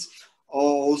sheets,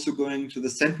 or also going to the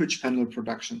sandwich panel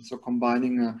production. So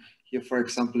combining here, for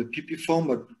example, a PP foam,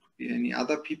 but it could be any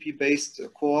other PP-based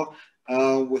core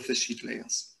with the sheet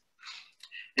layers.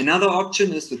 Another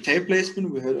option is the tape placement.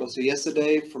 We heard also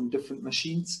yesterday from different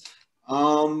machines.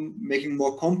 Making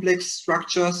more complex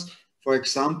structures, for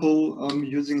example,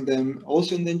 using them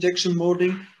also in the injection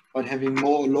molding, but having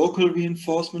more local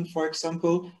reinforcement, for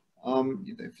example.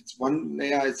 If it's one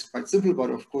layer, it's quite simple, but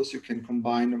of course you can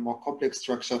combine a more complex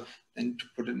structure and to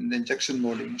put it in the injection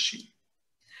molding machine.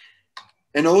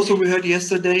 And also we heard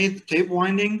yesterday the tape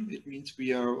winding. It means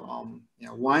we are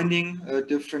winding a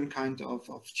different kind of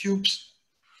tubes.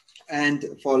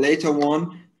 And for later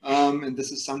on, and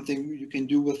this is something you can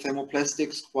do with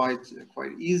thermoplastics quite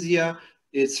easier.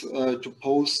 It's to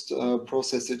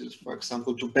process it, for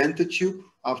example, to bend the tube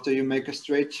after you make a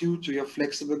straight tube to your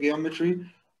flexible geometry,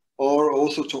 or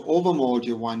also to overmold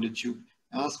your winded tube.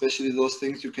 Especially those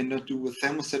things you cannot do with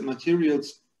thermoset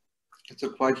materials. It's a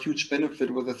quite huge benefit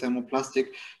with a thermoplastic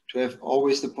to have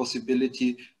always the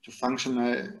possibility to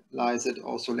functionalize it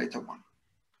also later on.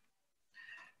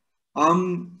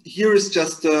 Here is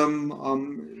just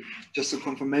a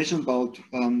confirmation about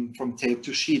from tape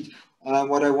to sheet.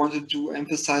 What I wanted to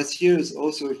emphasize here is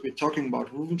also if we're talking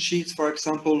about woven sheets, for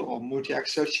example, or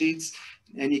multi-axial sheets,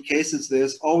 in any cases,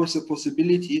 there's always a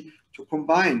possibility to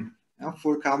combine.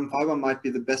 Full carbon fiber might be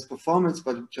the best performance,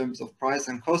 but in terms of price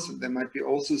and cost, there might be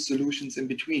also solutions in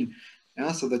between.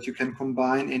 So that you can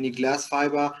combine any glass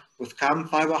fiber with carbon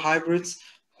fiber hybrids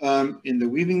in the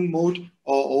weaving mode,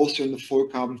 or also in the full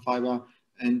carbon fiber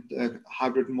and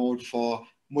hybrid mode for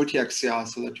multi-axial,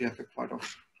 so that you have a quite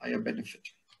of higher benefit.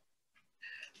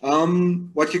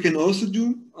 What you can also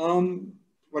do,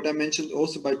 what I mentioned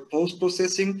also by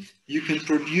post-processing, you can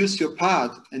produce your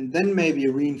part and then maybe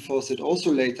reinforce it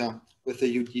also later with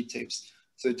the UD tapes.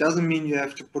 So it doesn't mean you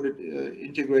have to put it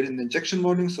integrate in the injection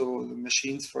molding. So the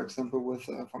machines, for example, with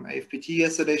from AFPT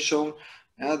yesterday shown,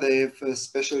 they have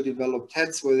special developed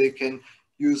heads where they can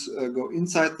use go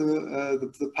inside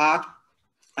the part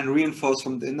and reinforce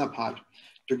from the inner part.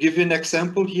 To give you an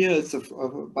example here, it's a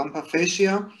bumper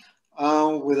fascia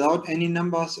without any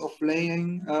numbers of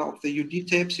laying of the UD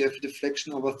tapes. You have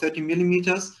deflection over 30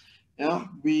 millimeters.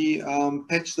 We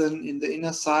patch them in the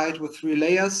inner side with 3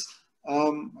 layers.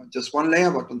 Just 1 layer,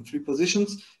 but on 3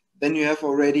 positions. Then you have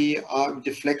already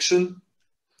deflection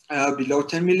below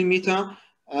 10 millimeter.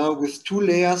 With 2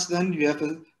 layers, then you have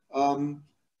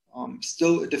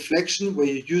still a deflection where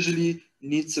you usually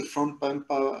need the front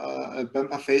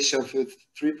bumper fascia with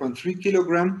 3.3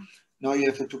 kilogram. Now you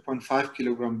have a 2.5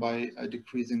 kilogram by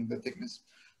decreasing the thickness.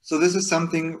 So this is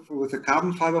something with the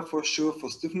carbon fiber for sure,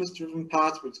 for stiffness driven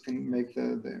parts, which can make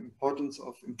the importance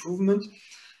of improvement.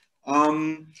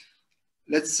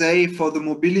 Let's say for the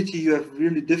mobility, you have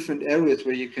really different areas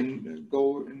where you can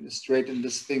go straight in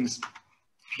these things.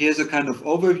 Here's a kind of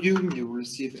overview. You will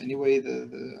receive anyway the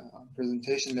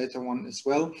presentation later on as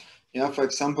well. For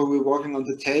example, we're working on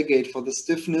the tailgate for the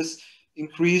stiffness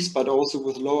increase, but also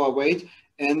with lower weight.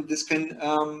 And this can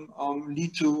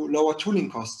lead to lower tooling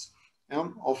costs.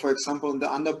 Or for example, in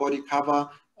the underbody cover,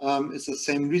 it's the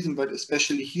same reason, but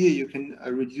especially here you can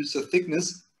reduce the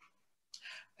thickness.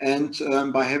 And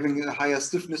by having a higher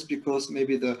stiffness, because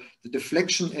maybe the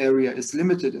deflection area is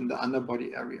limited in the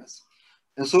underbody areas.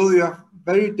 And so you have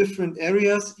very different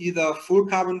areas, either full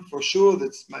carbon for sure,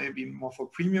 that's maybe more for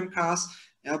premium cars,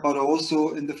 but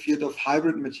also in the field of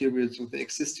hybrid materials with the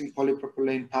existing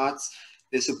polypropylene parts,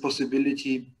 there's a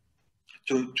possibility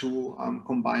to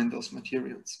combine those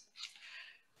materials.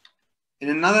 In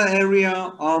another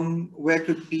area where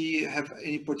could have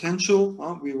any potential,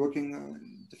 we're working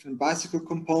on different bicycle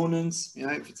components,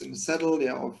 if it's in the saddle,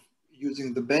 of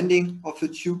using the bending of the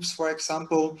tubes, for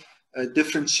example.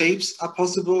 Different shapes are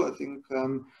possible. I think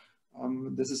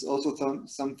this is also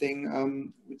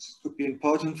something which could be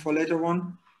important for later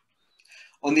on.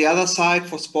 On the other side,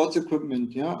 for sports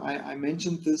equipment, I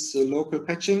mentioned this local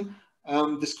patching.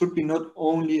 This could be not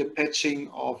only a patching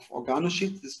of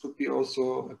organosheets, this could be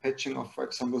also a patching of, for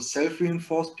example,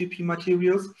 self-reinforced PP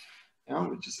materials,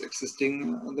 which is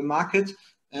existing on the market.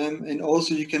 And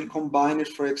also you can combine it,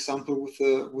 for example,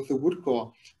 with a wood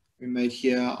core we made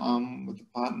here with a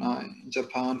partner in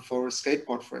Japan for a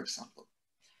skateboard, for example.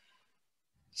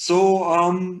 So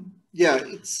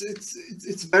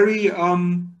it's very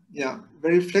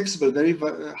very flexible, very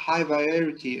high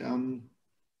variety.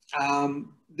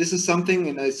 This is something,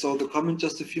 and I saw the comment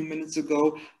just a few minutes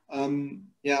ago.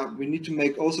 We need to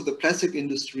make also the plastic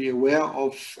industry aware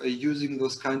of using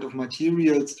those kind of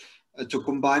materials to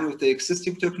combine with the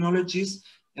existing technologies.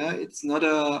 It's not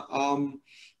a,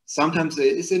 sometimes there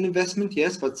is an investment,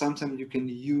 yes, but sometimes you can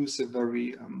use a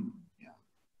very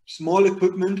small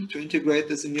equipment to integrate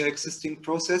this in your existing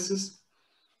processes.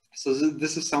 So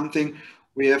this is something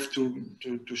we have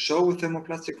to show with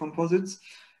thermoplastic composites,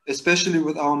 especially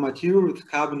with our material, with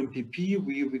carbon and PP.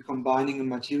 We're combining a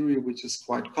material which is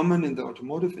quite common in the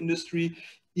automotive industry,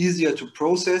 easier to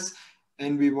process,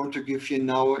 and we want to give you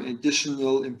now an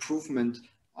additional improvement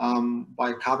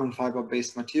by carbon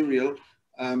fiber-based material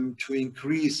to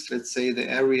increase, let's say, the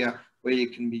area where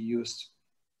it can be used.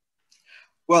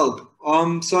 Well,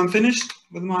 so I'm finished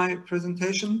with my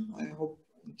presentation. I hope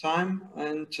in time,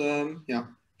 and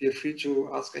feel free to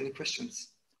ask any questions.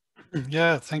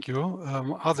 Yeah, thank you.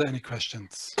 Are there any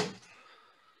questions?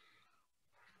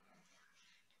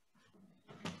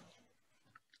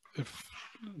 If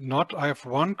not, I have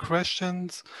one question.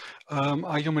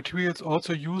 Are your materials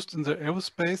also used in the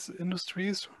aerospace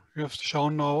industries? You have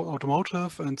shown now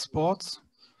automotive and sports.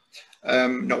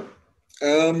 No.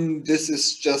 This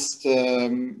is just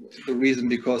the reason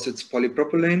because it's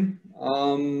polypropylene.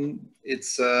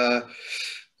 It's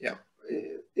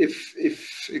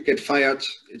if it gets fired,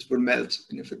 it will melt,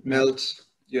 and if it melts,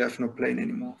 you have no plane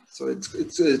anymore. So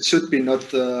it should be not.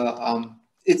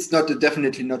 It's not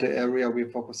definitely not an area we're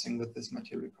focusing with this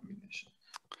material combination.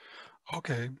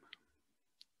 Okay.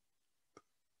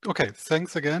 Okay,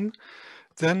 thanks again.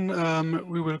 Then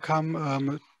we will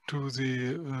come to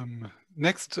the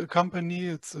next company.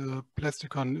 It's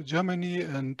Plasticon Germany,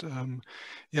 and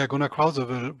yeah, Gunnar Krause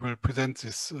will present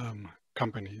this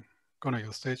company. Gunnar,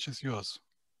 your stage is yours.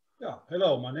 Yeah,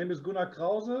 hello, my name is Gunnar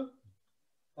Krause.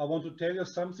 I want to tell you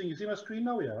something. You see my screen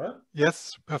now, yeah? Right?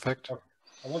 Yes, perfect. Okay.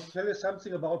 I want to tell you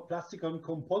something about Plasticon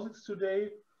Composites today.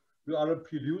 We are a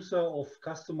producer of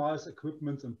customized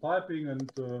equipment and piping,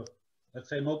 and let's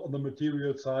say not on the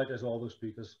material side as all the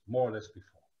speakers, more or less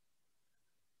before.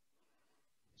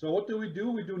 So what do? We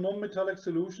do non-metallic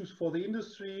solutions for the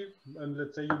industry, and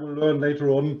let's say you will learn later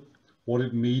on what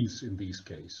it means in this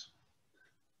case.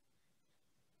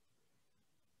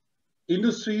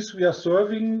 Industries we are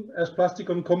serving as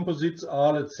Plasticon Composites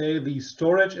are, let's say, the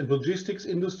storage and logistics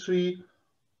industry,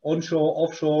 onshore,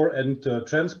 offshore, and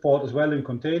transport as well in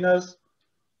containers.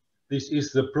 This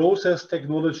is the process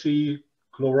technology,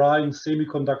 chlorine,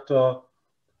 semiconductor,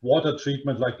 water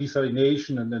treatment like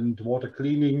desalination and water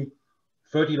cleaning,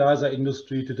 fertilizer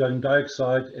industry, titanium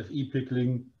dioxide, Fe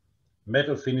pickling,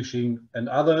 metal finishing, and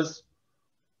others.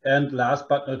 And last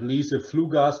but not least, the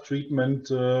flue gas treatment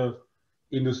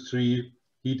industry,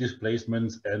 heat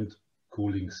displacements, and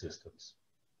cooling systems.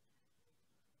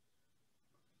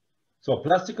 So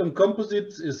Plasticon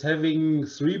Composites is having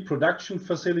 3 production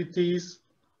facilities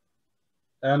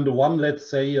and one, let's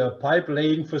say, a pipe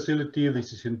laying facility.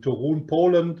 This is in Torun,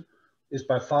 Poland, is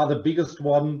by far the biggest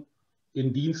one.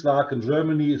 In Dienstlaken,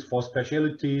 Germany, is for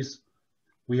specialties.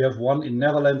 We have one in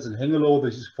Netherlands in Hengelo.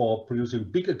 This is for producing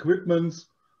big equipments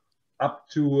up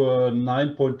to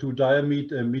 9.2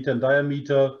 meter in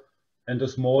diameter, and a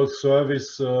small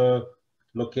service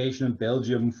location in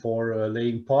Belgium for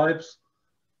laying pipes.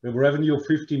 We have a revenue of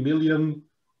 50 million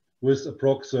with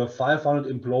approximately 500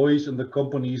 employees, and the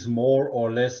company is more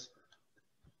or less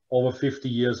over 50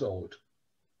 years old.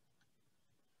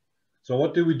 So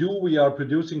what do? We are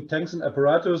producing tanks and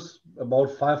apparatus,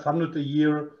 about 500 a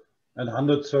year and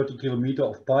 130 kilometers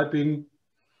of piping.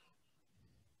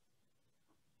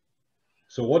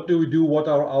 So what do? What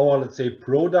are our, let's say,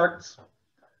 products?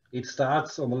 It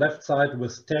starts on the left side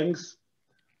with tanks.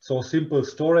 So simple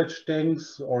storage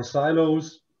tanks or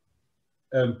silos,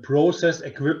 process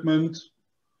equipment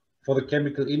for the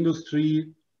chemical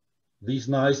industry. These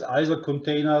nice ISO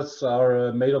containers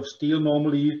are made of steel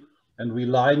normally, and we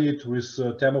line it with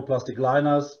thermoplastic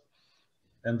liners.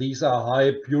 And these are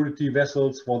high purity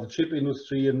vessels for the chip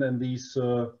industry and these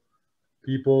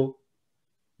people.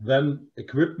 Then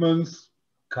equipments,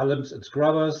 columns and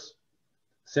scrubbers,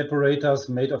 separators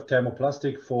made of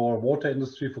thermoplastic for water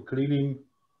industry for cleaning,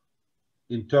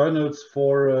 internals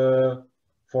for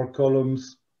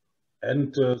columns,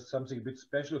 and something a bit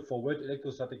special for wet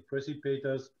electrostatic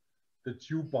precipitors, the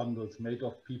tube bundles made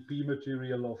of PP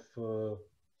material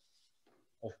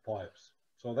of pipes.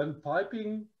 So then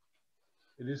piping,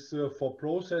 it is for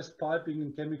process piping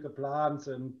in chemical plants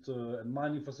and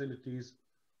mining facilities,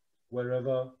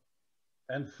 wherever.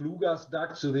 And flue gas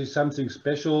ducts, so there's something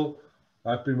special.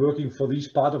 I've been working for this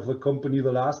part of the company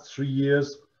the last 3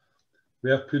 years.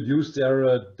 We have produced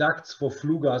their ducts for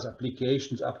flue gas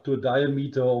applications up to a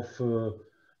diameter of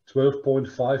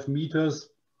 12.5 meters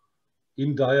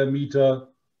in diameter.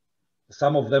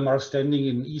 Some of them are standing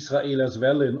in Israel as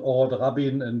well, in Ord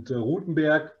Rabin and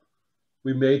Rutenberg.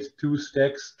 We made 2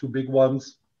 stacks, 2 big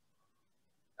ones.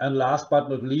 And last but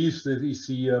not least, we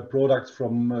see products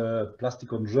from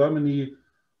Plasticon Germany,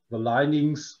 the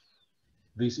linings.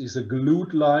 This is a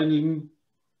glued lining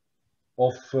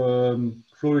of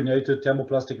fluorinated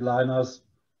thermoplastic liners.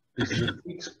 This is a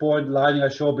fixed point lining. I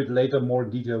show a bit later more in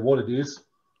detail what it is,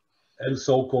 and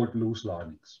so-called loose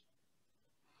linings.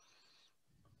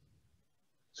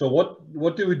 So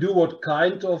what do we do? What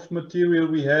kind of material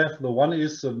we have? The one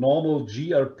is a normal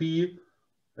GRP,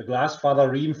 a glass fiber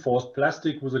reinforced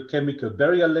plastic with a chemical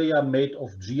barrier layer made of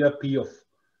GRP, of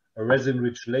a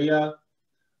resin-rich layer.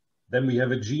 Then we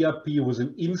have a GRP with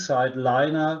an inside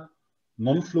liner,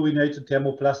 non-fluorinated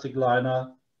thermoplastic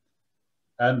liner.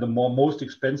 And the most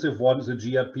expensive one is a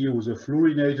GRP with a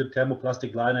fluorinated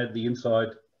thermoplastic liner at the inside.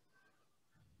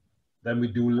 Then we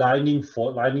do linings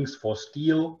for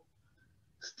steel.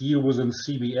 Steel with an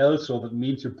CBL, so that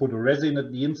means you put a resin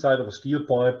at the inside of a steel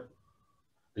pipe.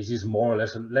 This is more or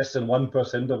less than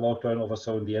 1% of our turnover,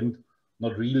 so in the end,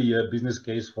 not really a business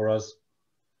case for us.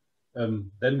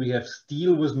 Then we have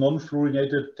steel with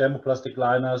non-fluorinated thermoplastic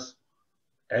liners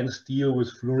and steel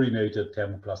with fluorinated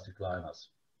thermoplastic liners.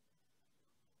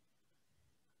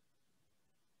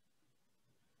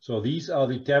 So these are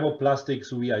the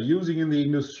thermoplastics we are using in the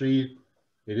industry.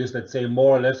 It is, let's say,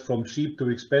 more or less from cheap to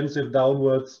expensive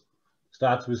downwards.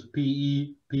 Starts with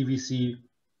PE, PVC,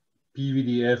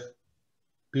 PVDF,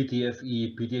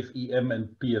 PTFE, PTFEM,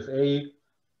 and PFA.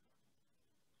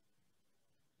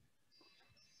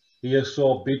 Here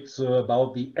saw bits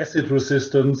about the acid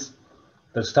resistance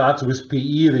that starts with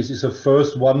PE. This is the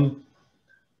first one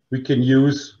we can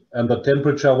use, and the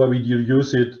temperature where we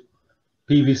use it,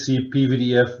 PVC,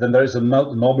 PVDF. Then there is a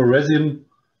normal resin.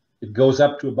 It goes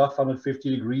up to above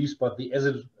 150 degrees, but the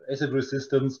acid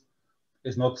resistance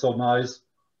is not so nice.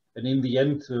 And in the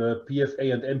end,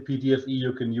 PFA and MPTFE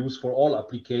you can use for all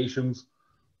applications,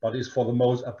 but is for the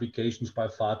most applications by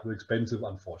far too expensive,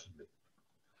 unfortunately.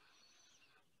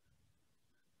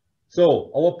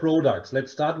 So our products,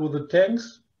 let's start with the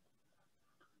tanks.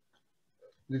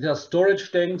 These are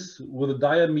storage tanks with a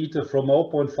diameter from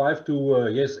 0.5 to,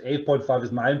 yes, 8.5 is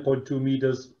 9.2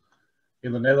 meters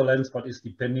in the Netherlands, but it's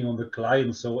depending on the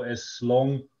client. So as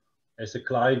long as the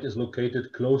client is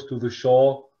located close to the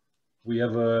shore, we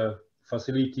have a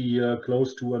facility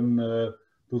close to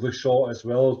the shore as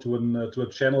well, to a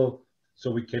channel,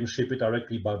 so we can ship it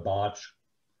directly by barge.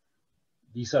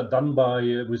 These are done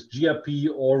with GRP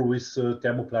or with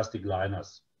thermoplastic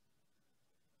liners.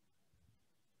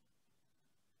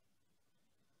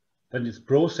 Then its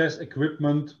process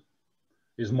equipment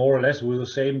is more or less with the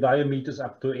same diameters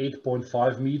up to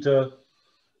 8.5 meter.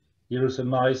 Here is a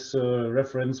nice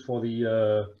reference for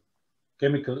the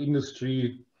chemical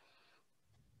industry.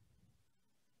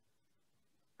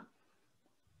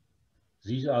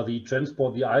 These are the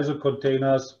transport, the ISO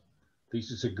containers.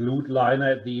 This is a glued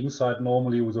liner at the inside,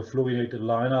 normally with a fluorinated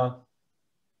liner.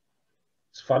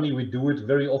 It's funny, we do it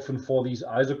very often for these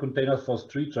ISO containers for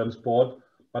street transport,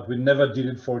 but we never did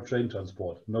it for train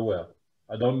transport, nowhere.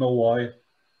 I don't know why.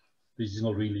 This is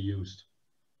not really used.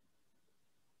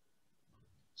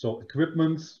 So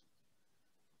equipments.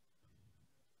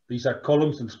 These are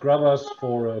columns and scrubbers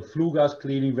for flue gas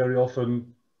cleaning very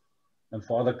often, and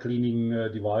for other cleaning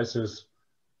devices.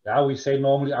 Yeah, we say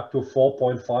normally up to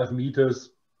 4.5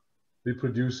 meters. We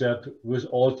produce that with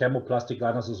all thermoplastic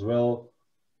liners as well,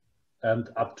 and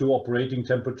up to operating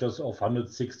temperatures of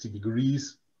 160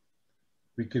 degrees.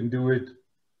 We can do it.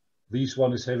 This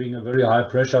one is having a very high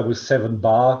pressure with 7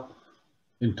 bar.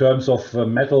 In terms of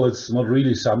metal, it's not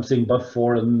really something, but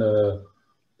for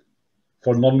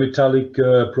non-metallic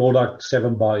product,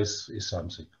 7 bar is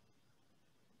something.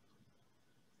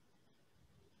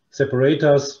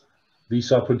 Separators.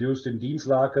 These are produced in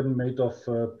Dienstlaken, made of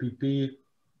PP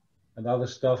and other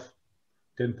stuff,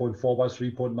 10.4 by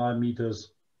 3.9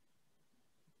 meters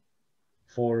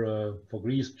for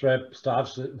grease trap,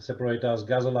 starch separators,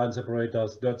 gasoline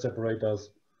separators, dirt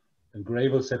separators, and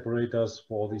gravel separators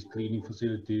for these cleaning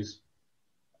facilities.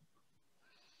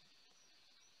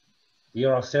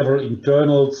 Here are several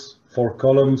internals for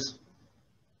columns,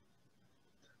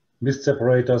 mist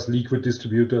separators, liquid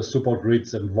distributors, support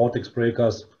grids, and vortex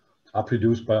breakers are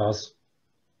produced by us.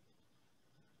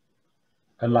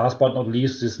 And last but not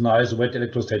least, this nice wet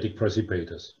electrostatic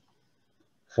precipitors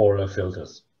for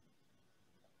filters.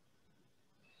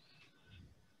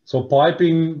 So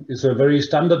piping is a very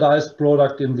standardized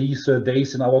product in these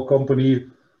days in our company.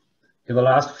 In the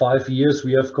last 5 years,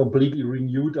 we have completely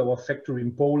renewed our factory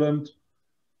in Poland.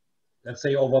 Let's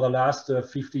say over the last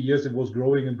 50 years, it was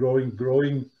growing and growing and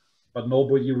growing, but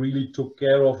nobody really took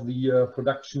care of the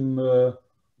production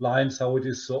lines, how it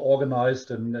is organized,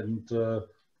 and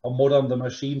how modern the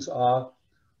machines are.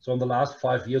 So in the last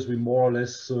 5 years, we more or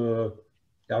less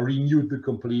renewed the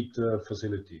complete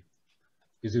facility.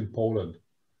 Is in Poland.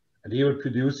 And here we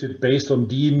produce it based on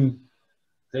DIN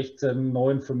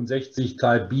 16965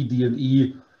 type B, D, and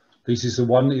E. This is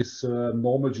one is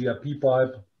normal GRP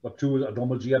pipe, or 2 are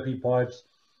normal GRP pipes.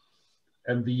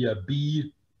 And the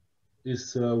B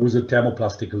is with a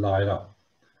thermoplastic liner.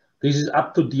 This is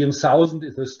up to DIN 1000.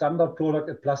 It's a standard product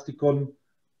at Plasticon.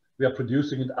 We are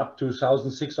producing it up to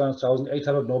 1600,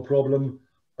 1800, no problem.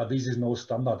 But this is no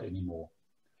standard anymore.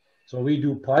 So we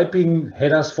do piping,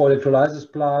 headers for electrolysis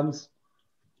plants.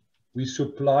 We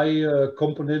supply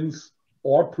components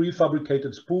or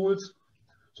prefabricated spools.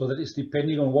 So that is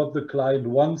depending on what the client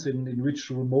wants, in which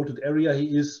remote area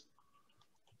he is.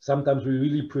 Sometimes we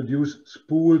really produce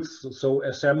spools, so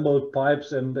assembled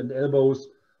pipes and elbows,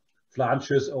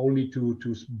 flanges only to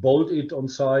bolt it on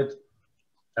site.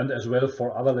 And as well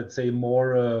for other, let's say,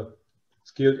 more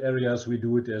skilled areas, we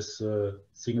do it as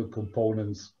single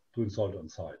components to install on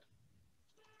site.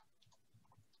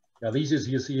 Yeah, this is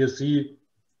you see.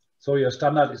 So your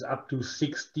standard is up to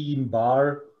 16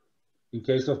 bar. In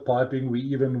case of piping, we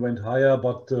even went higher,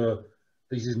 but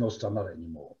this is no standard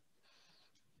anymore.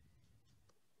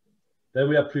 Then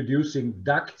we are producing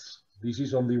ducts. This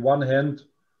is on the one hand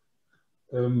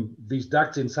these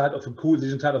ducts inside of a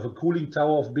cooling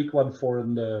tower of a big one for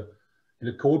in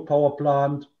a coal power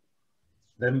plant.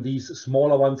 Then these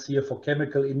smaller ones here for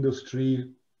chemical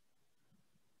industry.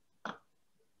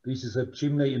 This is a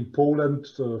chimney in Poland,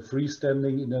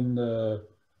 freestanding in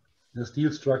a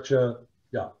steel structure.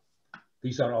 Yeah,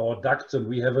 these are our ducts, and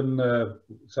we have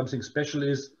something special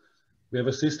is we have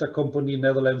a sister company in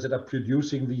Netherlands that are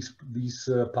producing these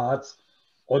parts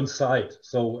on site.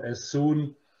 So as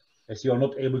soon as you are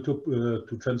not able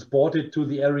to transport it to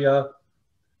the area,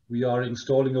 we are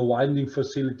installing a winding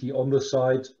facility on the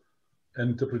site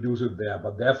and to produce it there.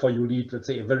 But therefore you need, let's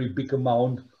say, a very big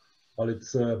amount, while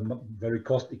it's very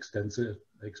cost expensive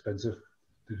to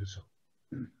do so.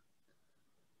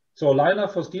 So a liner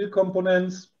for steel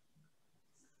components.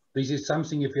 This is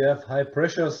something if you have high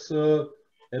pressures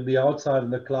at the outside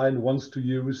and the client wants to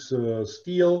use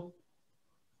steel.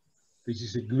 This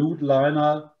is a glued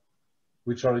liner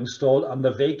which are installed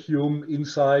under vacuum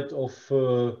inside of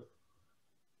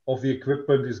the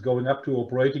equipment, is going up to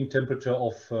operating temperature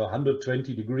of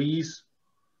 120 degrees.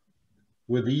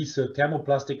 With these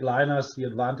thermoplastic liners, the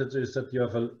advantage is that you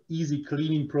have an easy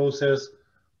cleaning process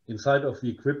inside of the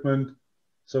equipment.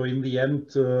 So in the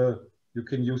end, you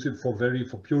can use it for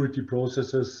purity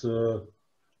processes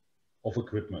of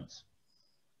equipment.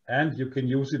 And you can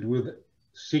use it with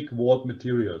thick walled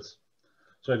materials.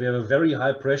 So if you have a very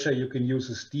high pressure, you can use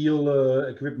a steel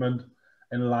equipment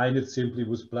and line it simply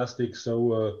with plastic.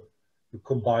 So you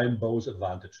combine both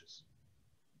advantages.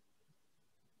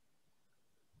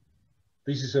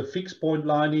 This is a fixed point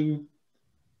lining.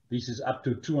 This is up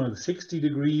to 260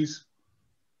 degrees.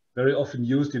 Very often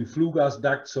used in flue gas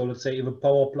ducts. So let's say if a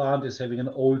power plant is having an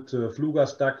old flue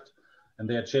gas duct and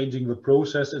they are changing the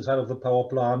process inside of the power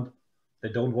plant, they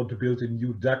don't want to build a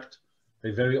new duct. They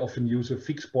very often use a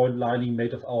fixed point lining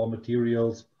made of our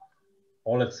materials.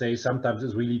 Or let's say sometimes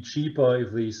it's really cheaper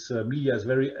if this media is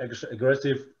very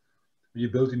aggressive. When you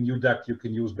build a new duct, you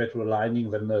can use better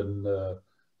lining than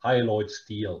high alloyed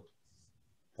steel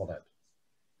for that.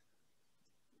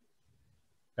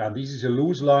 And this is a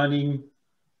loose lining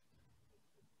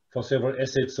for several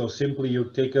assets. So simply you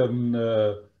take a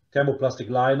thermoplastic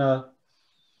liner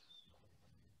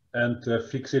and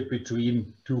fix it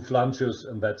between two flanges,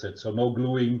 and that's it. So no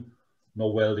gluing, no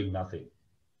welding, nothing.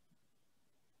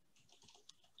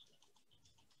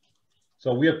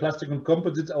 So we are Plastic and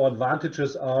Composites. Our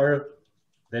advantages are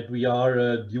that we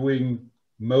are doing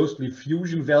mostly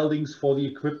fusion weldings for the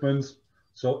equipment.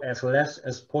 So as less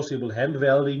as possible hand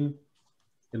welding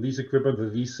in these equipment.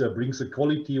 This brings the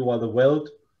quality, while the weld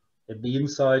at the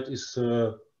inside is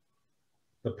the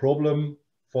problem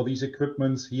for these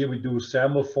equipments. Here we do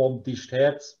thermal form dished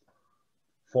heads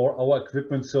for our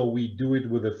equipment. So we do it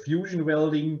with a fusion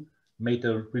welding, made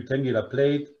a rectangular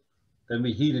plate. Then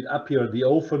we heat it up here at the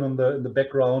oven in the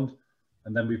background,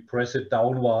 and then we press it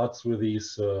downwards with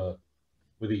these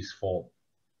form.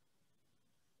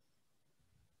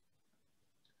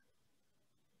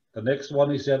 The next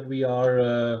one is that we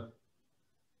are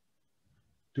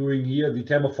doing here the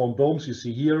thermoform domes you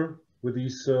see here with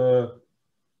these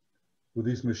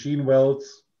machine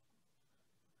welds.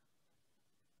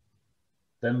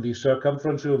 Then the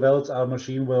circumferential welds are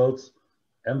machine welds,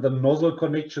 and the nozzle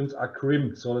connections are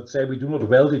crimped. So let's say we do not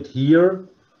weld it here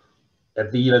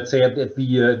at the, let's say at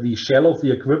the shell of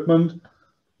the equipment.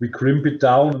 We crimp it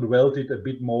down and weld it a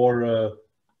bit more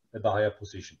at a higher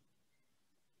position.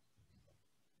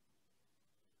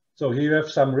 So here you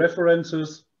have some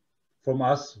references from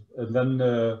us, and then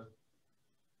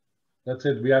that's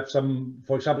it. We have some,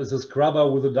 for example, it's a scrubber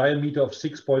with a diameter of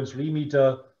 6.3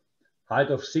 meter, height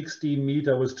of 16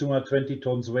 meter with 220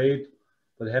 tons weight,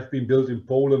 that have been built in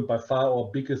Poland, by far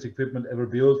our biggest equipment ever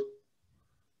built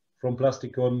from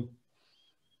Plasticon.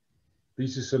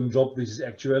 This is some job, this is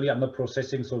actually under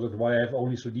processing, so that's why I have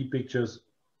only 3D pictures.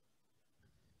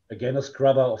 Again, a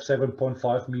scrubber of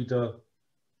 7.5 meter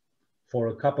for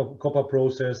a copper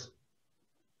process.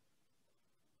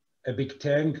 A big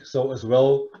tank, so as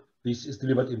well, this is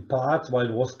delivered in parts, while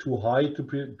it was too high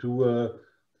to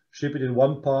ship it in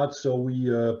one part, so we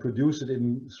produce it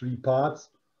in 3 parts,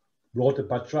 brought it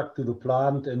by truck to the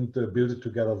plant and built it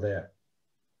together there.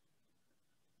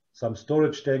 Some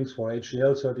storage tanks for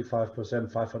HCl,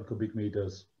 35%, 500 cubic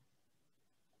meters,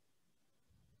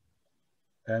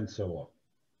 and so on.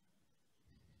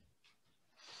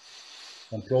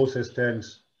 Some process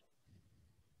tanks.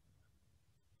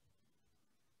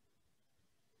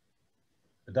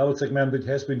 A double segment that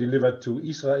has been delivered to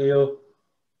Israel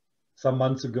some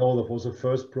months ago. That was the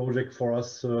first project for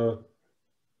us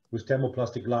with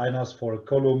thermoplastic liners for a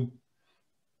column.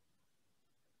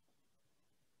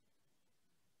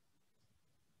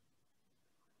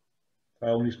 I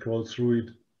only scrolled through it.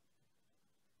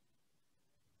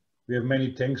 We have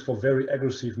many tanks for very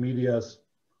aggressive medias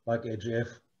like HF.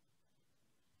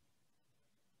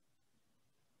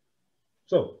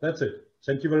 So that's it.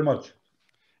 Thank you very much.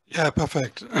 Yeah,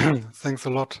 perfect. Thanks a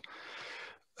lot.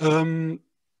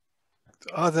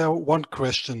 Are there one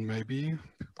question maybe,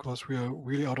 because we are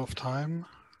really out of time?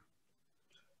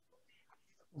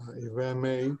 If I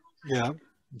may. Yeah.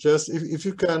 Just if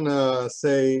you can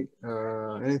say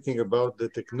anything about the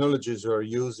technologies you are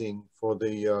using for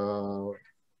the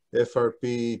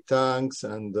FRP tanks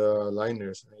and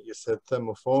liners. You said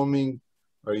thermoforming.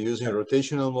 Are you using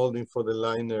rotational molding for the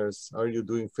liners? Are you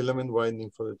doing filament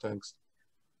winding for the tanks?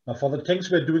 Now for the tanks,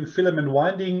 we're doing filament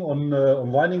winding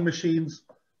on winding machines.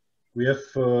 We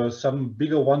have some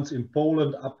bigger ones in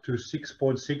Poland up to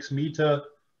 6.6 meter.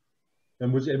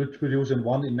 And we're able to produce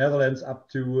one in Netherlands up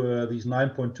to these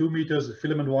 9.2 meters of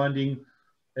filament winding.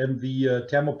 And the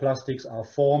thermoplastics are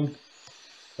formed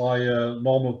by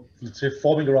normal, let's say,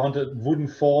 forming around a wooden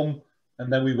form.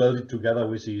 And then we weld it together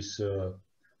with this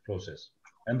process.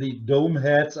 And the dome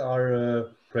heads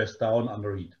are pressed down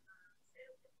under heat.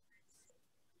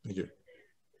 Thank you.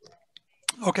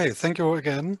 Okay, thank you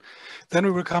again. Then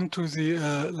we will come to the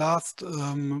last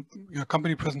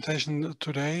company presentation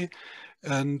today.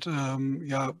 And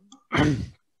yeah,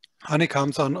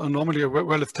 honeycombs are normally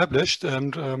well established,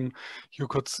 and you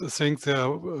could think there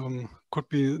could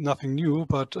be nothing new,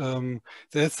 but there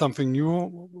is something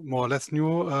new, more or less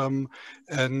new.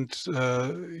 And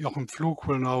Jochen Pflug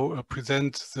will now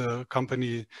present the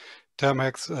company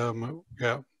Thermex,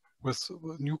 yeah, with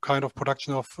a new kind of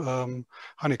production of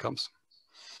honeycombs.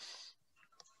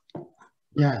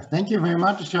 Yeah, thank you very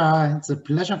much. It's a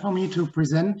pleasure for me to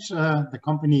present the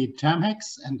company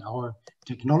Thermex and our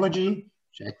technology,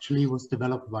 which actually was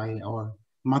developed by our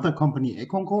mother company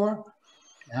Econcor.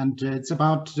 And it's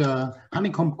about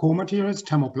honeycomb core materials,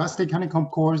 thermoplastic honeycomb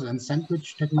cores and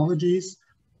sandwich technologies,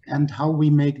 and how we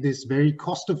make this very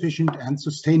cost efficient and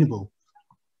sustainable.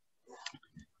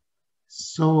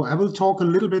 So I will talk a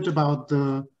little bit about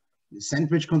the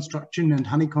sandwich construction and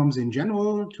honeycombs in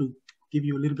general to give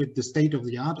you a little bit the state of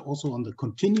the art, also on the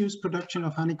continuous production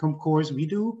of honeycomb cores we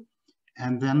do.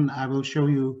 And then I will show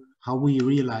you how we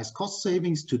realize cost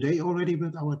savings today already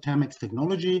with our Thermex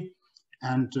technology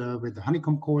and with the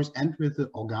honeycomb cores and with the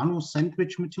organo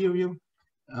sandwich material,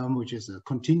 which is a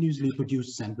continuously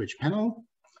produced sandwich panel.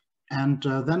 And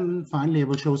then finally, I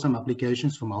will show some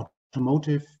applications from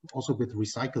automotive, also with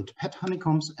recycled PET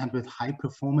honeycombs and with high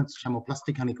performance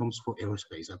thermoplastic honeycombs for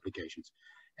aerospace applications.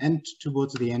 And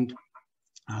towards the end,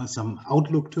 some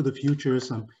outlook to the future,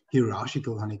 some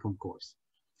hierarchical honeycomb cores.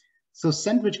 So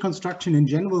sandwich construction in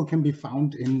general can be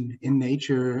found in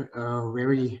nature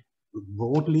very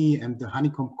broadly, and the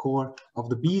honeycomb core of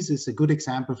the bees is a good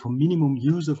example for minimum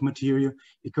use of material,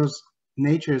 because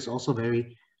nature is also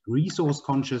very resource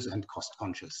conscious and cost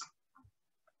conscious.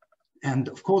 And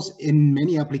of course, in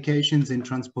many applications in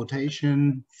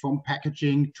transportation, from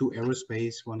packaging to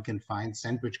aerospace, one can find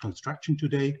sandwich construction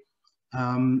today.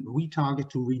 We target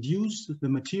to reduce the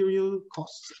material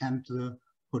costs and the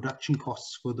production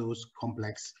costs for those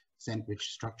complex sandwich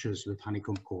structures with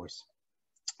honeycomb cores.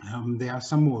 There are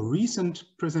some more recent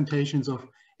presentations of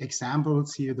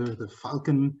examples here, the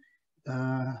Falcon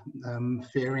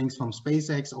fairings from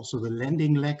SpaceX, also the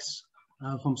landing legs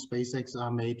from SpaceX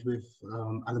are made with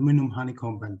aluminum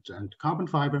honeycomb and carbon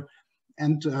fiber.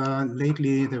 And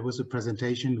lately there was a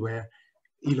presentation where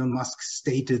Elon Musk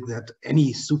stated that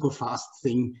any super fast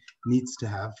thing needs to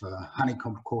have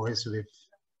honeycomb cores with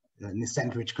a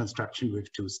sandwich construction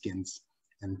with 2 skins,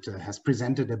 and has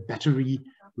presented a battery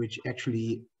which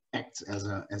actually acts as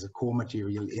a core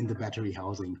material in the battery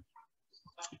housing.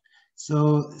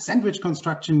 So sandwich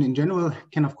construction in general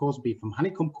can of course be from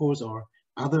honeycomb cores or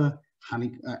other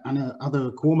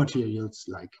core materials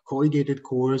like corrugated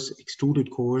cores,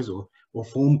 extruded cores, or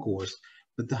foam cores.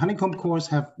 But the honeycomb cores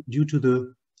have, due to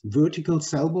the vertical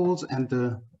cell walls and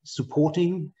the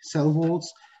supporting cell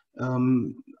walls,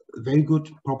 very good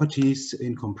properties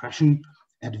in compression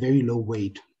at very low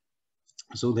weight.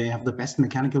 So they have the best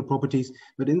mechanical properties,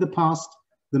 but in the past,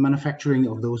 the manufacturing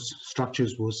of those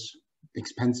structures was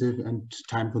expensive and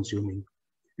time consuming.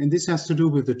 And this has to do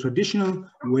with the traditional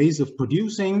ways of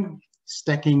producing,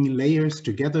 stacking layers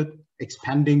together,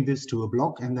 expanding this to a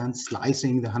block, and then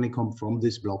slicing the honeycomb from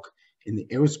this block. In the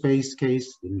aerospace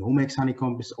case, the Nomex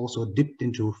honeycomb is also dipped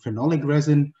into phenolic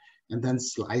resin and then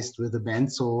sliced with a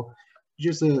bandsaw, which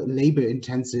is a labor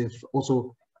intensive,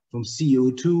 also from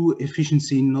CO2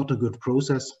 efficiency, not a good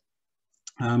process.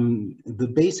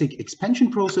 The basic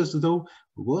expansion process, though,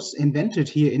 was invented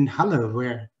here in Halle,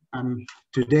 where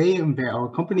today where our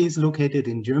company is located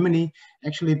in Germany,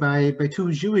 actually by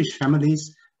two Jewish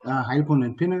families, Heilbronn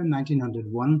and Pinne, in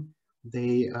 1901.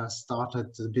 They started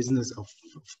the business of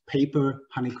paper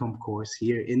honeycomb cores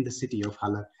here in the city of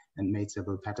Halle and made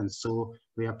several patents. So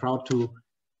we are proud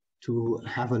to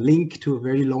have a link to a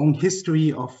very long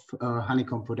history of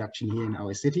honeycomb production here in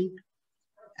our city.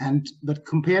 But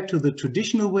compared to the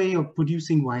traditional way of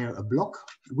producing via a block,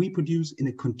 we produce in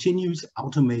a continuous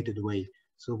automated way.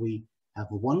 So we have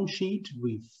one sheet,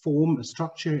 we form a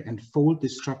structure and fold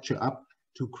this structure up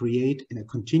to create in a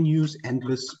continuous,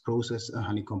 endless process a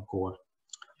honeycomb core.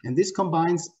 And this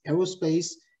combines aerospace,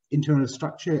 internal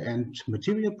structure and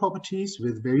material properties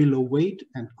with very low weight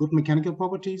and good mechanical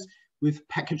properties with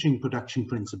packaging production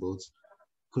principles,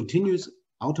 continuous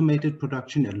automated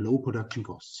production at low production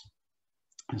costs.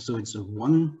 And so it's a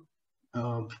one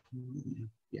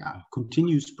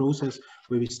continuous process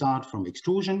where we start from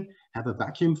extrusion, have a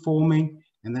vacuum forming,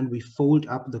 and then we fold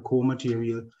up the core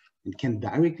material and can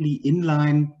directly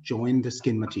inline join the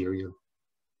skin material.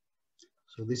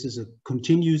 So this is a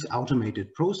continuous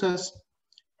automated process.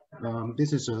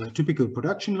 This is a typical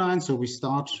production line. So we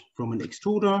start from an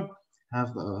extruder,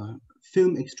 have a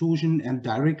film extrusion and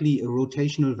directly a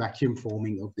rotational vacuum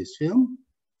forming of this film.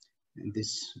 And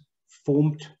this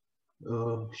formed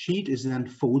sheet is then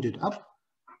folded up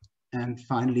and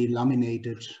finally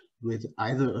laminated with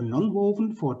either a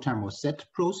non-woven for thermoset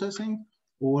processing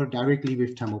or directly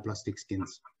with thermoplastic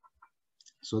skins.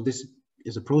 So this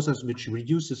is a process which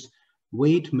reduces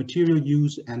weight, material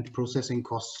use, and processing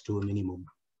costs to a minimum.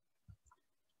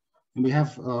 And we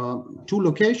have two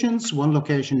locations. One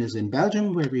location is in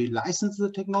Belgium, where we license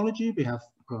the technology. We have,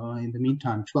 in the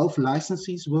meantime, 12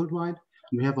 licensees worldwide.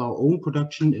 And we have our own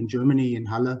production in Germany, in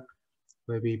Halle,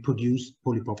 where we produce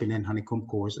polypropylene honeycomb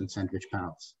cores and sandwich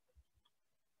panels.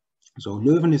 So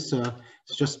Leuven is has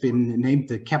just been named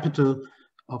the capital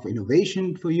of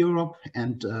innovation for Europe,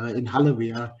 and in Halle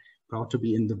we are proud to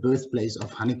be in the birthplace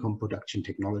of honeycomb production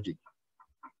technology.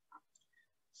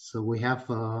 So we have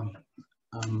a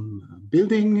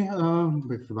building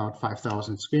with about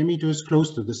 5,000 square meters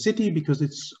close to the city because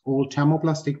it's all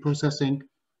thermoplastic processing,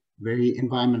 very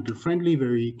environmental friendly,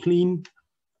 very clean.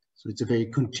 So it's a very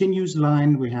continuous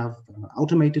line. We have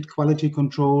automated quality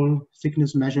control,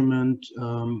 thickness measurement,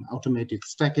 automated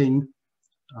stacking,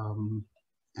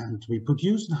 and we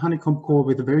produce the honeycomb core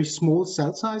with a very small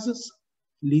cell sizes,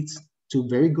 leads to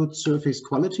very good surface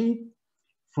quality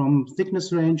from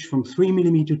thickness range from 3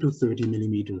 millimeter to 30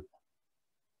 millimeter.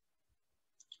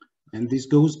 And this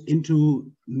goes into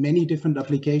many different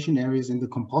application areas in the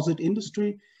composite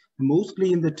industry,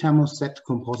 mostly in the thermoset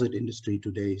composite industry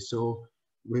today. So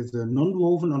with the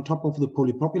non-woven on top of the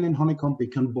polypropylene honeycomb, we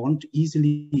can bond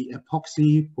easily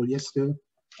epoxy, polyester,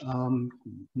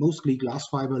 mostly glass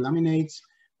fiber laminates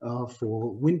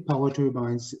for wind power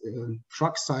turbines,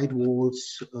 truck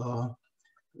sidewalls,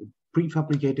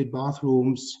 prefabricated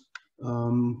bathrooms,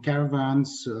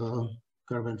 caravans,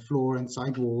 caravan floor and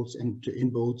sidewalls, and in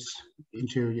boats,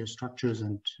 interior structures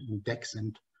and decks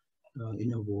and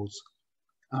inner walls.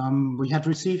 We had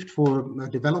received for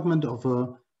development of a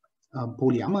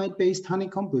polyamide-based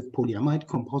honeycomb with polyamide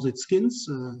composite skins,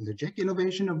 the Jack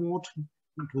Innovation Award.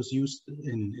 It was used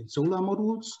in solar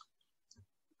modules.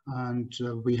 And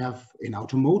we have in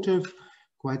automotive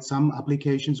quite some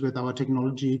applications with our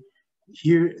technology.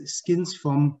 Here, skins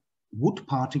from wood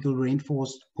particle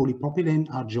reinforced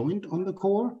polypropylene are joined on the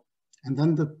core. And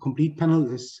then the complete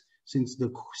panel is, since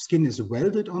the skin is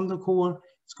welded on the core,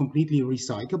 it's completely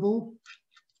recyclable.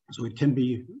 So it can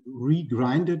be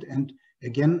regrinded, and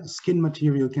again, skin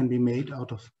material can be made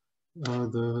out of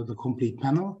the complete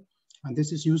panel. And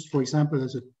this is used, for example,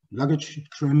 as a luggage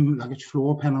trim, luggage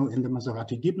floor panel in the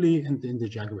Maserati Ghibli and in the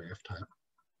Jaguar F-Type.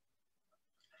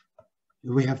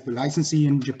 We have a licensee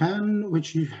in Japan,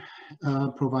 which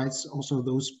provides also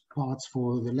those parts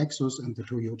for the Lexus and the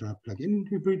Toyota plug-in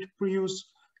hybrid Prius.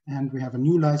 And we have a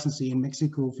new licensee in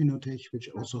Mexico, Finotech, which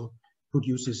also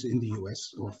produces in the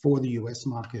US or for the US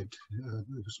market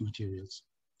those materials.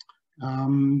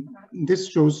 This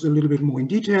shows a little bit more in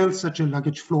detail, such a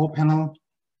luggage floor panel.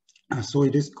 So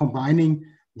it is combining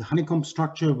the honeycomb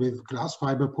structure with glass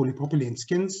fiber polypropylene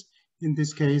skins in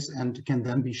this case, and can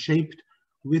then be shaped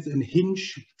with a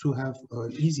hinge to have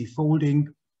easy folding.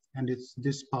 And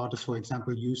this part is, for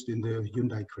example, used in the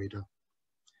Hyundai Creta.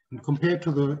 And compared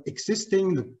to the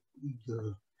existing,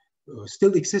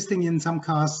 still existing in some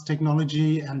cars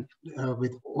technology, and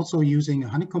with also using a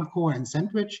honeycomb core and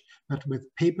sandwich, but with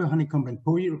paper honeycomb and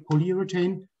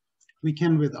polyurethane, we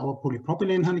can, with our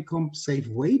polypropylene honeycomb, save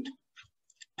weight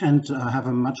and have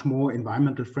a much more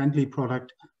environmental friendly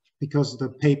product because the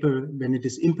paper, when it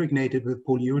is impregnated with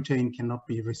polyurethane, cannot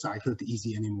be recycled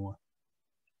easy anymore.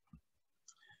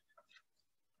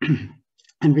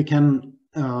 And we can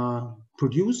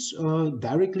produce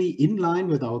directly in line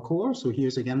with our core. So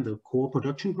here's again the core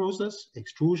production process: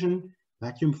 extrusion,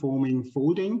 vacuum forming,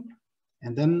 folding.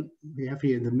 And then we have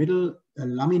here in the middle a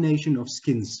lamination of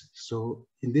skins. So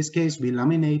in this case, we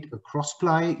laminate a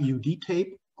cross-ply UD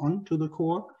tape onto the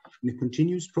core in a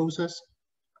continuous process.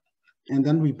 And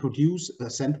then we produce a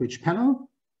sandwich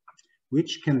panel,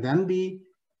 which can then be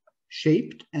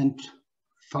shaped and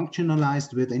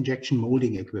functionalized with injection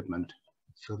molding equipment.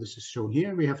 So this is shown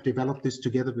here. We have developed this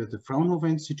together with the Fraunhofer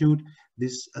Institute.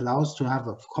 This allows to have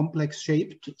a complex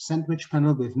shaped sandwich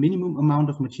panel with minimum amount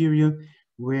of material,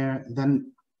 where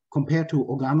then compared to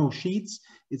organo sheets,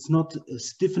 it's not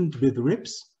stiffened with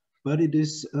ribs, but it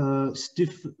is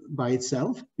stiff by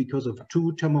itself because of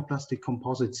two thermoplastic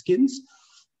composite skins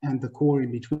and the core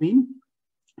in between,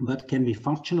 but can be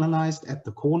functionalized at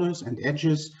the corners and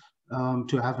edges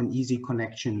to have an easy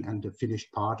connection and the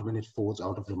finished part when it falls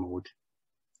out of the mold.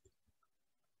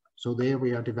 So there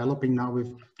we are developing now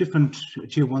with different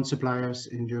tier 1 suppliers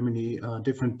in Germany,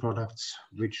 different products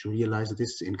which realize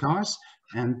this in cars.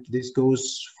 And this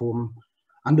goes from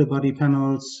underbody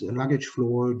panels, luggage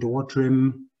floor, door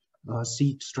trim,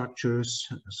 seat structures.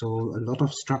 So a lot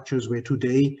of structures where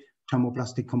today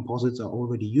thermoplastic composites are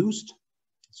already used.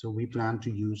 So we plan to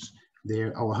use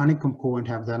our honeycomb core and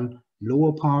have then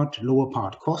lower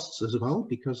part costs as well,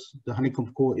 because the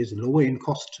honeycomb core is lower in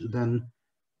cost than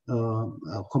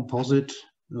a composite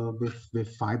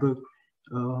with fiber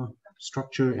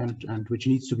structure and which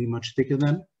needs to be much thicker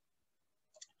than.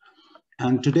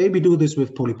 And today we do this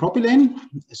with polypropylene.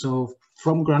 So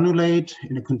from granulate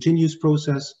in a continuous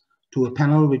process to a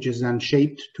panel which is then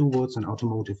shaped towards an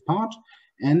automotive part.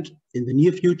 And in the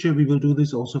near future, we will do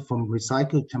this also from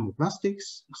recycled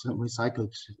thermoplastics, so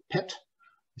recycled PET,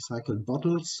 recycled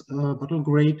bottles, bottle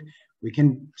grade. We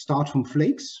can start from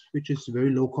flakes, which is very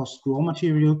low cost raw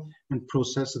material, and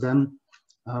process then,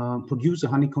 produce a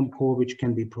honeycomb core, which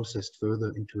can be processed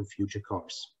further into future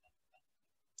cars.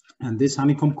 And this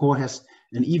honeycomb core has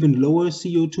an even lower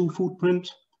CO2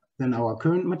 footprint than our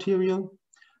current material.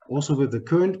 Also with the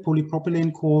current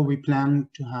polypropylene core, we plan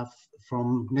to have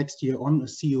from next year on a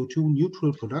CO2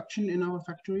 neutral production in our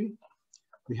factory.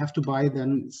 We have to buy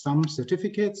then some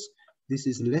certificates. This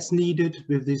is less needed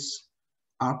with this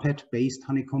rPET based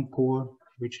honeycomb core,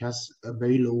 which has a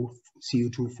very low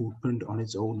CO2 footprint on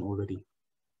its own already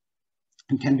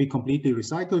and can be completely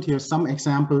recycled. Here are some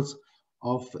examples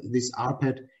of this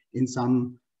rPET in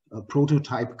some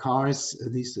prototype cars.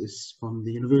 This is from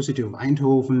the University of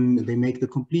Eindhoven. They make the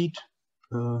complete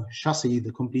chassis,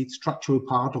 the complete structural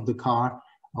part of the car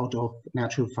out of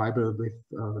natural fiber with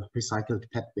recycled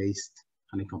PET-based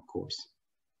honeycomb cores.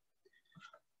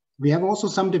 We have also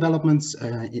some developments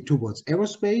towards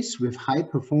aerospace with high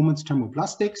performance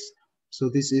thermoplastics. So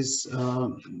this is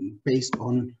based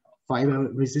on fiber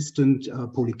resistant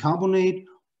polycarbonate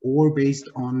or based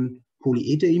on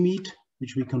polyether-imide,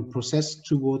 which we can process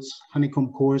towards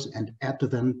honeycomb cores and add to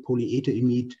them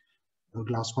polyether-imide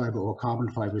glass fiber or carbon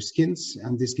fiber skins.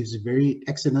 And this gives a very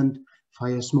excellent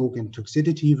fire, smoke and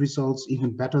toxicity results,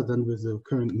 even better than with the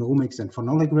current Nomex and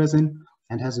phenolic resin,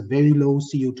 and has a very low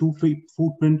CO2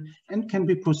 footprint and can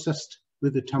be processed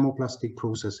with the thermoplastic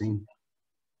processing.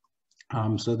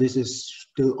 So this is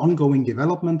still ongoing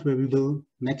development where we will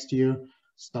next year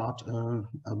start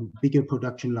a bigger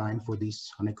production line for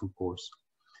these honeycomb cores.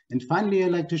 And finally,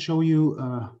 I'd like to show you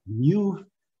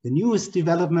the newest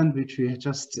development, which we have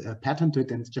just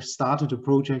patented and just started a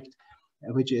project,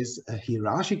 which is a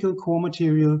hierarchical core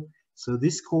material. So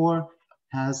this core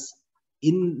has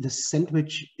in the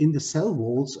cell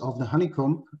walls of the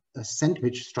honeycomb, a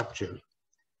sandwich structure.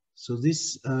 So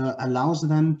this allows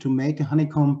them to make a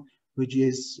honeycomb which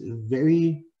is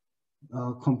very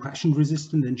compression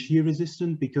resistant and shear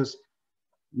resistant, because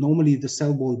normally the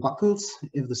cell wall buckles.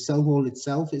 If the cell wall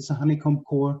itself is a honeycomb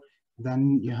core,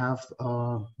 then you have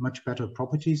much better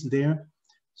properties there.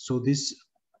 So this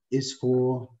is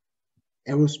for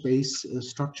aerospace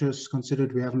structures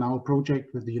considered. We have now a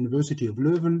project with the University of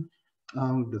Leuven.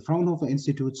 The Fraunhofer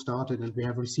Institute started, and we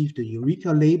have received a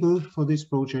Eureka label for this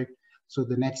project. So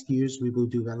the next years we will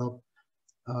develop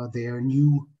their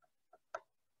new,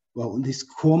 well, this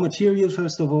core material,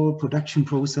 first of all, production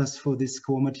process for this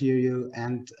core material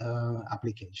and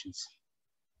applications.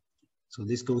 So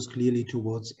this goes clearly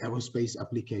towards aerospace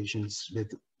applications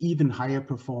with even higher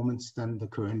performance than the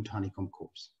current honeycomb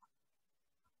cores.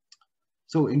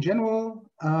 So in general,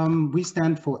 we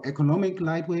stand for economic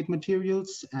lightweight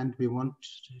materials, and we want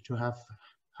to have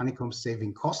honeycombs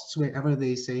saving costs wherever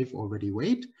they save already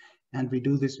weight. And we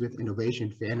do this with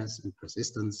innovation, fairness, and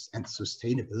persistence and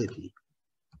sustainability.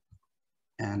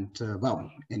 And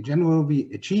well, in general, we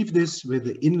achieve this with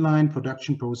the inline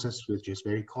production process, which is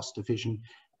very cost efficient,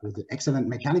 with the excellent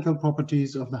mechanical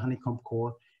properties of the honeycomb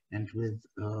core, and with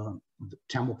the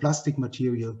thermoplastic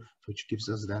material, which gives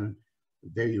us then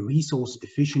very resource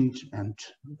efficient and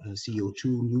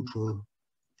CO2 neutral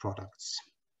products.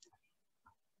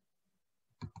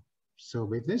 So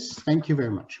with this, thank you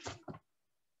very much.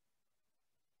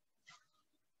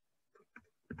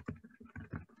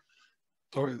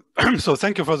 So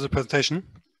thank you for the presentation.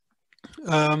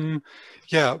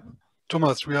 Yeah,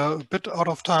 Thomas, we are a bit out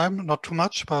of time, not too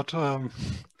much, but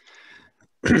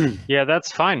yeah,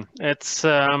 that's fine. It's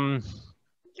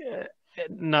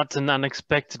not an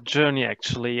unexpected journey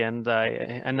actually, and I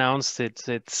announced it.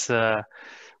 It's we are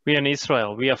in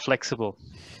Israel. We are flexible,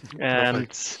 and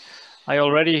I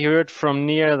already heard from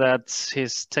Nir that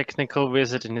his technical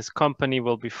visit in his company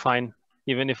will be fine,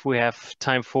 even if we have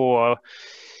time for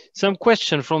some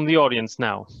question from the audience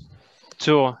now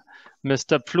to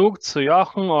Mr. Pflug, to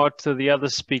Jochen, or to the other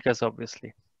speakers,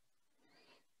 obviously.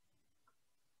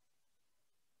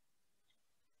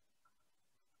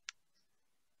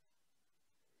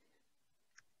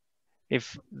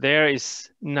 If there is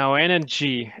no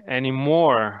energy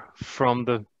anymore from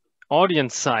the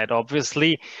audience side,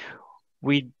 obviously,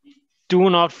 we do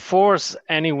not force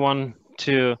anyone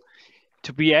to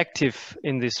be active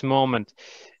in this moment.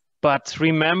 But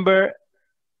remember,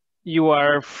 you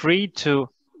are free to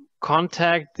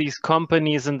contact these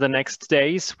companies in the next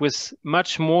days with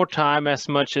much more time, as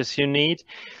much as you need.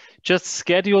 Just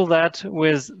schedule that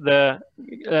with the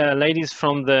ladies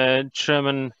from the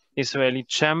German Israeli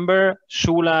Chamber,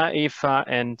 Shula, Eva,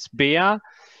 and Bea.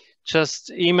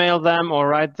 Just email them or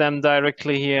write them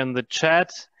directly here in the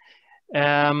chat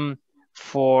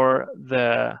for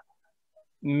the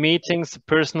meetings,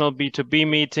 personal B2B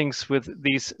meetings with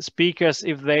these speakers,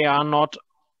 if they are not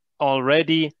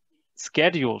already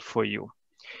scheduled for you.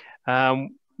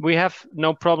 We have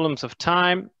no problems of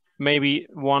time. Maybe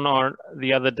one or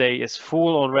the other day is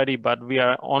full already, but we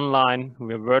are online,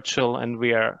 we are virtual, and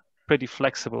we are pretty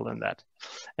flexible in that.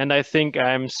 And I think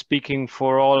I'm speaking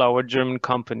for all our German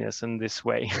companies in this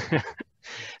way.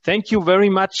 Thank you very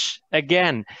much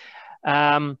again.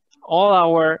 All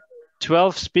our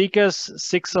 12 speakers,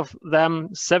 7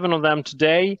 of them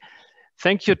today.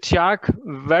 Thank you, Dirk,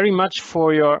 very much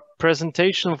for your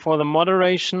presentation, for the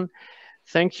moderation.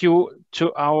 Thank you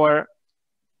to our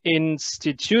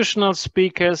institutional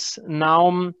speakers,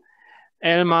 Naum,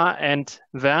 Elmar, and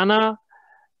Werner.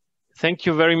 Thank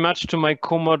you very much to my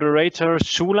co-moderator,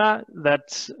 Shula,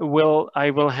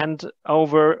 I will hand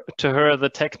over to her the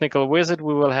technical visit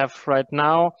we will have right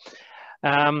now.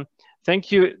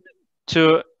 Thank you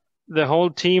to the whole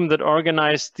team that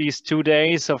organized these 2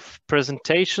 days of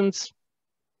presentations.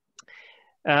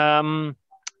 And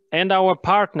our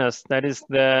partners, that is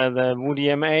the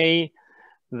WDMA,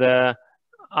 the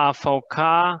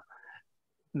AVK,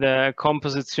 the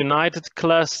Composites United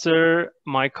Cluster,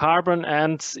 My Carbon,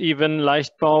 and even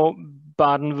Leichtbau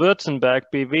Baden-Württemberg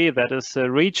BW, that is a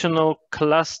regional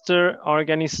cluster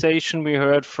organization. We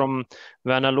heard from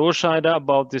Werner Loscheider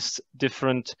about this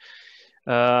different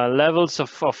levels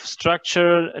of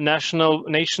structure,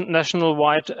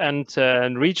 national-wide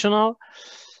and regional.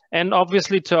 And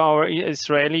obviously to our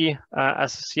Israeli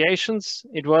associations.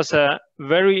 It was a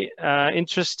very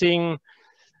interesting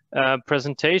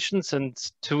presentations and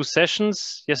 2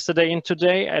 sessions, yesterday and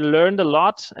today. I learned a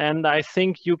lot, and I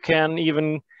think you can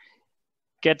even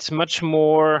get much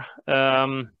more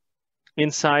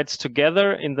insights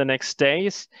together in the next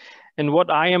days. And what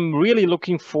I am really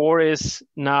looking for is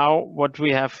now what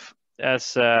we have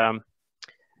as a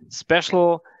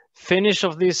special finish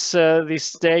of this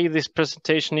this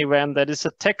presentation event, that is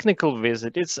a technical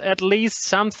visit. It's at least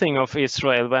something of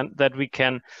Israel that we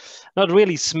can not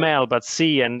really smell, but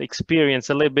see and experience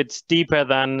a little bit deeper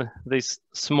than these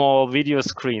small video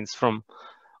screens from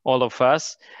all of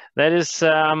us. That is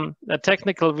a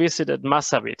technical visit at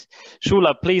Massavit.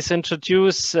 Shula, please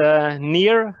introduce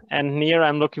Nir. And Nir,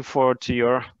 I'm looking forward to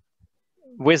your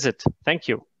visit. Thank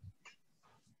you.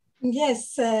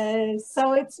 Yes,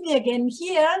 so it's me again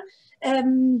here.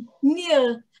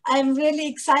 Nir, I'm really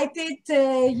excited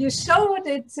you showed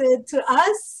it to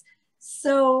us.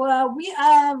 So we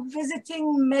are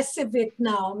visiting Massavit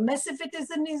now. Massavit is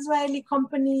an Israeli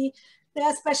company. They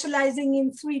are specializing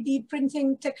in 3D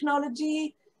printing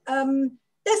technology,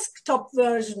 desktop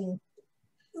version.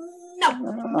 No,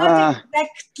 not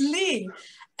exactly.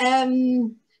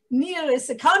 Nir is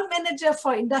account manager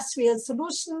for industrial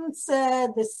solutions.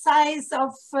 The size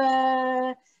of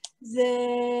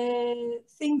the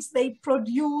things they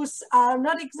produce are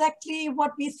not exactly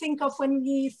what we think of when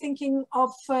we thinking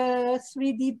of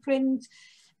 3D print.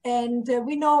 And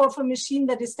we know of a machine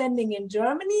that is standing in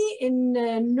Germany, in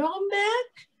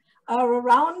Nuremberg, or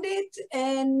around it.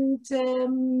 And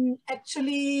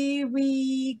actually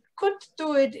we could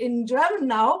do it in German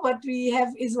now, but we have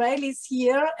Israelis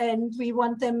here and we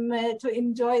want them to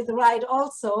enjoy the ride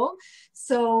also.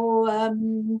 So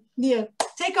Nir,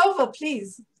 take over,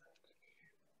 please.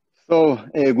 So,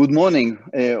 good morning.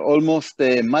 Almost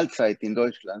Mahlzeit in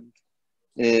Deutschland.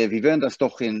 Wir werden das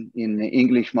doch in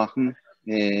English machen,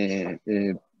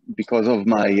 because of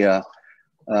my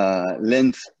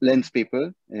lens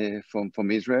people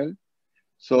from Israel.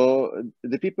 So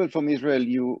the people from Israel,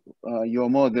 you are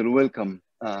more than welcome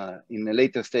in a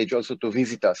later stage also to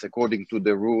visit us according to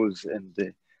the rules.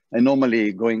 And I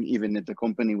normally going even at the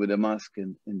company with a mask,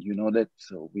 and you know that,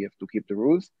 so we have to keep the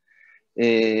rules.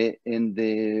 And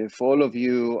for all of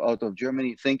you out of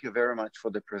Germany, thank you very much for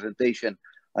the presentation.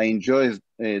 I enjoyed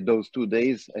those 2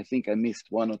 days. I think I missed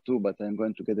 1 or 2, but I'm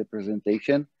going to get a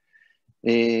presentation.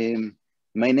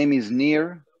 My name is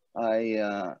Nir.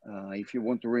 If you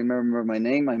want to remember my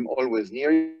name, I'm always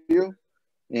near you.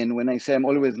 And when I say I'm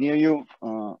always near you,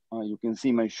 you can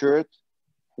see my shirt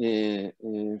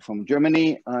from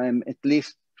Germany. I'm at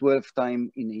least 12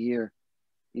 times in a year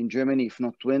in Germany, if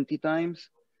not 20 times.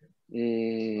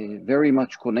 Very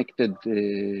much connected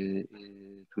to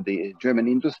the German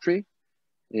industry.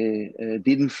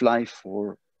 Didn't fly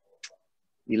for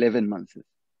 11 months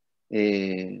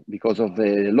because of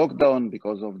the lockdown,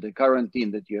 because of the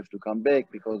quarantine that you have to come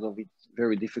back, because of it's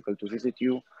very difficult to visit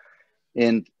you.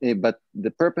 And but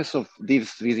the purpose of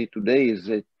this visit today is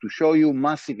to show you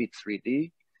Massivit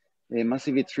 3D.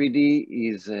 Massivit 3D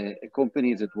is a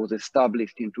company that was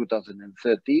established in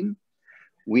 2013.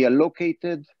 We are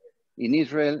located in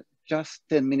Israel, just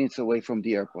 10 minutes away from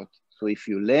the airport. So if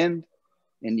you land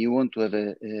and you want to have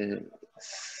a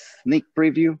sneak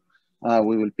preview,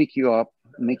 we will pick you up,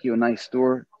 make you a nice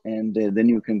tour, and then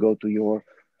you can go to your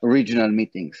original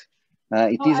meetings.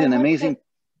 It is an amazing...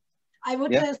 I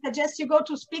would suggest you go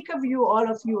to speaker view, all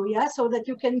of you, yeah, so that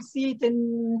you can see it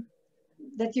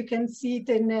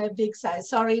in big size.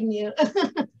 Sorry, Nir.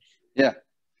 Yeah.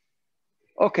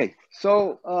 Okay,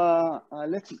 so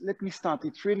let me start.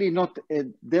 It's really not a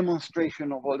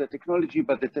demonstration of all the technology,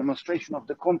 but a demonstration of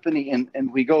the company, and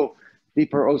we go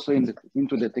deeper also into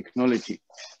the technology.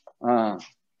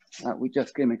 We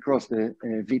just came across the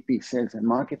VP Sales and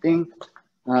Marketing.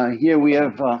 Here we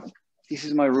have, this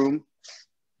is my room.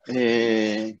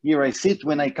 Here I sit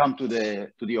when I come to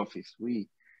the office.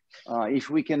 If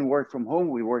we can work from home,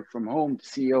 we work from home. The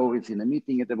CEO is in a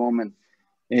meeting at the moment.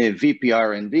 VP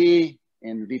R&D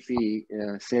and VP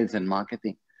Sales and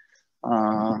Marketing.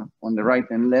 On the right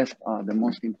and left are the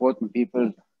most important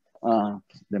people,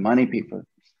 the money people,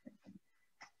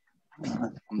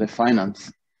 on the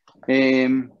finance. Let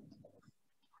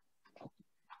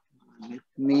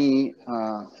me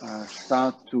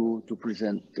start to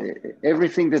present.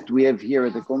 Everything that we have here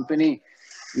at the company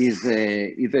is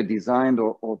either designed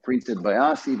or printed by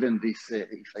us. Even this,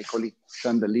 if I call it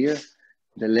chandelier,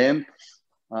 the lamp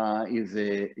is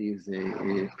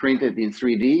printed in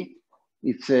 3D.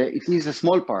 It is a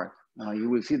small part. You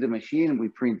will see the machine, we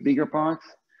print bigger parts,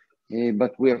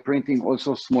 but we are printing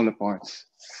also smaller parts.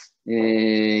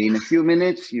 In a few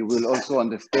minutes, you will also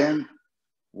understand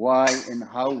why and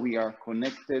how we are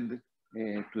connected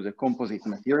to the composite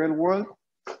material world.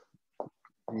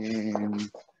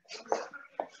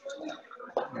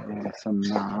 Some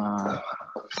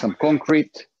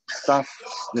concrete stuff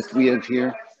that we have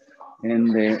here,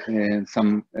 and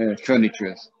some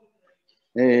furniture.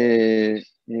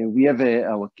 We have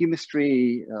our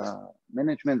chemistry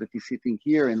management that is sitting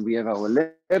here, and we have our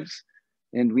labs,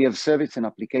 and we have service and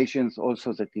applications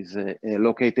also that is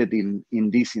located in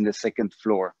the second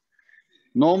floor.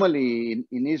 Normally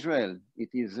in Israel,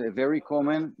 it is very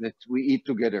common that we eat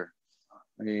together.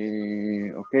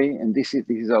 Okay, and this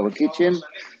is our kitchen.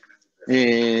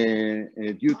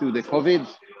 Due to the COVID,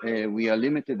 we are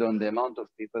limited on the amount of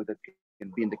people that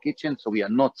can be in the kitchen, so we are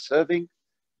not serving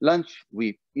lunch.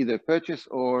 We either purchase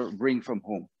or bring from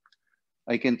home.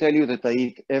 I can tell you that I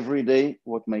eat every day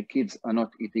what my kids are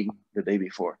not eating the day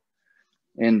before.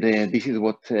 And this is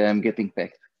what I'm getting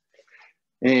packed.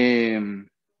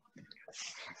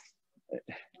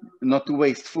 Not to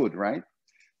waste food, right?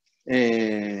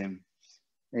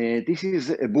 This is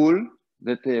a bull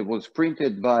that was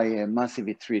printed by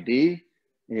Massivit 3D.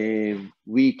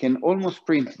 we can almost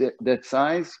print that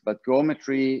size, but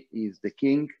geometry is the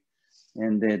king.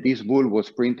 And this bull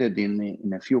was printed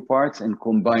in a few parts and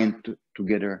combined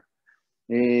together.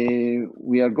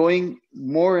 We are going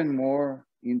more and more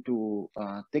into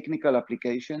technical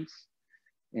applications,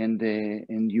 and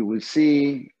you will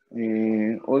see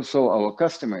also our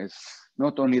customers,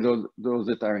 not only those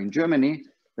that are in Germany,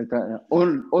 but are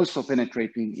also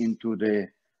penetrating into the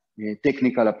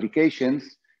technical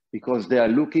applications, because they are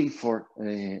looking for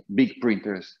big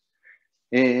printers.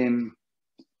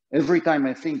 Every time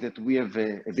I think that we have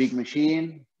a big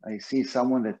machine, I see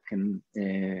someone that can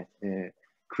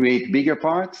create bigger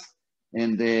parts.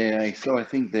 And I saw, I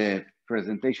think, the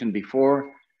presentation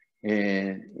before,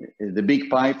 the big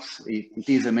pipes, it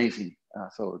is amazing.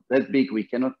 So that big we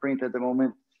cannot print at the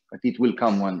moment, but it will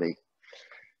come one day.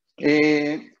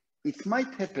 It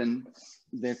might happen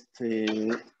that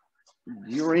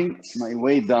during my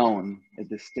way down at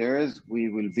the stairs, we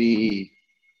will be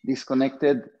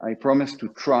disconnected. I promise to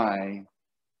try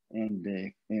and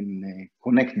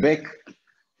connect back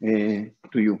to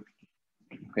you.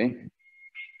 Okay,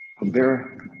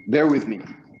 bear with me.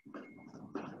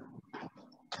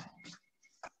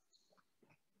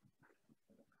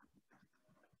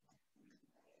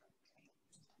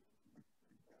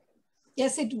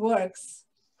 Yes, it works.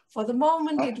 For the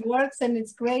moment, it works, and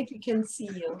it's great. We can see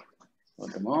you. For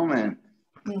the moment.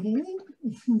 Mm-hmm.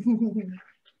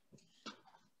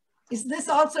 Is this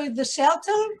also the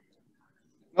shelter?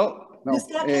 No, no.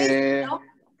 No?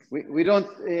 We don't.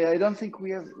 I don't think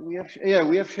we have. Yeah,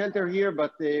 we have shelter here,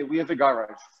 but we have a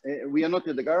garage. We are not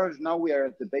at the garage now. We are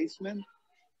at the basement,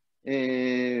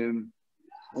 and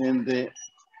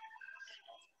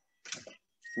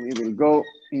we will go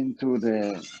into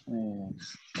the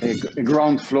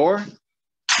ground floor.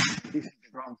 This is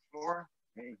the ground floor.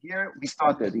 Here we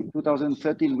started in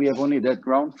 2013. We have only that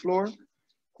ground floor,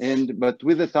 but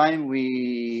with the time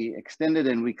we extended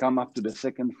and we come up to the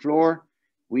second floor.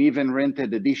 We even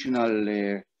rented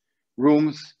additional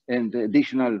rooms, and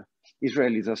additional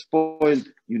Israelis are spoiled.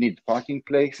 You need parking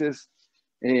places.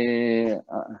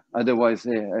 Otherwise,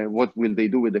 what will they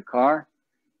do with the car?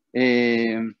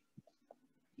 At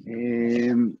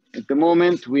the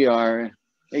moment, we are,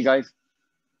 hey guys,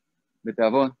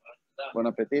 bon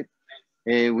appetit.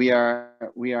 We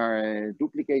are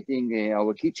duplicating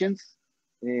our kitchens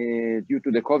due to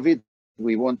the COVID.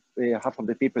 We want half of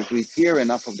the people to eat here and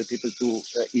half of the people to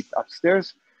eat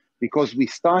upstairs, because we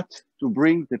start to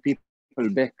bring the people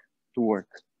back to work.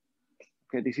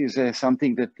 Okay, this is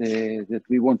something that that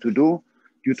we want to do.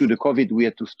 Due to the COVID, we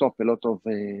had to stop a lot of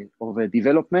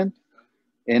development,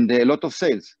 and a lot of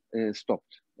sales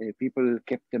stopped. People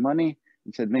kept the money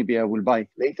and said, maybe I will buy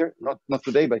later, not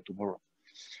today, by tomorrow.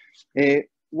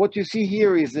 What you see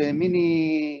here is a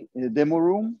mini demo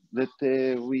room that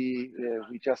we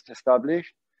just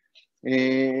established.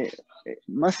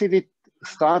 Massively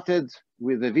started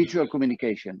with a visual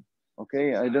communication.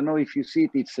 Okay, I don't know if you see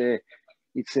it.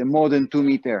 It's a more than 2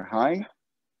 meter high.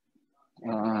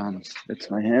 That's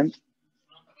my hand.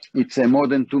 It's a more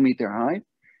than 2 meter high,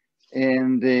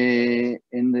 and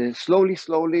slowly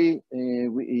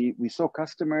we saw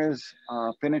customers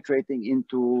penetrating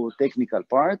into technical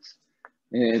parts.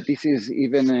 This is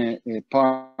even a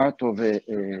part of a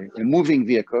moving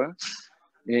vehicle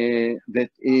that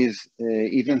is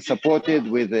even supported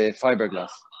with a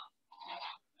fiberglass.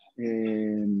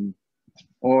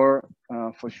 Or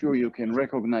for sure you can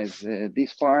recognize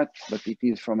this part, but it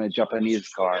is from a Japanese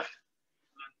car.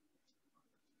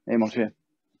 Hey, Moshe.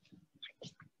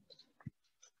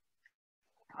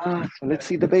 So let's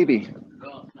see the baby.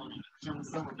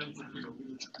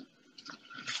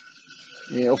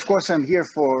 Of course, I'm here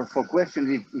for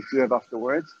questions if you have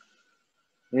afterwards.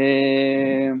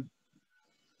 We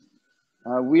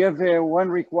have one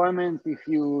requirement: if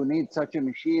you need such a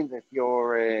machine, that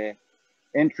your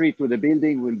entry to the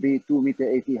building will be 2.80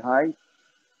 meters high.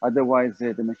 Otherwise,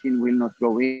 the machine will not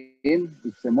go in.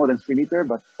 It's more than 3 meters,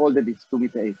 but folded it's 2.80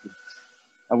 meters.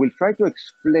 I will try to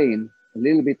explain a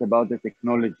little bit about the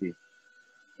technology,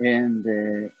 and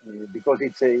because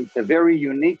it's a very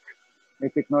unique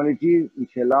technology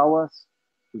which allows us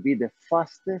to be the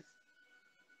fastest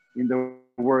in the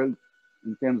world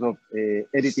in terms of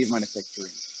additive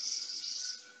manufacturing.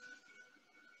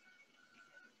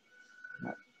 I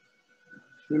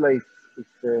feel like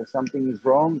if something is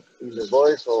wrong in the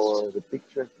voice or the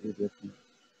picture, please let me.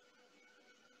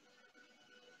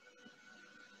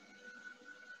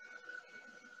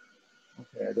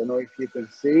 Okay, I don't know if you can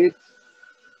see it.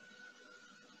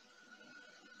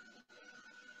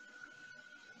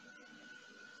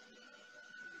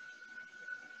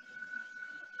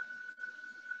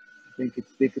 think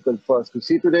it's difficult for us to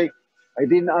see today. I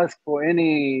didn't ask for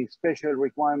any special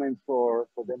requirements for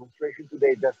demonstration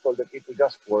today, just for the people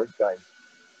just work, guys.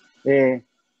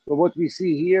 So what we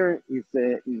see here is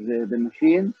the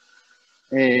machine.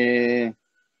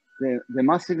 The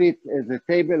Massivit is a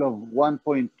table of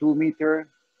 1.2 meter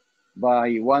by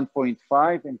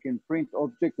 1.5 and can print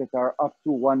objects that are up to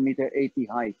 1.80 meter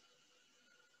height.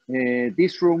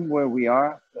 This room where we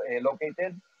are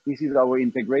located, this is our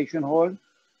integration hall.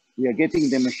 We are getting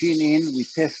the machine in, we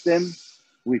test them,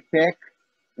 we pack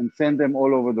and send them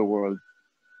all over the world.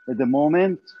 At the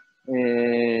moment,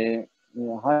 100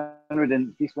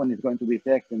 and this one is going to be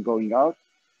packed and going out.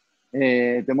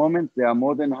 At the moment, there are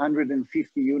more than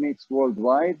 150 units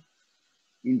worldwide.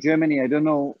 In Germany, I don't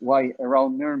know why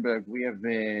around Nuremberg, we have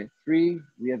 3.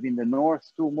 We have in the north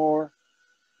 2 more.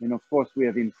 And of course, we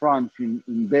have in France,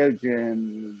 in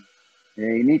Belgium,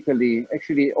 in Italy,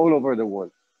 actually all over the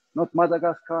world. Not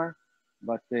Madagascar,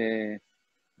 but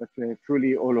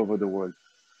truly all over the world.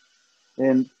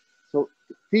 And so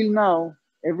till now,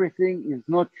 everything is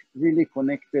not really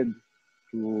connected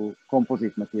to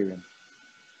composite material.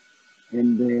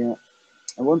 And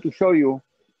I want to show you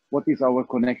what is our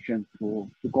connection to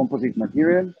composite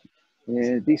material.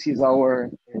 This is our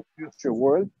future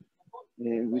world.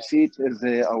 We see it as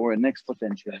our next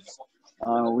potential.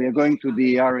 We are going to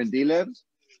the R&D labs.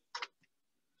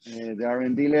 The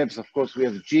R&D labs, of course, we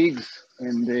have jigs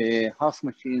and half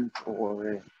machines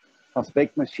or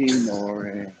half-baked machine or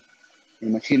a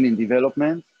machine in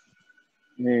development.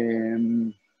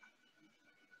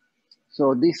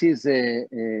 So this is a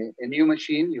new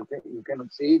machine. You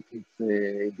cannot see it.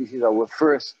 This is our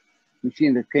first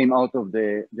machine that came out of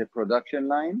the production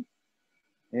line.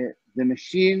 The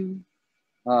machine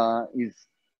is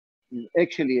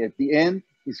actually at the end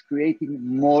is creating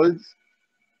molds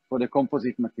for the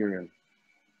composite material.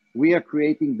 We are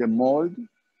creating the mold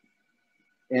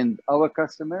and our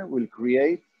customer will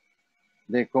create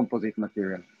the composite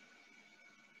material.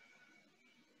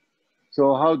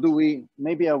 So how do we,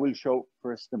 maybe I will show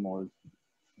first the mold,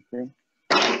 okay?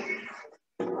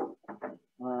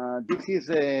 This is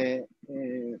a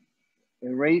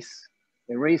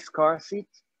race car seat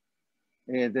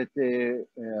that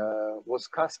was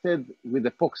casted with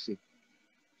epoxy.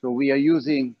 So we are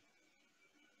using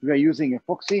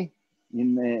epoxy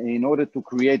in order to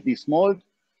create this mold.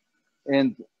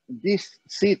 And this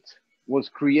seat was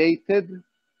created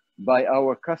by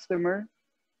our customer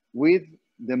with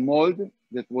the mold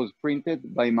that was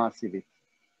printed by Massivit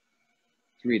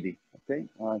 3D, okay?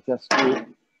 Just to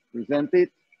present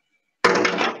it.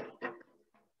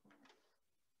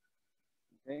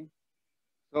 Okay,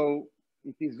 so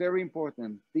it is very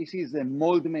important. This is a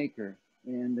mold maker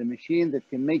and a machine that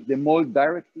can make the mold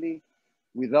directly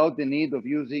without the need of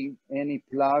using any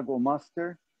plug or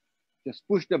master. Just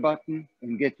push the button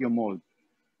and get your mold.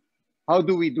 How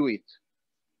do we do it?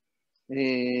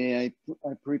 I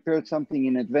prepared something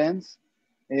in advance.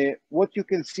 What you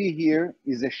can see here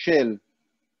is a shell.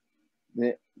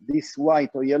 This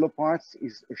white or yellow parts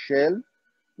is a shell.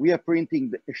 We are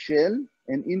printing a shell,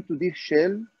 and into this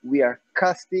shell, we are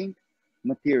casting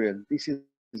material. This is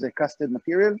a casted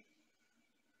material.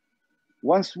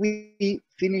 Once we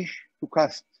finish to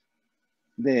cast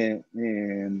the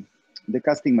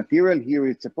casting material, here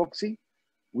it's epoxy,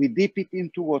 we dip it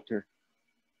into water.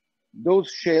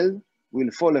 Those shells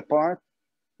will fall apart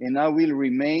and I will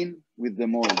remain with the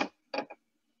mold.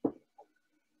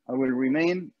 I will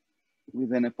remain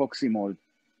with an epoxy mold.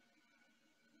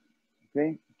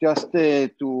 Okay, just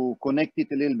to connect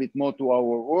it a little bit more to our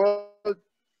world.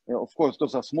 Of course,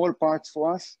 those are small parts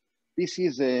for us. This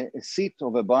is a seat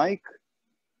of a bike.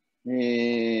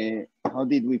 How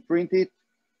did we print it?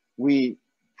 We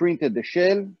printed the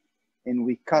shell and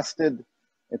we casted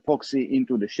epoxy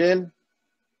into the shell.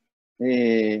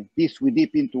 This we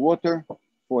dip into water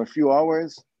for a few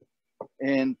hours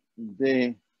and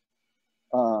the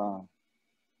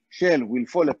shell will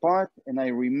fall apart and I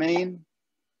remain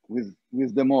with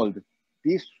the mold.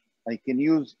 This I can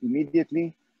use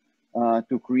immediately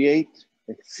to create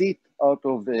a seat out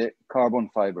of the carbon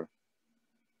fiber,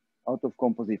 out of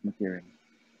composite material.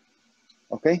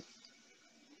 Okay?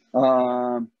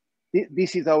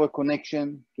 This is our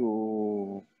connection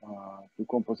to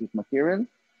composite material.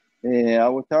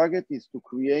 Our target is to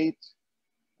create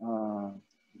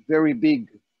very big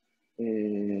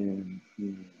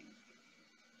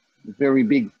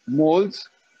molds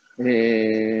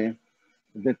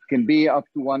that can be up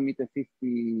to 1.50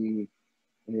 meters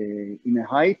in a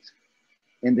height.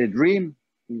 And the dream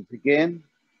is again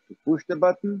to push the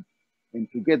button and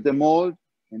to get the mold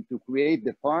and to create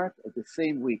the part at the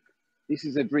same week. This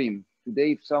is a dream.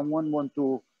 Today, if someone wants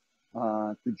to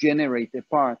generate a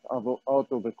part out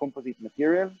of a composite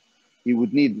material, he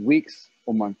would need weeks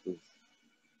or months.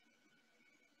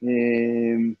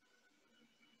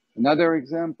 Another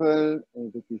example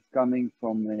that is coming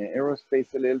from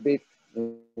aerospace a little bit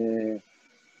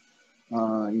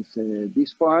is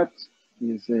this part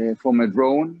is from a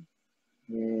drone,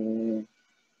 and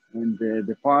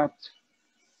the part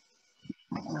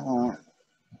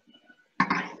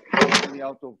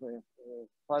out of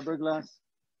fiberglass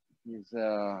is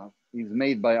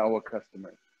made by our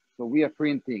customers. So we are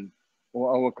printing,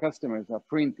 or our customers are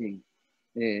printing,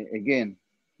 again,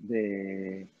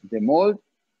 the mold,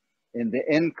 and the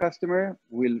end customer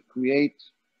will create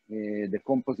the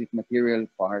composite material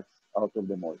parts out of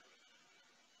the mold.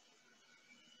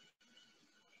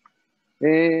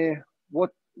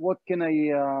 What can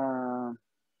I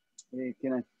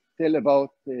tell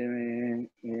about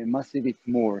Massivit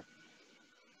more?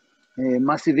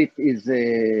 Massivit is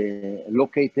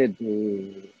located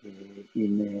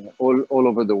in all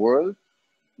over the world.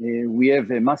 We have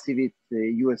a Massivit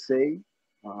USA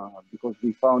because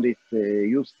we found it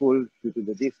useful due to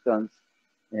the distance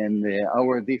and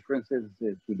our differences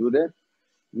to do that.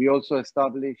 We also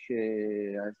establishing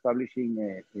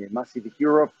Massivit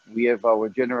Europe. We have our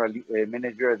general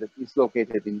manager that is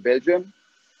located in Belgium,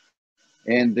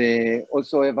 and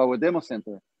also have our demo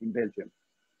center in Belgium.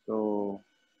 So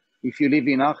if you live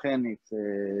in Aachen,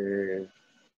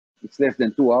 it's less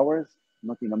than 2 hours,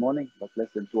 not in the morning, but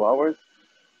less than 2 hours.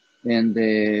 And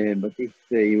but if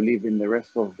you live in the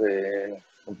rest of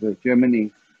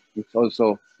Germany, it's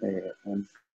also on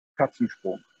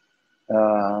Katzensprung.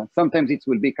 Sometimes it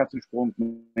will be Katzensprung,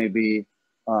 maybe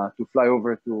to fly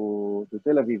over to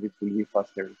Tel Aviv, it will be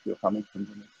faster if you're coming from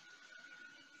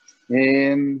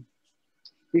the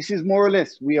this is more or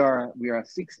less, we are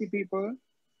 60 people,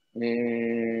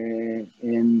 and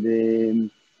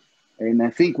I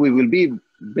think we will be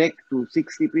back to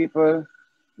 60 people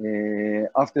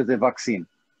after the vaccine.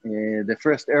 The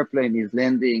first airplane is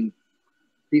landing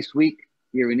this week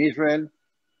here in Israel.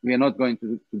 We are not going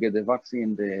to get the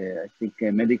vaccine. I think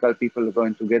medical people are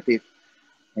going to get it.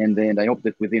 And then I hope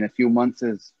that within a few months,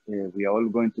 we are all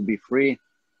going to be free.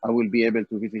 I will be able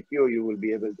to visit you. You will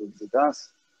be able to visit us.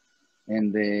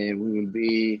 And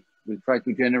we'll try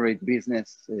to generate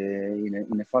business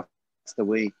in a faster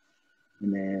way,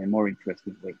 in a more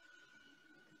interesting way.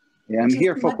 I'm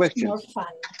here for questions.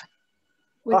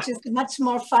 Which is much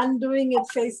more fun doing it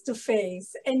face to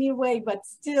face anyway, but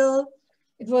still,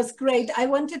 it was great. I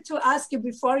wanted to ask you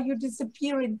before you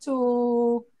disappear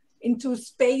into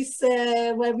space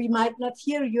where we might not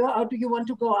hear you, or do you want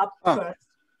to go up first?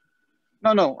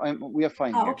 No, we are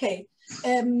fine. Here. Okay.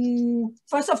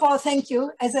 First of all, thank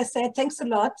you. As I said, thanks a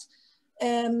lot.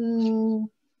 And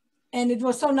it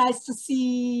was so nice to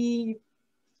see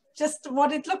just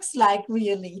what it looks like,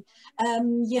 really.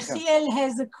 Yechiel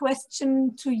has a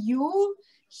question to you.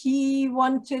 He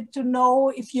wanted to know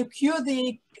if you cure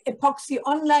the epoxy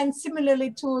online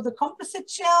similarly to the composite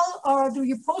shell, or do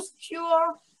you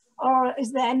post-cure, or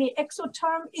is there any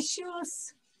exotherm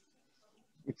issues?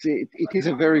 It is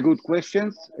a very good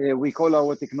question. We call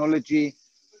our technology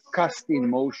cast in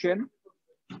motion.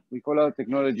 We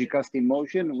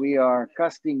are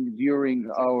casting during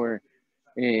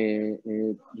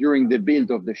the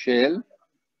build of the shell,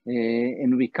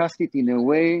 and we cast it in a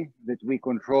way that we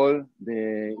control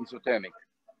the isothermic.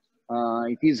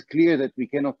 It is clear that we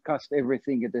cannot cast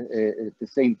everything at the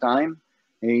same time.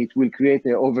 It will create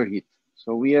an overheat.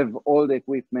 So we have all the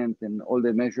equipment and all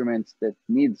the measurements that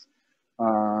needs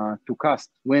to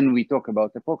cast when we talk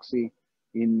about epoxy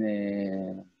in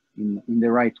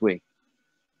the right way.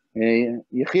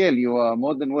 Yechiel, you are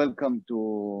more than welcome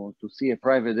to see a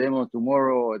private demo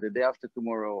tomorrow or the day after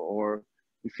tomorrow, or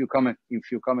if you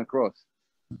come across.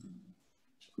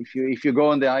 If you go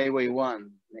on the Highway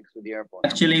 1 next to the airport.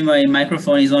 Actually, my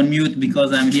microphone is on mute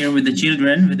because I'm here with the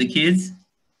children, with the kids.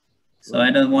 So I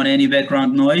don't want any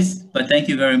background noise, but thank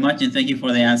you very much and thank you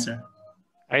for the answer.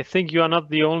 I think you are not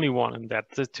the only one in that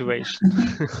situation.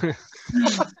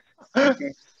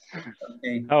 Okay.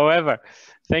 However,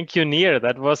 thank you, Nir.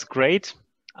 That was great.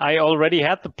 I already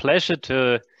had the pleasure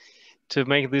to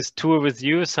make this tour with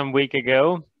you some week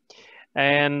ago,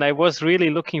 and I was really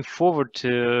looking forward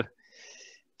to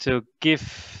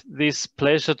give this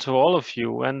pleasure to all of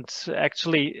you. And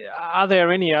actually, are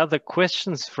there any other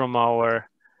questions from our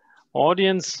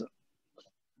audience?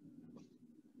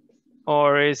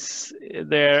 Or is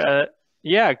there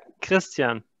yeah,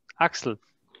 Christian, Axel.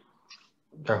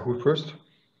 Who first?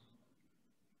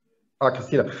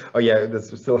 Christina. Oh yeah,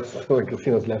 there's still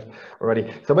Christina's left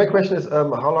already. So my question is,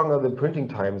 how long are the printing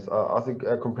times? Are they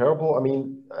comparable? I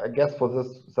mean, I guess for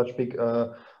such big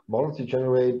models you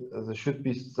generate, they should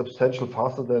be substantial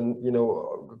faster than, you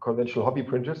know, conventional hobby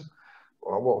printers.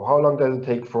 How long does it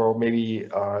take for maybe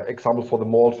example for the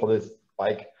mold for this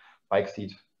bike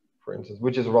seat, for instance,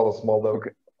 which is rather small though?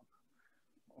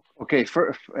 Okay,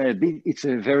 it's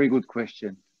a very good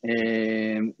question.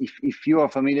 If you are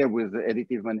familiar with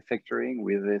additive manufacturing,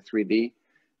 with 3D,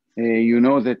 you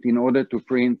know that in order to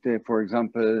print, for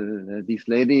example, this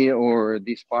lady or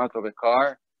this part of a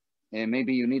car,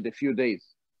 maybe you need a few days.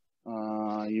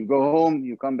 You go home,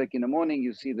 you come back in the morning,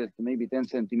 you see that maybe 10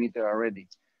 centimeters are ready.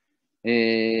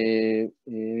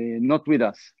 Not with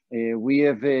us. We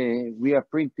are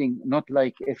printing not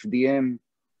like FDM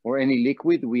or any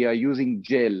liquid. We are using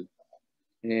gel,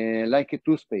 like a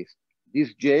toothpaste.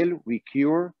 This gel we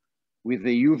cure with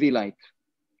the UV light.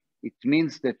 It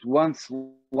means that once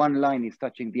one line is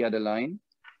touching the other line,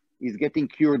 it's getting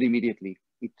cured immediately.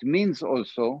 It means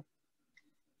also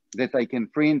that I can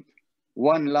print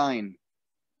one line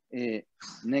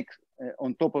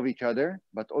on top of each other,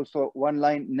 but also one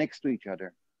line next to each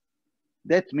other.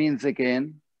 That means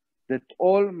again that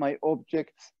all my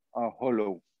objects are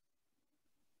hollow.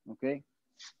 Okay,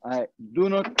 I do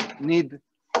not need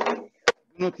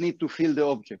to fill the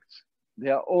objects. They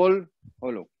are all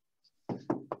hollow.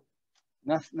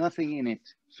 Nothing in it.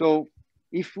 So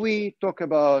if we talk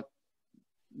about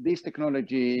this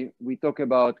technology, we talk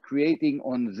about creating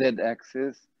on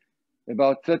Z-axis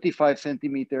about 35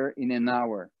 centimeters in an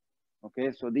hour.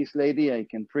 Okay, so this lady I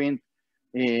can print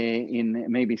in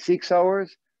maybe 6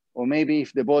 hours, or maybe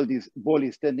if the ball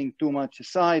is standing too much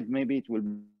aside, maybe it will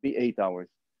be 8 hours.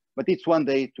 But it's one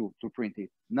day to print it.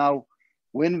 Now,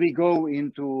 when we go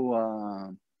into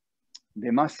the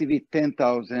Massivit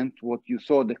 10,000, what you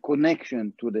saw, the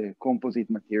connection to the composite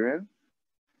material,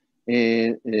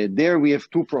 there we have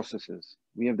two processes.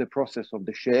 We have the process of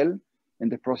the shell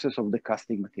and the process of the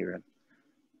casting material.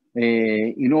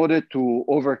 In order to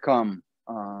overcome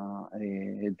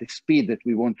the speed that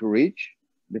we want to reach,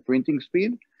 the printing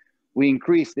speed, we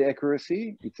increase the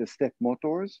accuracy. It's a step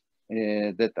motors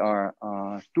that are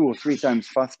 2 or 3 times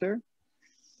faster.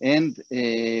 And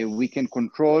we can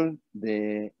control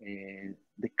the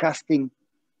casting,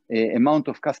 amount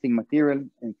of casting material,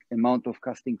 and amount of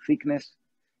casting thickness.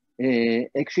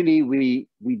 Actually, we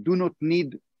do not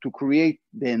need to create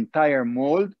the entire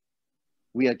mold.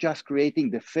 We are just creating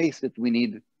the face that we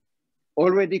need,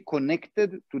 already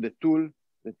connected to the tool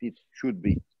that it should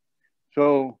be.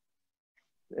 So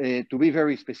to be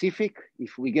very specific,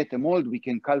 if we get a mold, we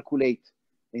can calculate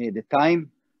the time.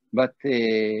 But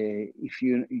if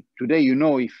you today, you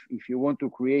know, if you want to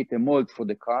create a mold for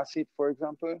the car seat, for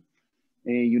example,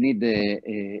 you need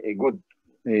a good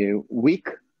week,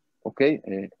 okay,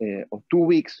 or 2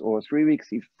 weeks or 3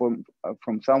 weeks if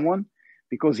from someone,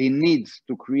 because he needs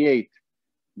to create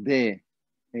the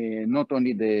not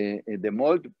only the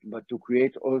mold, but to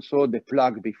create also the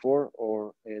plug before,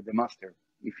 or the master,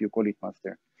 if you call it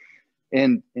master,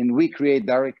 and we create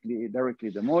directly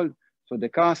the mold. So the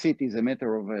car seat is a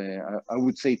matter of I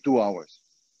would say 2 hours.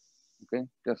 Okay,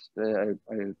 just I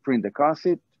print the car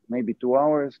seat, maybe 2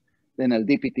 hours. Then I'll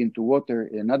dip it into water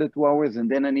another 2 hours, and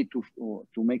then I need to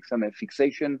make some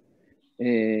fixation,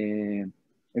 a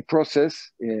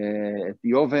process at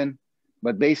the oven.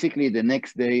 But basically, the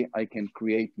next day I can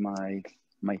create my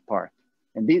part,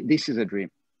 and this is a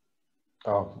dream.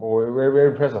 Oh, well, very,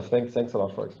 very impressive. Thanks a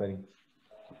lot for explaining.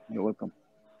 You're welcome.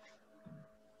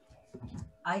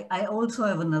 I also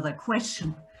have another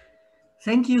question.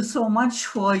 Thank you so much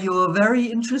for your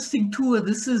very interesting tour.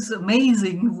 This is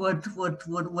amazing what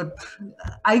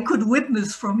I could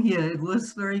witness from here. It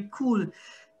was very cool.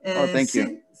 Oh, thank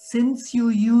you. Since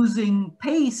you're using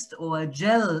paste or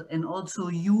gel and also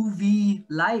UV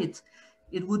light,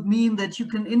 it would mean that you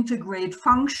can integrate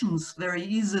functions very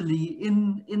easily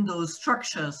in those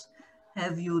structures.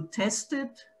 Have you tested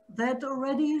that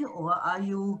already, or are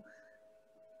you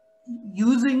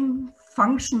using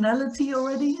functionality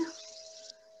already?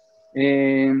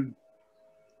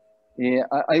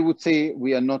 I would say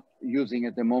we are not using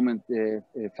at the moment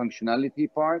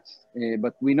functionality parts,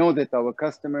 but we know that our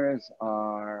customers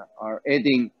are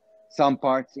adding some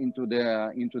parts into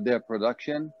their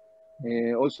production.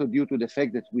 Also due to the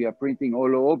fact that we are printing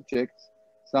hollow objects,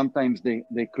 sometimes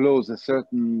they close a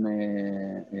certain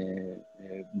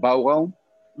Bauraum.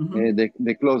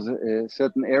 They close a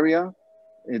certain area.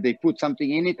 They put something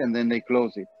in it and then they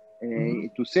close it.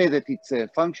 To say that it's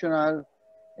functional,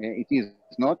 it is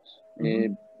not.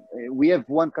 We have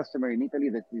one customer in Italy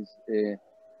that is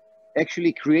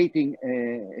actually creating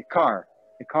a car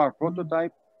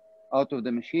prototype out of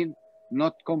the machine,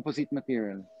 not composite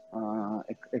material.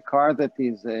 A car that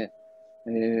is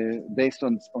based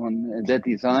on that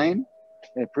design,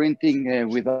 printing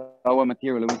with our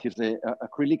material, which is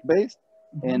acrylic based,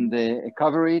 and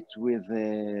cover it with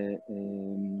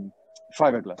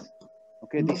fiberglass.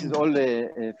 Okay, this is all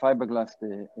fiberglass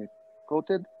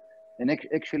coated. And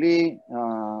actually,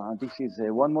 this is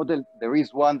one model. There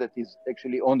is one that is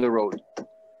actually on the road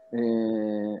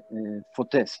for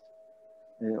test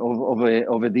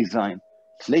of a design.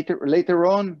 Later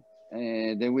on,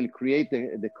 they will create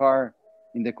the car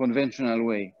in the conventional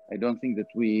way. I don't think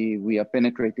that we are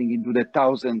penetrating into the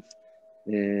thousands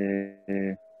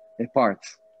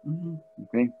parts.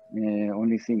 Okay,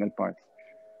 only single parts.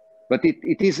 But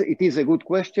it is a good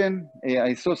question.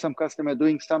 I saw some customer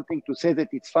doing something to say that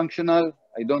it's functional.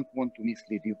 I don't want to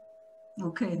mislead you.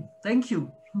 Okay, thank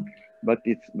you. But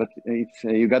it's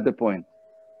you got the point.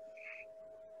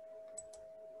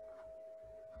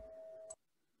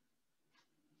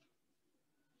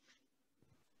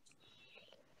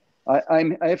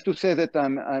 I have to say that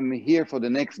I'm here for the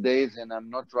next days, and I'm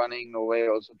not running away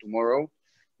also tomorrow.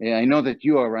 I know that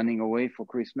you are running away for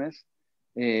Christmas.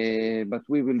 But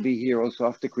we will be here also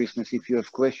after Christmas. If you have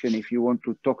questions, if you want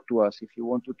to talk to us, if you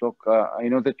want to talk, I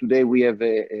know that today we have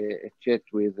a chat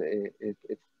with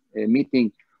a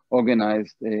meeting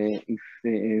organized. If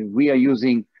we are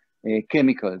using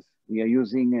chemicals, we are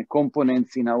using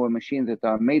components in our machines that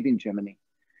are made in Germany,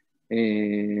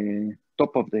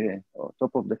 top of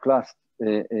the class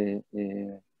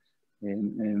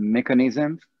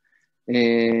mechanisms.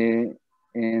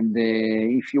 And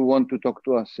if you want to talk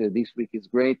to us this week, is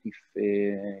great.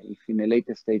 If in a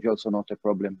later stage, also not a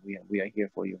problem. We are here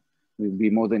for you. We'll be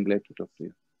more than glad to talk to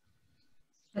you.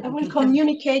 I will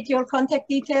communicate your contact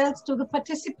details to the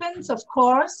participants, of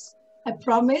course, I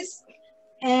promise.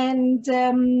 And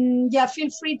yeah, feel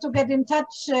free to get in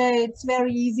touch. It's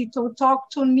very easy to talk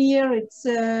to Nir. It's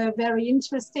very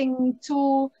interesting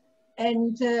too.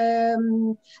 And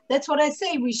that's what I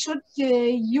say. We should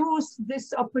use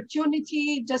this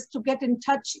opportunity just to get in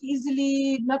touch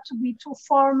easily, not to be too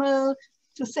formal,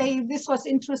 to say this was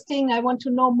interesting, I want to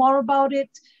know more about it.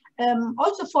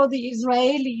 Also for the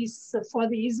Israelis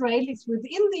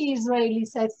within the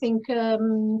Israelis, I think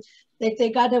that they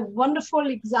got a wonderful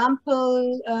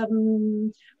example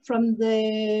from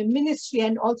the ministry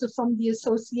and also from the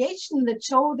association that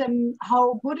show them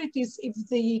how good it is if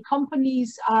the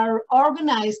companies are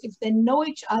organized, if they know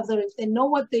each other, if they know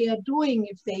what they are doing,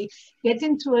 if they get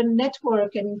into a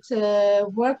network and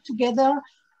work together.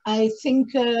 I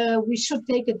think we should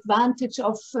take advantage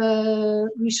of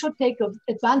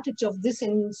this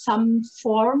in some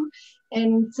form.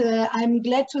 And I'm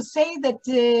glad to say that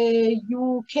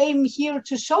you came here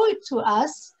to show it to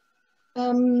us.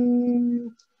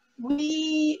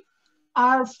 We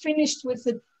are finished with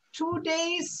the 2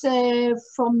 days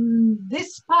from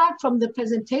this part, from the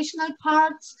presentational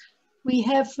parts. We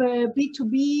have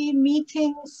B2B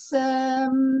meetings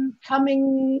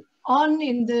coming on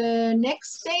in the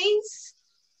next days.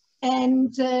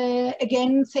 And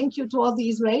again, thank you to all the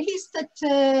Israelis that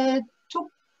took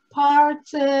part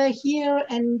here.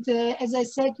 And as I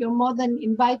said, you're more than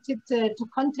invited to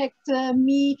contact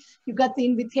me. You got the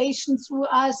invitation through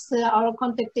us. Our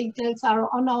contact details are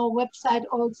on our website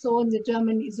also, in the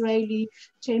German-Israeli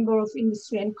Chamber of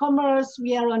Industry and Commerce.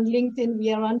 We are on LinkedIn,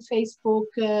 we are on Facebook.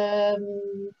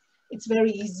 It's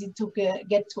very easy to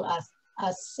get to us.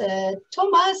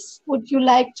 Thomas, would you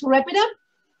like to wrap it up?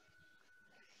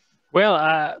 Well,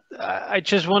 I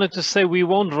just wanted to say we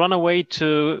won't run away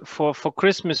for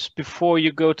Christmas before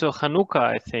you go to Hanukkah,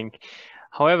 I think.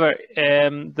 However,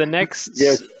 the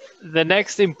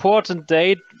next important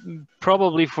date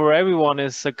probably for everyone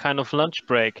is a kind of lunch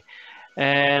break.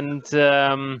 And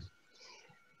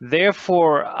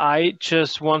therefore, I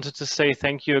just wanted to say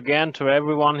thank you again to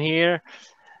everyone here.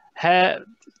 Have a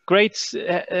great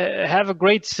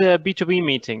B2B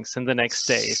meetings in the next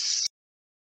days.